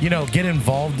 Get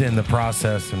involved in the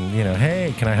process and,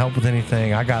 hey, can I help with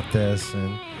anything? I got this.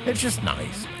 And it's just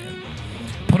nice, man.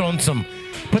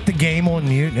 Put the game on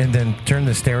mute and then turn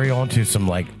the stereo on to some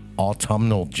like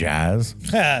autumnal jazz.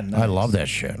 Nice. I love that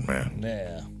shit, man.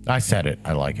 Yeah. I said it.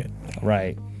 I like it.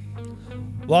 Right.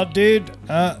 Well, dude,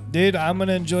 I'm going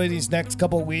to enjoy these next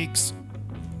couple weeks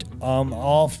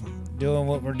off doing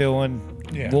what we're doing.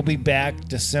 Yeah. We'll be back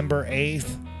December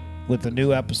 8th with a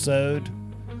new episode.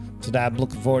 So I'm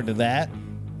looking forward to that.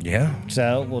 Yeah.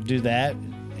 So we'll do that.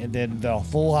 And then the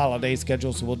full holiday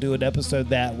schedule. So we'll do an episode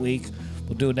that week.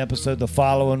 We'll do an episode the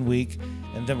following week.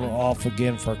 And then we're off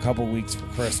again for a couple weeks for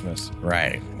Christmas.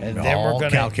 Right. And then all we're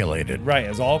going to. calculated. Right.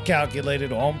 It's all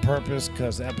calculated on purpose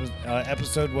because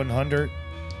episode 100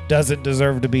 doesn't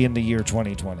deserve to be in the year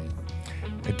 2020.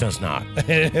 It does not.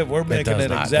 We're making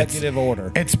an executive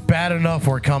order. It's bad enough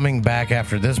we're coming back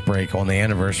after this break on the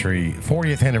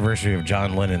 40th anniversary of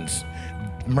John Lennon's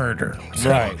murder.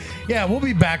 So, right. Yeah, we'll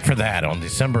be back for that on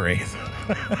December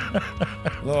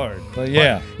 8th. Lord. But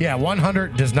yeah. But, yeah,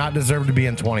 100 does not deserve to be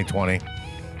in 2020.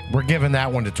 We're giving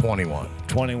that one to 21.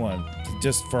 21.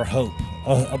 Just for hope.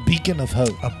 A beacon of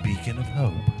hope. A beacon of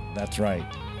hope. That's right.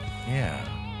 Yeah.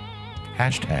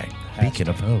 Hashtag beacon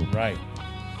of hope. Right.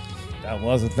 That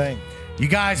was a thing. You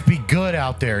guys be good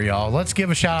out there, y'all. Let's give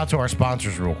a shout out to our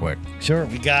sponsors real quick. Sure.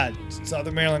 We got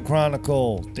Southern Maryland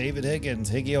Chronicle, David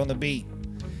Higgins, Higgy on the Beat.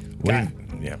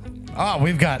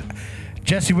 We've got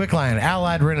Jesse Wickline,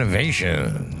 Allied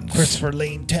Renovations. Christopher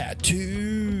Lane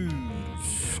Tattoos.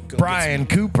 Brian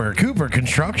Cooper, Cooper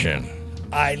Construction.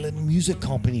 Island Music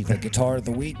Company, the Guitar of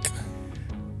the Week.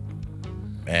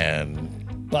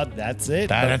 But that's it.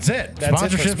 That's it.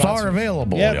 Sponsorships are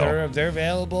available. Yeah, they're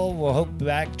available. We'll hope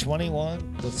back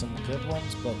 21 with some good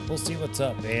ones, but we'll see what's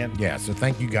up, man. Yeah, so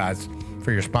thank you guys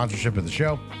for your sponsorship of the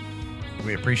show.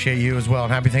 We appreciate you as well,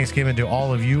 and happy Thanksgiving to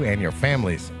all of you and your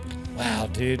families. Wow,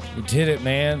 dude. We did it,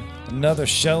 man. Another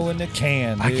show in the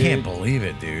can, dude. I can't believe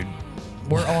it, dude.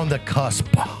 We're on the cusp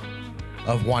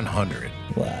of 100.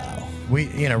 Wow.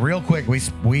 We, real quick, we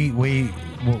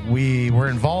were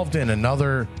involved in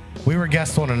another. We were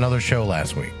guests on another show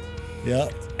last week.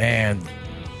 Yep. And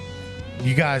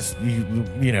you guys,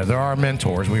 they're our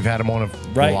mentors. We've had them on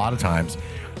a lot of times.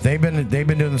 They've been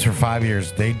doing this for 5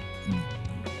 years. They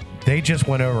just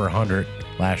went over 100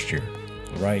 last year.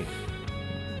 Right.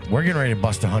 We're getting ready to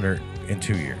bust 100 in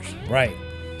 2 years. Right.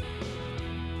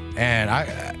 And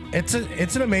it's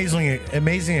an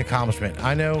amazing accomplishment.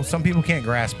 I know some people can't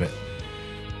grasp it,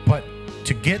 but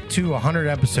to get to 100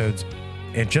 episodes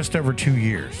in just over 2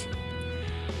 years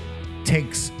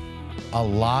takes a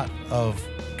lot of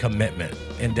commitment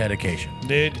and dedication.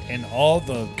 Dude, and all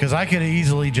the... Because I could have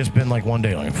easily just been like one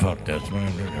day, like, fuck this.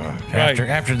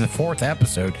 After the 4th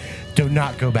episode, do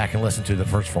not go back and listen to the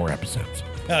first 4 episodes.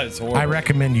 It's horrible. I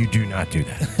recommend you do not do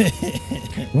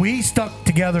that. We stuck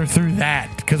together through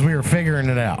that because we were figuring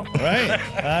it out.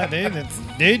 Right.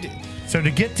 Dude. So to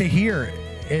get to here,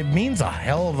 it means a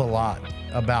hell of a lot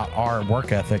about our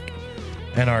work ethic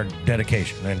and our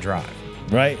dedication and drive.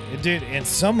 Right, dude, and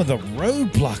some of the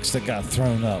roadblocks that got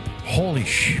thrown up. Holy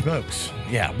smokes.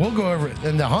 Yeah, we'll go over it.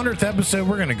 In the 100th episode,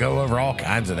 we're going to go over all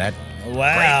kinds of that.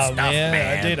 Wow, great stuff,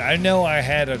 man. Dude, I know I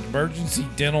had emergency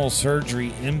dental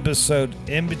surgery in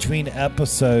between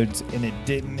episodes, and it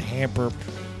didn't hamper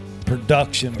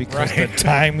production because the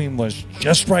timing was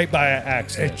just right by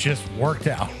accident. It just worked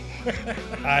out.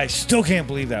 I still can't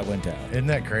believe that went down. Isn't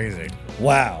that crazy?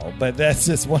 Wow, but that's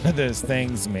just one of those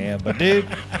things, man. But dude,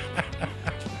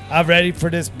 I'm ready for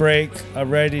this break.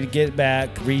 I'm ready to get back,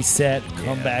 reset,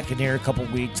 come back in here a couple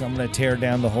weeks. I'm going to tear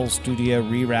down the whole studio,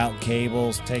 reroute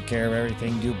cables, take care of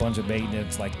everything, do a bunch of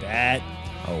maintenance like that.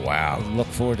 Oh, wow. Look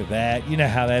forward to that. You know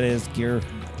how that is, gear.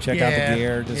 Check out the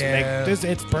gear.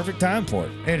 It's perfect time for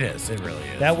it. It is. It really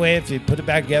is. That way, if you put it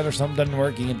back together, something doesn't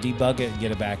work, you can debug it and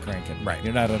get it back cranking. Right.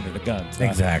 You're not under the gun.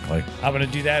 Exactly. I'm going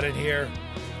to do that in here,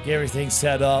 get everything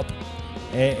set up,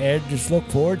 and just look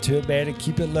forward to it, man, and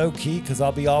keep it low-key because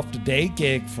I'll be off the day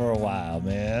gig for a while,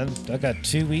 man. I got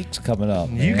 2 weeks coming up,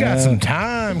 man. You got some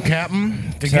time,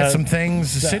 Captain, to get some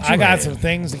things situated. I got some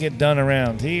things to get done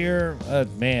around here.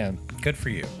 Man. Good for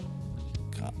you.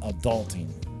 Adulting.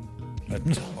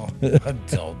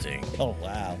 Adulting. Oh,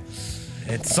 wow.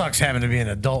 It sucks having to be an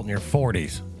adult in your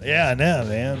 40s. Yeah, I know,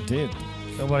 man. Dude.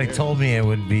 Nobody told me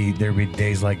there'd be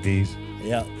days like these.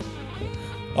 Yeah.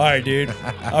 All right, dude.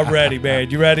 I'm ready,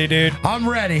 man. You ready, dude? I'm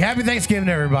ready. Happy Thanksgiving,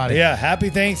 everybody. Yeah, happy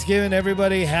Thanksgiving,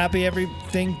 everybody. Happy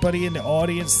everything, buddy, in the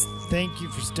audience. Thank you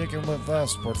for sticking with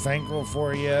us. We're thankful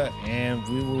for you, and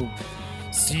we will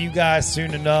see you guys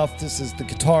soon enough. This is the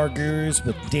Guitar Gurus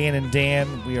with Dan and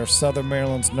Dan. We are Southern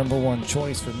Maryland's #1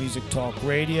 choice for music talk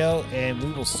radio, and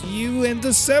we will see you in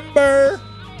December.